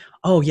yeah.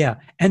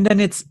 And then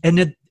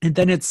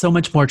it's so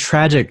much more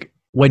tragic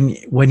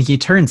when he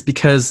turns,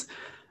 because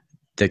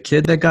the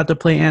kid that got to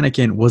play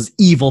Anakin was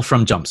evil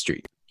from Jump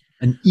Street.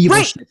 An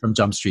evil shit from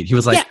Jump Street. He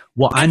was like,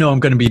 well, I know I'm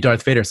going to be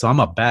Darth Vader, so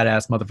I'm a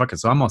badass motherfucker.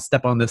 So I'm going to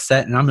step on this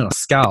set and I'm going to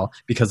scowl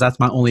because that's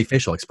my only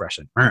facial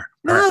expression.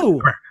 No.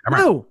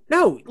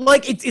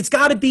 Like, it's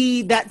got to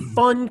be that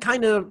fun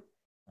kind of...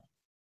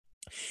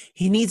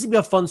 He needs to be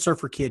a fun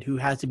surfer kid who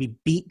has to be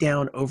beat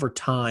down over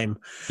time,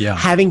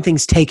 having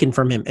things taken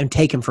from him and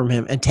taken from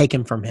him and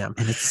taken from him.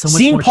 And it's so much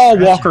seeing more Paul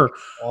tragic.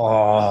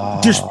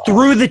 Walker just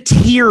through the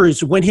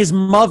tears when his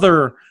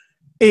mother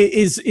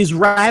is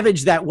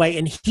ravaged that way,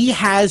 and he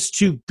has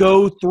to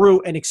go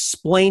through and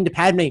explain to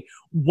Padme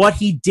what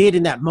he did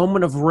in that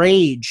moment of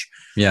rage.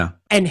 Yeah.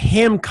 And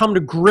him come to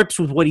grips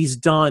with what he's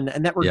done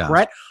and that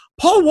regret.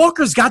 Paul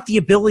Walker's got the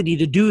ability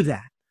to do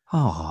that.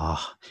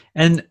 Oh,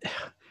 and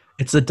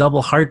it's a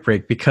double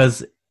heartbreak,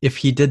 because if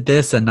he did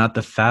this and not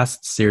the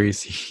Fast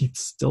series,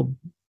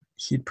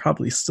 he'd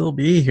probably still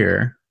be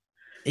here.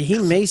 He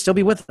may still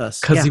be with us.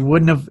 Because he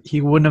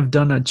wouldn't have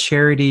done a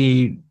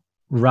charity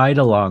ride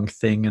along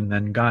thing and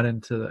then got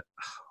into the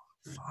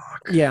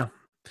fuck. Yeah.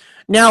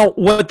 Now,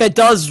 what that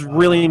does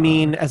really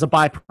mean as a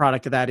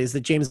byproduct of that is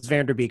that James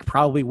Van Der Beek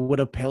probably would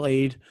have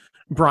played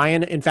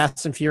Brian in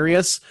Fast and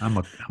Furious. I'm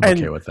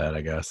okay with that,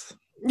 I guess.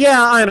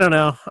 Yeah, I don't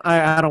know.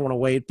 I don't want to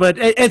wait, but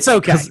it's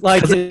okay.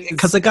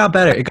 Because it got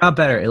better. It got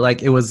better.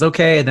 It was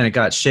okay, and then it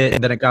got shit,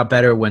 and then it got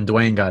better when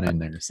Dwayne got in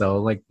there.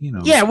 So,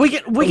 yeah, we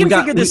can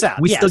figure this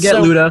out. We still get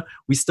Luda.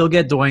 We still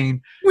get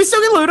Dwayne. We still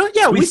get Luda.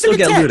 Yeah, we still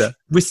get Luda.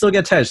 We still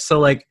get Tej.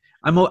 So,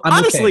 I'm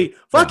honestly, okay.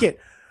 Fuck it.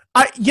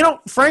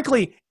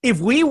 Frankly,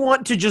 if we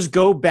want to just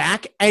go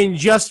back and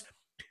just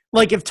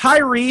if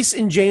Tyrese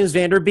and James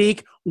Van Der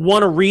Beek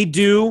want to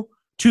redo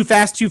Too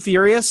Fast, Too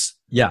Furious,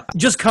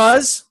 just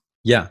cause,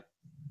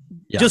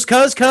 just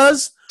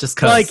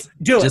cause,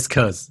 do it. Just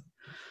cause.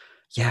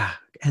 Yeah.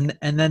 And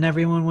then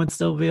everyone would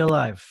still be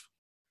alive.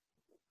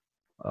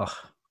 Oh,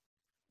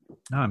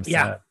 now I'm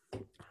sad. Yeah.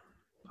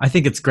 I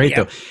think it's great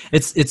though.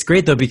 It's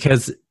great though,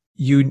 because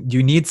you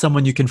need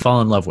someone you can fall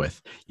in love with.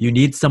 You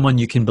need someone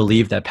you can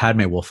believe that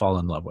Padme will fall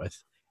in love with.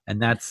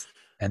 And that's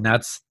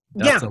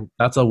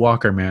a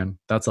Walker, man.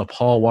 That's a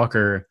Paul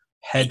Walker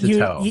head to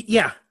toe.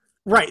 Yeah.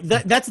 Right.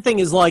 That's the thing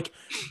is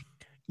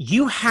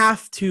you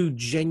have to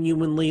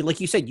genuinely, like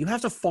you said, you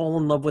have to fall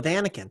in love with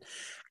Anakin.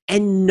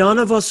 And none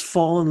of us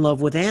fall in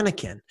love with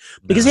Anakin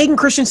because Hayden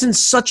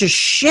Christensen's such a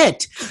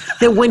shit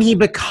that when he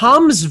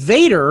becomes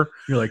Vader,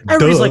 You're like,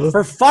 everybody's duh. like,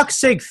 for fuck's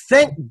sake,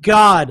 thank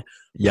God.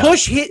 Yeah.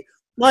 Push hit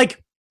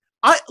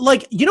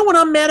you know what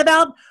I'm mad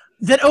about?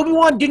 That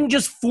Obi-Wan didn't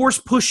just force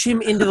push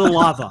him into the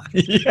lava.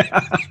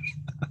 Yeah.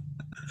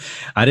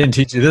 I didn't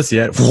teach you this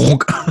yet.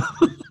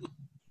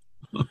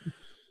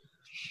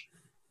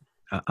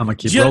 I'm gonna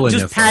keep rolling.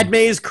 Just Padme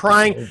is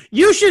crying.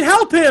 You should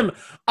help him.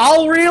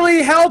 I'll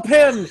really help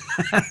him.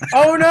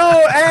 Oh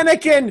no,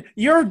 Anakin,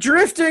 you're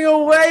drifting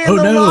away in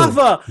the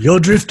lava.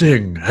 You're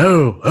drifting.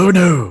 Oh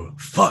no.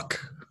 Fuck.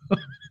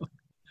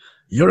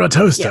 You're a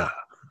toaster.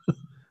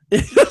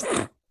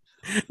 Yeah.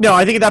 No,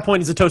 I think at that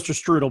point he's a toaster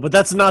strudel, but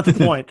that's not the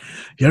point.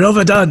 You're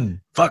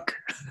overdone. Fuck.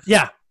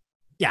 Yeah.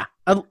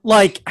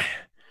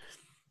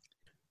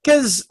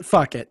 Because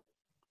fuck it.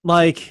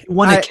 Like, You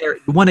want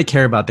to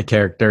care about the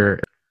character,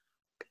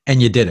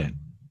 and you didn't.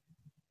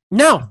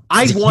 No,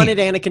 I You wanted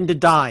Anakin to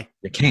die.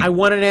 You can't. I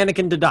wanted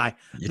Anakin to die.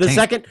 You The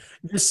can't.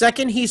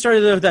 second he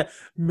started with that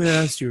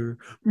master,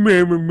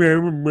 like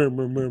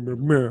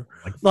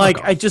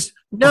fuck I off. just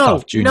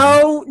off, Junior.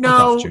 Fuck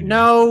off, Junior.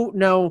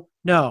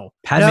 no.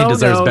 Padme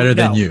deserves better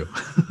than you.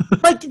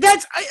 Like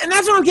that's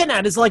what I'm getting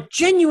at. Is like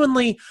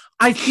genuinely,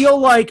 I feel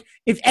like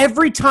if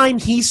every time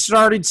he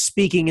started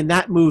speaking in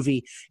that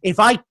movie, if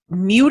I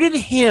muted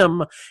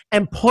him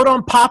and put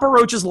on Papa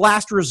Roach's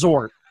Last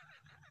Resort,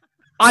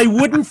 I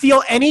wouldn't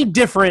feel any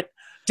different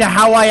to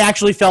how I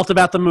actually felt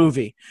about the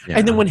movie. Yeah.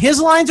 And then when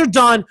his lines are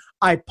done,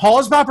 I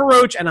pause Papa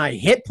Roach and I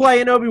hit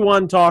play and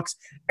Obi-Wan talks.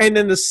 And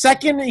then the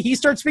second he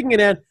starts speaking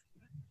again,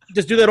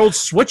 just do that old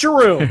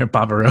switcheroo.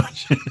 Papa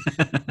Roach.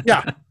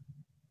 Yeah.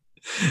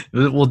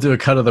 We'll do a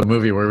cut of the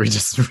movie where we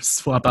just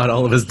swap out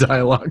all of his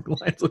dialogue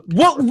lines.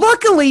 Well,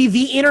 luckily,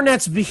 the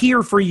internet's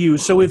here for you.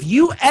 So if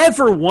you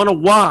ever want to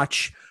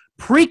watch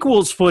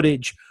prequels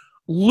footage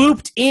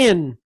looped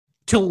in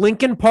to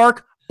Linkin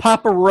Park,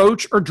 Papa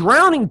Roach, or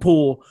Drowning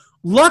Pool,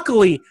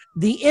 luckily,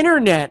 the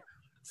internet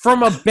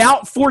from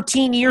about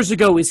 14 years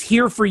ago is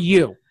here for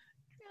you.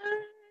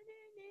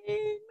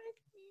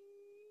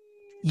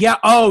 Yeah.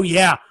 Oh,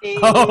 yeah.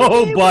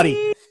 Oh,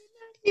 buddy.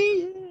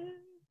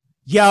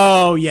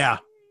 Yo, yeah.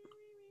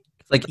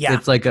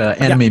 It's like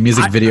anime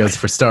music videos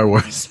for Star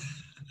Wars.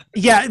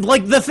 Yeah,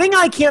 like the thing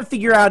I can't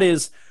figure out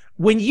is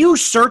when you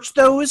search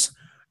those,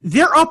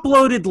 they're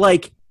uploaded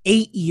like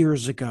 8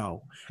 years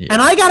ago. Yeah.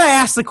 And I gotta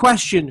ask the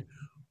question,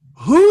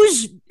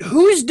 who's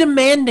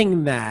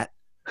demanding that?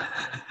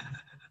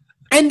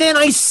 And then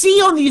I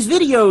see on these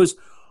videos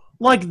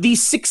like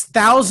these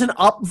 6,000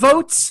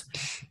 upvotes,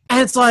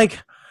 and it's like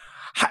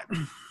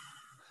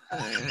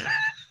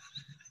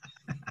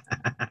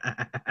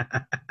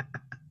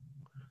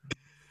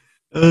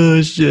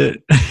oh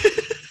shit.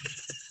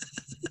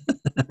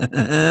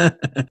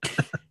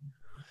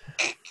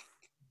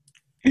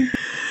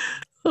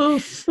 Oh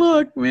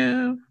fuck,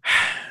 man.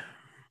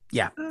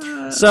 yeah.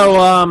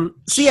 So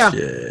yeah.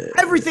 Shit.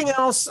 Everything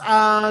else,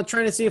 trying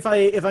to see if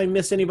I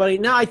missed anybody.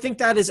 No, I think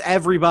that is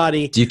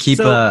everybody. Do you keep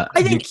So,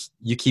 I think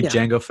you keep yeah.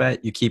 Jango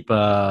Fett? You keep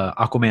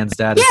Aquaman's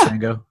dad as Yeah.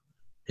 Jango?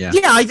 Yeah.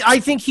 Yeah, I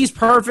think he's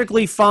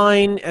perfectly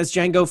fine as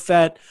Jango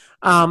Fett.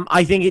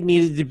 I think it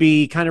needed to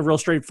be kind of real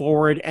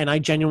straightforward, and I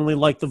genuinely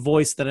like the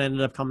voice that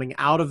ended up coming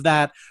out of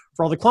that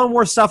for all the Clone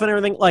Wars stuff and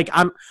everything. Like,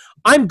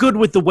 I'm good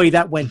with the way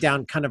that went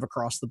down, kind of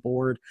across the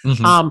board.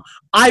 Mhm.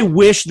 I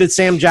wish that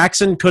Sam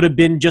Jackson could have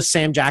been just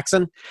Sam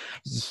Jackson.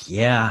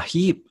 Yeah,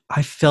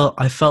 I felt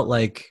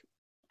like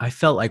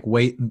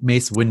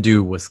Mace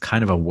Windu was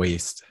kind of a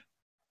waste.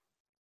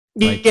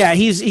 Like- Yeah,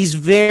 he's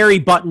very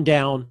buttoned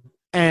down,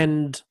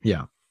 and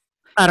Yeah.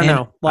 I don't And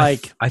know,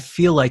 like. I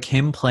feel like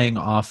him playing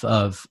off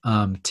of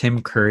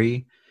Tim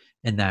Curry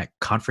in that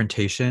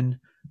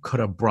confrontation could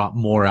have brought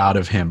more out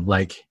of him.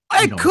 Like,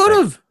 I could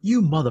have.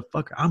 You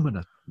motherfucker, I'm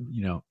gonna,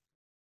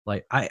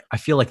 like I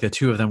feel like the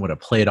two of them would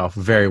have played off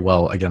very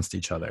well against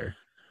each other.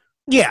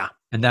 Yeah.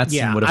 And that scene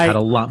Yeah, would have had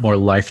a lot more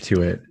life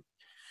to it.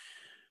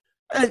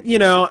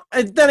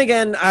 Then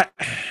again,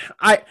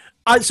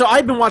 so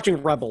I've been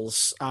watching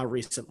Rebels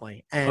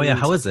recently. And Oh yeah,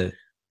 how is it?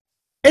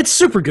 it's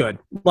super good.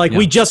 Like, Yeah.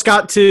 we just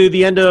got to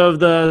the end of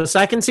the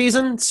second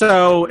season,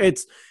 so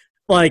it's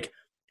like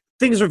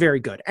things are very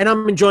good, and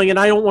I'm enjoying it.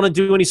 I don't want to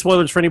do any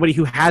spoilers for anybody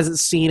who hasn't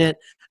seen it.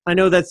 I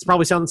know that's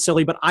probably sounds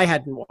silly, but I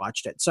hadn't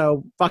watched it,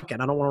 so fuck it.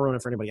 I don't want to ruin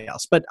it for anybody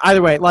else. But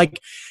either way, like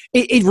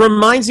it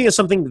reminds me of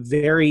something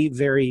very,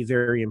 very,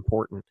 very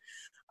important.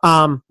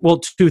 Well,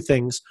 two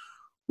things.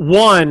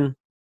 One,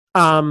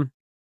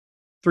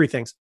 three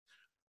things.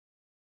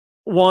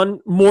 One,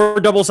 more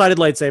double-sided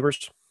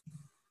lightsabers.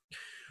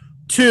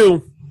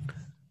 Two,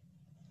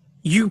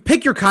 you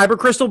pick your kyber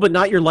crystal, but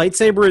not your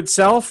lightsaber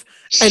itself.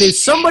 And if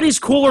somebody's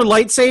cooler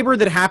lightsaber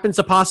that happens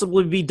to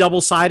possibly be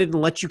double-sided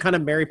and lets you kind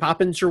of Mary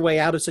Poppins your way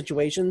out of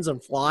situations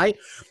and fly,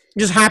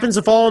 just happens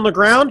to fall on the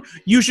ground,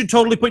 you should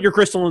totally put your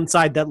crystal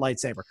inside that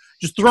lightsaber.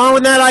 Just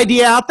throwing that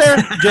idea out there.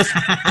 Just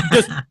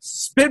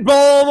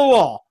spitball on the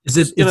wall. Is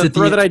it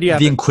throw that idea out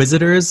the there.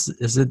 Inquisitors?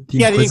 Is it the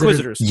Yeah, the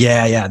Inquisitors? Inquisitors.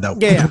 Yeah, no.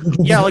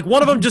 Yeah. Like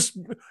one of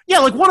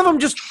them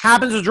just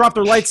happens to drop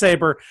their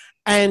lightsaber,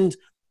 and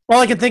all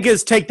I can think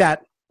is take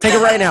that. Take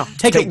it right now.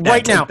 Take it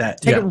right now.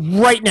 Take it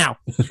right now.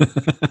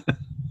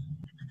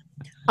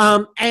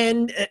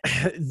 And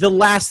the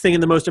last thing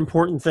and the most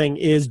important thing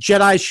is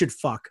Jedi should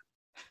fuck.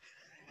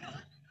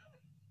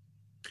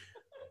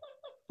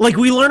 Like,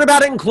 we learn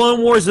about it in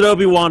Clone Wars that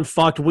Obi-Wan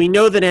fucked. We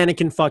know that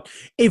Anakin fucked.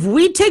 If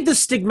we take the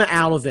stigma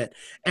out of it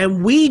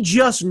and we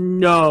just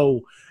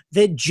know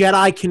that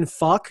Jedi can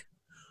fuck,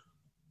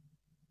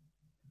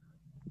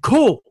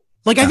 cool.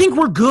 Like, I think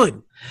we're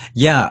good.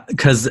 Yeah,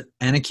 because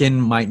Anakin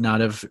might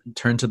not have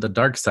turned to the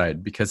dark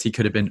side because he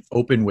could have been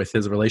open with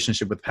his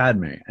relationship with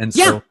Padme. And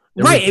so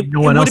right.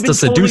 no one else to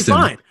seduce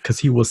him because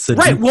he was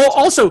seduced. Right. Well,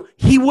 also,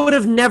 he would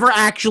have never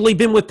actually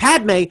been with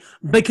Padme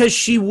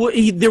because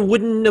there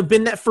wouldn't have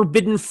been that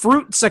forbidden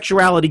fruit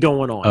sexuality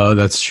going on. Oh,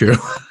 that's true.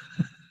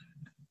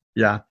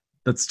 Yeah,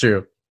 that's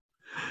true.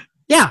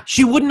 Yeah,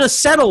 she wouldn't have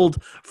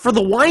settled for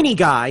the whiny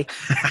guy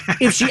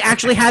if she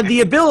actually had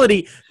the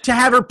ability to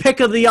have her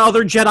pick of the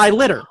other Jedi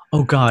litter.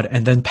 Oh, God.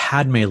 And then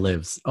Padme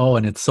lives. Oh,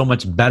 and it's so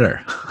much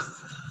better. So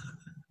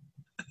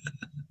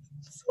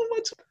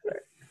much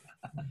better.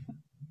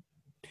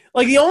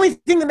 Like, the only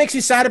thing that makes me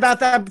sad about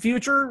that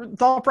future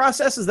thought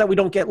process is that we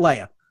don't get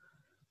Leia.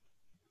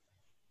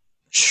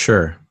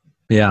 Sure.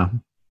 Yeah.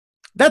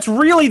 That's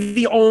really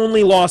the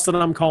only loss that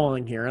I'm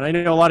calling here. And I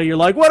know a lot of you are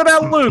like, what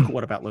about Luke?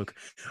 What about Luke?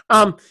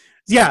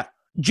 Yeah,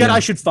 Jedi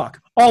should fuck.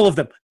 All of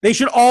them. They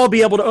should all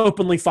be able to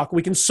openly fuck.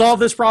 We can solve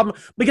this problem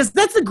because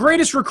that's the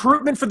greatest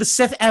recruitment for the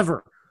Sith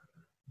ever.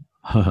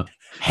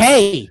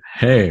 Hey,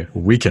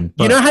 we can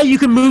fuck. You know how you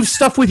can move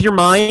stuff with your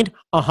mind?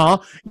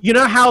 You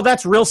know how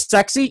that's real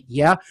sexy?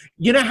 Yeah.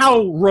 You know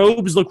how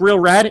robes look real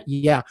rad?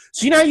 Yeah.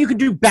 So you know how you can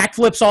do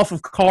backflips off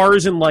of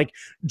cars and like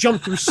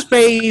jump through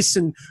space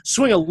and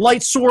swing a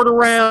light sword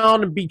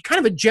around and be kind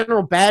of a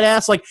general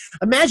badass? Like,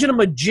 imagine a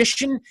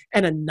magician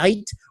and a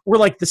knight were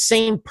like the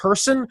same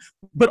person,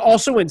 but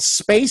also in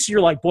space. You're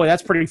like, boy,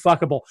 that's pretty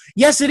fuckable.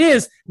 Yes, it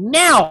is.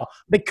 Now,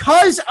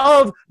 because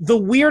of the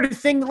weird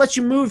thing that lets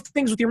you move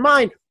things with your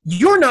mind,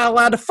 you're not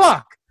allowed to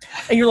fuck.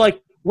 And you're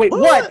like, wait,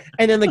 what?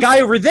 And then the guy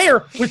over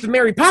there with the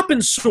Mary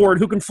Poppins sword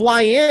who can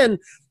fly in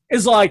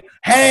is like,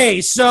 hey,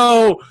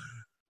 so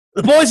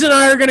the boys and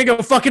I are going to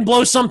go fucking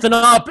blow something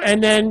up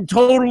and then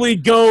totally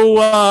go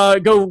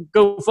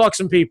fuck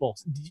some people.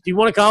 Do you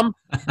want to come?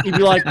 You'd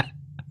be like,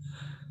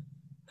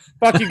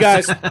 fuck you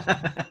guys.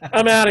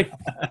 I'm out of here.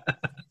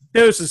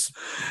 Deuces.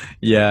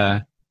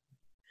 Yeah.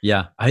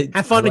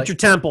 Have fun at your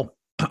temple.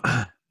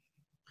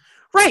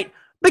 Right.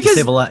 Because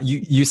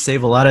you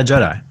save a lot of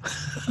Jedi.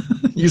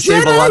 You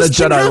save a lot of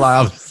Jedi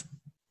lives.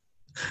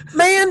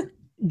 Man,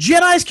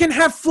 Jedis can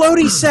have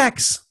floaty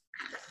sex.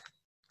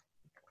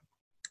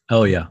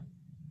 Oh yeah.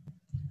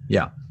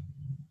 Yeah.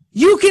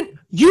 You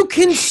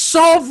can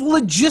solve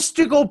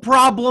logistical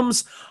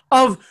problems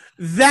of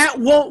that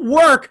won't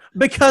work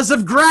because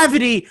of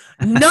gravity.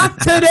 Not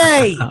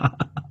today.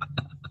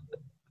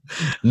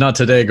 Not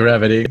today,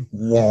 gravity.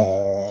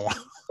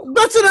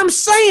 That's what I'm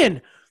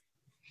saying.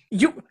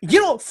 You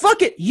know,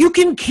 fuck it. You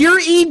can cure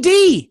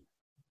ED.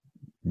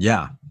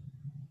 Yeah.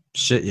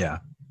 Shit, yeah.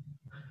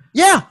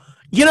 Yeah.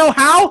 You know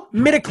how?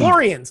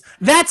 Midichlorians.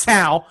 That's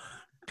how.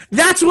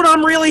 That's what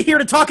I'm really here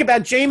to talk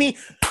about, Jamie.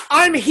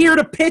 I'm here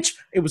to pitch.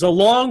 It was a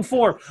long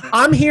form.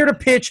 I'm here to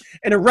pitch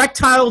an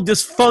erectile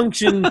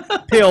dysfunction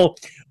pill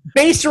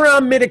based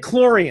around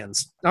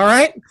midichlorians. All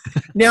right?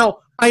 Now,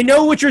 I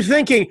know what you're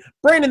thinking.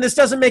 Brandon, this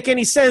doesn't make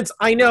any sense.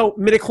 I know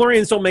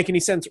midichlorians don't make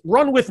any sense.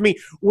 Run with me.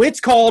 It's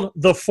called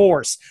the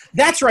Force.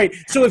 That's right.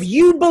 So if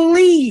you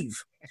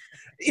believe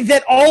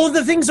that all of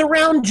the things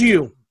around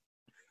you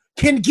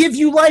can give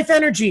you life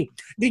energy,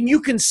 then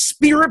you can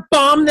spirit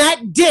bomb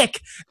that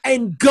dick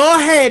and go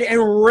ahead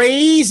and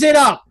raise it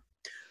up.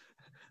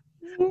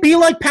 Be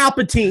like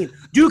Palpatine.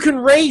 Dude can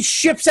raise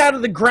ships out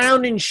of the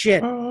ground and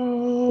shit.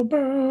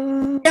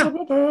 Yeah.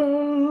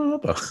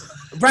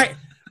 Right.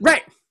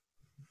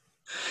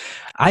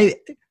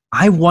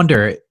 I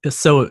wonder,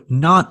 so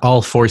not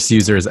all Force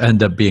users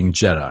end up being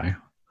Jedi.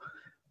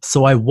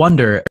 So I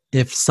wonder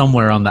if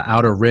somewhere on the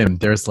Outer Rim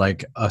there's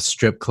like a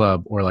strip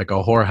club or like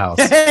a whorehouse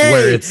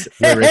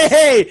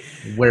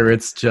where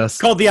it's just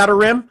called the Outer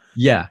Rim.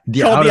 Yeah,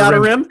 the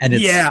Outer Rim. And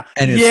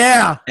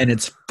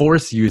it's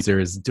Force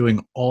users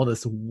doing all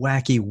this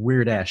wacky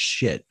weird ass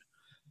shit.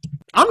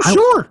 I'm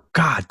sure.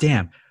 God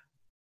damn,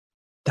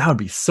 that would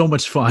be so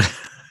much fun.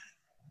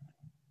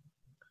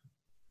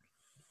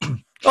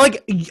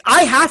 Like,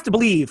 I have to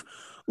believe.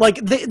 Like,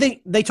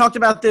 they talked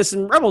about this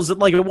in Rebels, that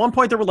like at one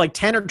point there were like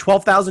 10 or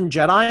 12,000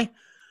 Jedi.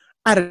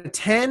 Out of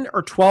 10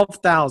 or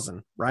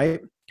 12,000, right?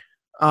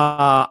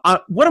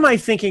 What am I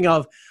thinking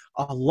of?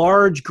 A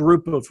large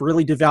group of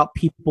really devout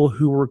people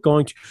who were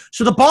going to...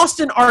 So the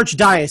Boston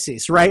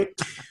Archdiocese, right?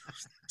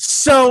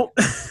 So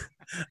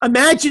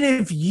Imagine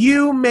if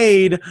you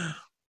made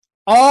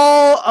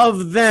all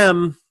of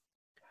them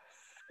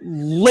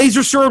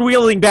laser sword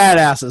wielding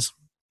badasses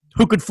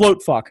who could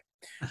float fuck.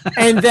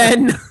 And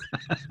then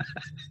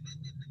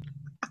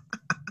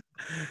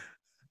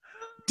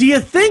do you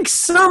think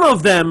some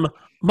of them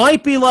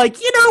might be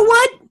like, you know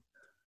what?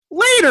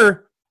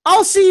 Later.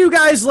 I'll see you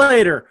guys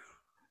later.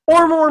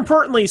 Or more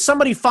importantly,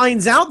 somebody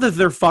finds out that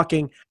they're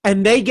fucking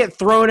and they get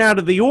thrown out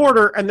of the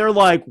order and they're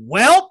like,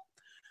 well,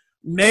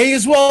 may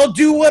as well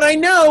do what I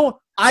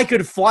know. I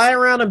could fly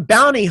around and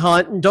bounty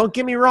hunt, and don't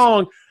get me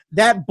wrong,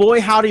 that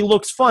boy howdy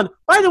looks fun.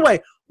 By the way,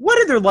 what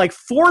are there, like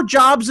 4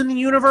 jobs in the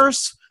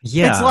universe?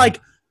 Yeah. It's like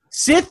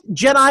Sith,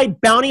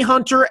 Jedi, bounty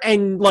hunter,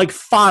 and like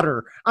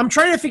fodder. I'm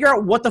trying to figure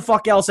out what the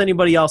fuck else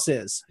anybody else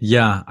is.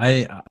 Yeah,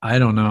 I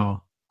don't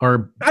know.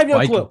 Or I have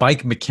no clue.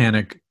 bike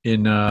mechanic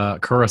in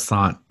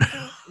Coruscant.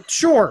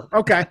 Sure.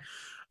 Okay.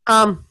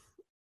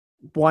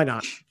 Why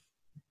not?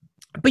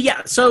 But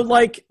yeah, so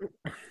like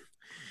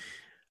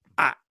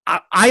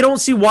I don't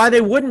see why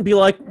they wouldn't be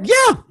like,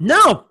 yeah,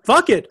 no,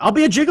 fuck it. I'll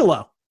be a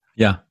gigolo.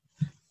 Yeah.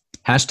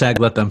 Hashtag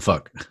let them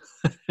fuck.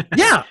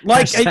 Yeah.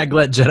 Like Hashtag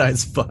let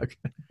Jedis fuck.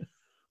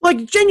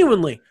 Like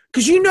genuinely.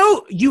 Because you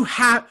know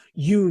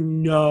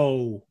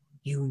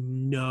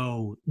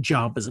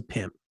Jabba's a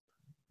pimp.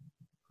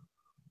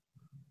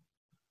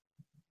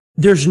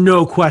 There's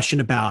no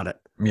question about it.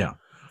 Yeah.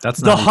 That's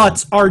the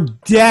Hutts are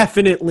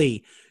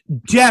definitely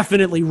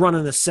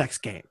running the sex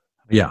game.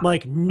 Yeah.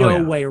 Like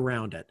no way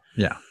around it.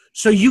 Yeah.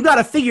 So you got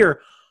to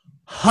figure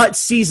Hutt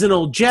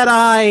seasonal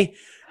Jedi.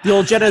 The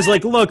old Jedi's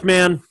like, look,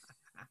 man,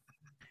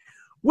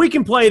 we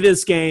can play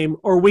this game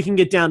or we can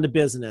get down to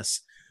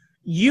business.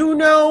 You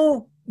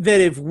know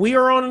that if we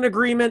are on an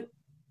agreement,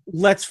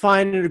 let's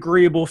find an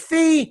agreeable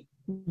fee.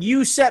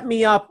 You set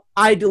me up,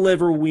 I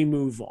deliver, we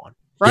move on.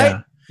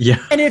 Right?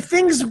 Yeah. And if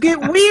things get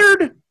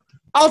weird,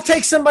 I'll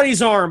take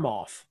somebody's arm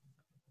off.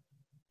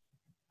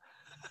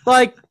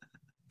 Like,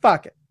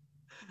 fuck it.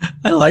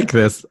 I like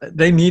this.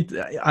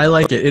 I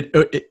like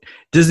it.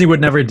 Disney would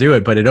never do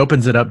it, but it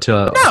opens it up to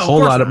a whole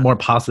lot of more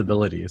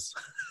possibilities.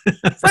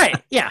 Right,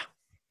 yeah.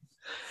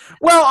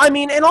 Well, I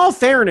mean, in all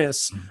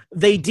fairness,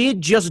 they did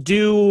just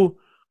do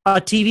a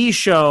TV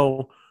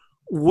show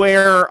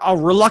where a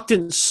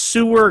reluctant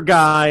sewer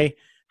guy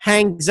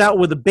hangs out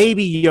with a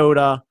baby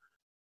Yoda,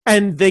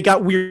 and they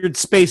got weird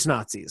space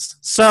Nazis.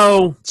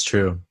 So it's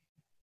true.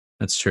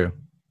 That's true.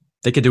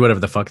 They could do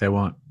whatever the fuck they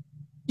want.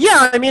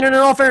 Yeah, I mean, and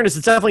in all fairness,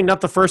 it's definitely not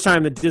the first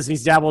time that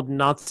Disney's dabbled in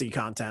Nazi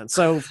content.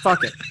 So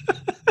fuck it.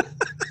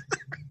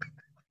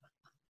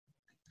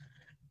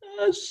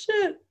 Oh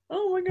shit!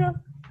 Oh my god.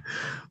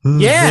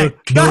 Yeah,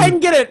 go ahead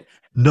and get it.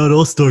 Not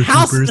all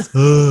Stormtroopers.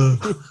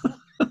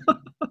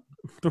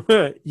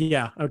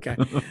 Yeah. Okay.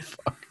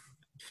 Fuck.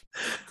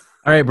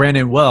 All right,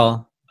 Brandon.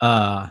 Well,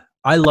 I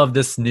love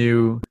this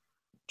new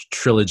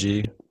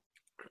trilogy.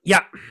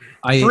 Yeah.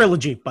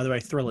 Trilogy, by the way,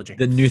 trilogy.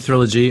 The new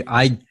trilogy.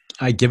 I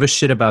give a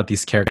shit about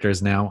these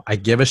characters now. I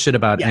give a shit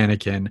about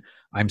Anakin.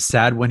 I'm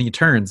sad when he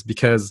turns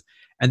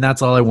and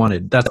that's all I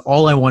wanted. That's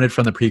all I wanted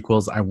from the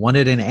prequels. I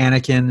wanted an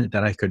Anakin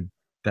that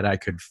I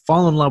could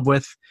fall in love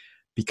with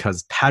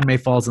because Padme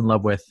falls in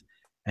love with,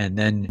 and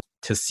then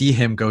to see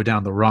him go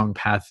down the wrong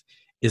path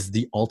is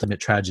the ultimate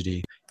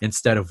tragedy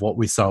instead of what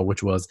we saw,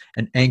 which was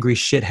an angry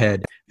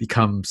shithead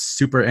become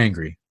super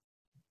angry.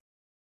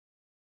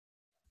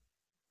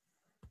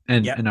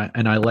 And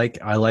I like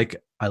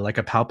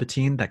a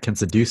Palpatine that can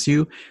seduce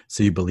you,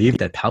 so you believe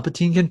that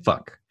Palpatine can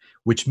fuck,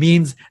 which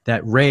means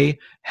that Rey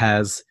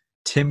has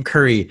Tim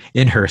Curry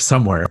in her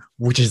somewhere,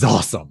 which is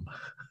awesome.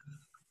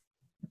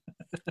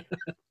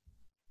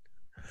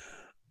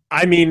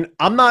 I mean,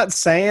 I'm not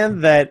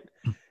saying that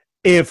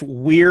if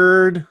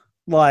weird,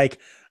 like,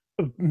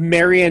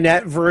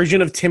 marionette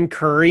version of Tim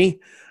Curry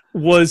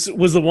was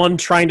the one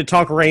trying to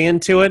talk Rey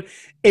into it,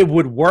 it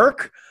would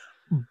work.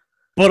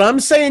 But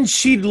I'm saying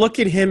she'd look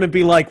at him and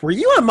be like, were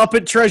you on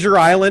Muppet Treasure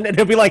Island? And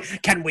he'll be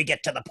like, can we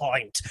get to the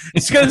point?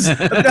 It's because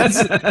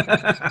that's...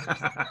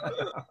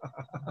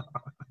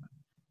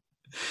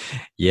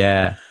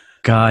 Yeah.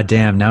 God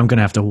damn. Now I'm going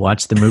to have to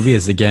watch the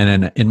movies again.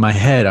 And in my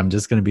head, I'm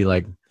just going to be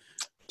like,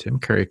 Tim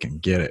Curry can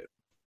get it.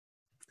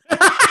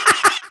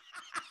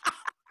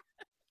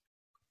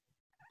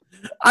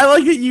 I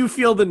like that you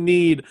feel the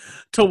need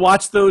to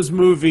watch those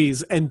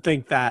movies and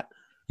think that.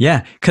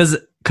 Yeah. Because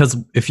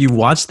if you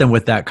watch them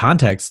with that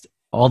context,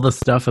 all the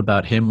stuff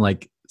about him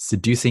like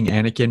seducing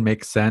Anakin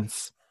makes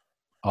sense.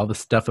 All the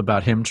stuff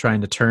about him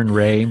trying to turn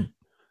Rey,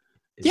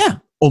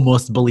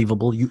 almost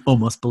believable. You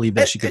almost believe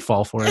that she could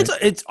fall for it.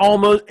 It's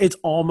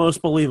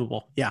almost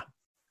believable. Yeah.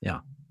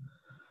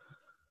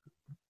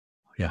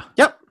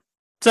 Yep.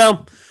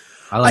 So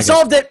I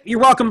solved it. You're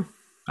welcome.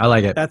 I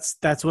like it.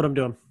 That's what I'm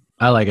doing.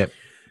 I like it.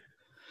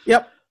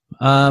 Yep.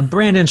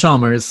 Brandon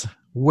Chalmers,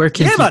 where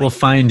can people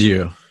find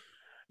you?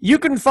 You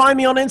can find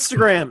me on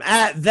Instagram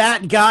at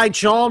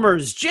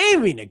 @ThatGuyChalmers.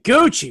 Jamie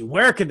Noguchi,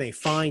 where can they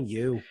find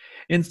you?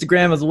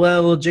 Instagram as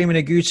well,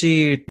 Jamie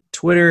Noguchi.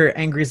 Twitter,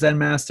 Angry Zen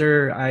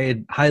Master.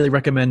 I highly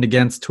recommend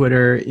against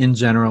Twitter in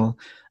general.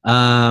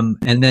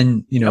 And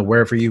then,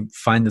 wherever you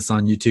find this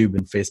on YouTube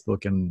and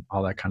Facebook and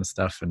all that kind of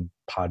stuff and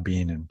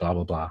Podbean and blah,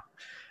 blah, blah.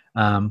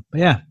 But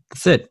yeah,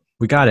 that's it.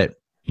 We got it.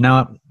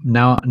 Now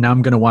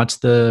I'm going to watch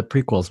the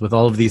prequels with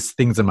all of these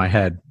things in my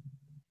head.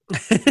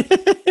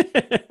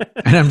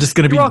 And I'm just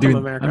going to be doing,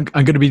 I'm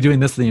going to be doing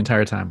this the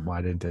entire time.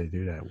 Why didn't they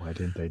do that? Why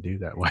didn't they do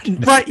that? Why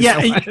didn't right.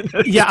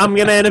 Yeah. I'm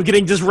going to end up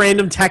getting just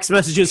random text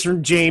messages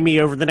from Jamie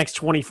over the next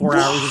 24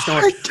 hours. Just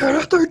going, why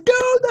didn't they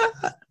do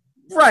that?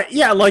 Right.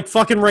 Yeah. Like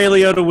fucking Ray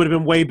Liotta would have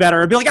been way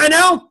better. I'd be like, I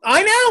know.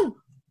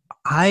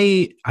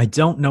 I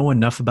don't know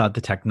enough about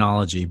the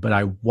technology, but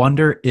I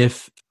wonder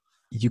if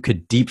you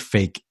could deep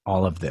fake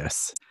all of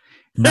this.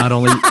 Not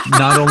only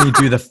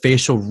do the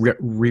facial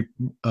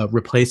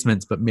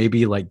replacements, but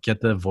maybe like get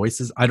the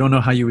voices. I don't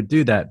know how you would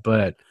do that,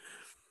 but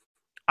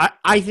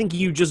I think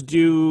you just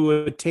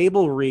do a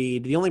table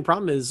read. The only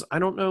problem is I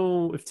don't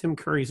know if Tim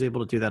Curry's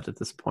able to do that at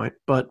this point,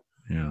 but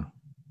yeah,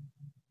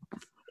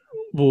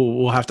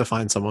 we'll have to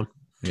find someone.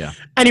 Yeah.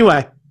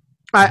 Anyway,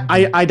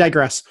 I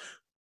digress.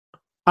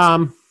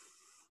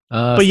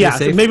 But yeah,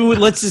 so maybe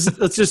let's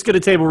just get a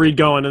table read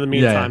going in the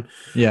meantime.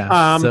 Yeah.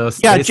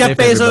 Jeff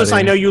Bezos, everybody.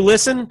 I know you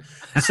listen.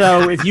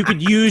 So if you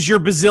could use your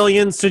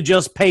bazillions to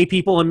just pay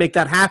people and make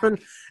that happen,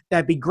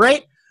 that'd be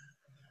great.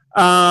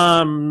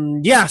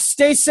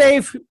 Stay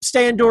safe,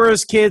 stay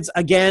indoors, kids.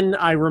 Again,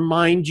 I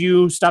remind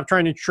you, stop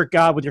trying to trick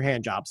God with your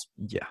hand jobs.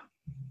 Yeah.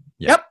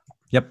 Yep.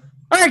 All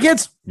right,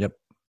 kids. Yep.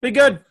 Be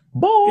good.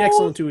 Bye. Be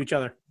excellent to each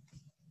other.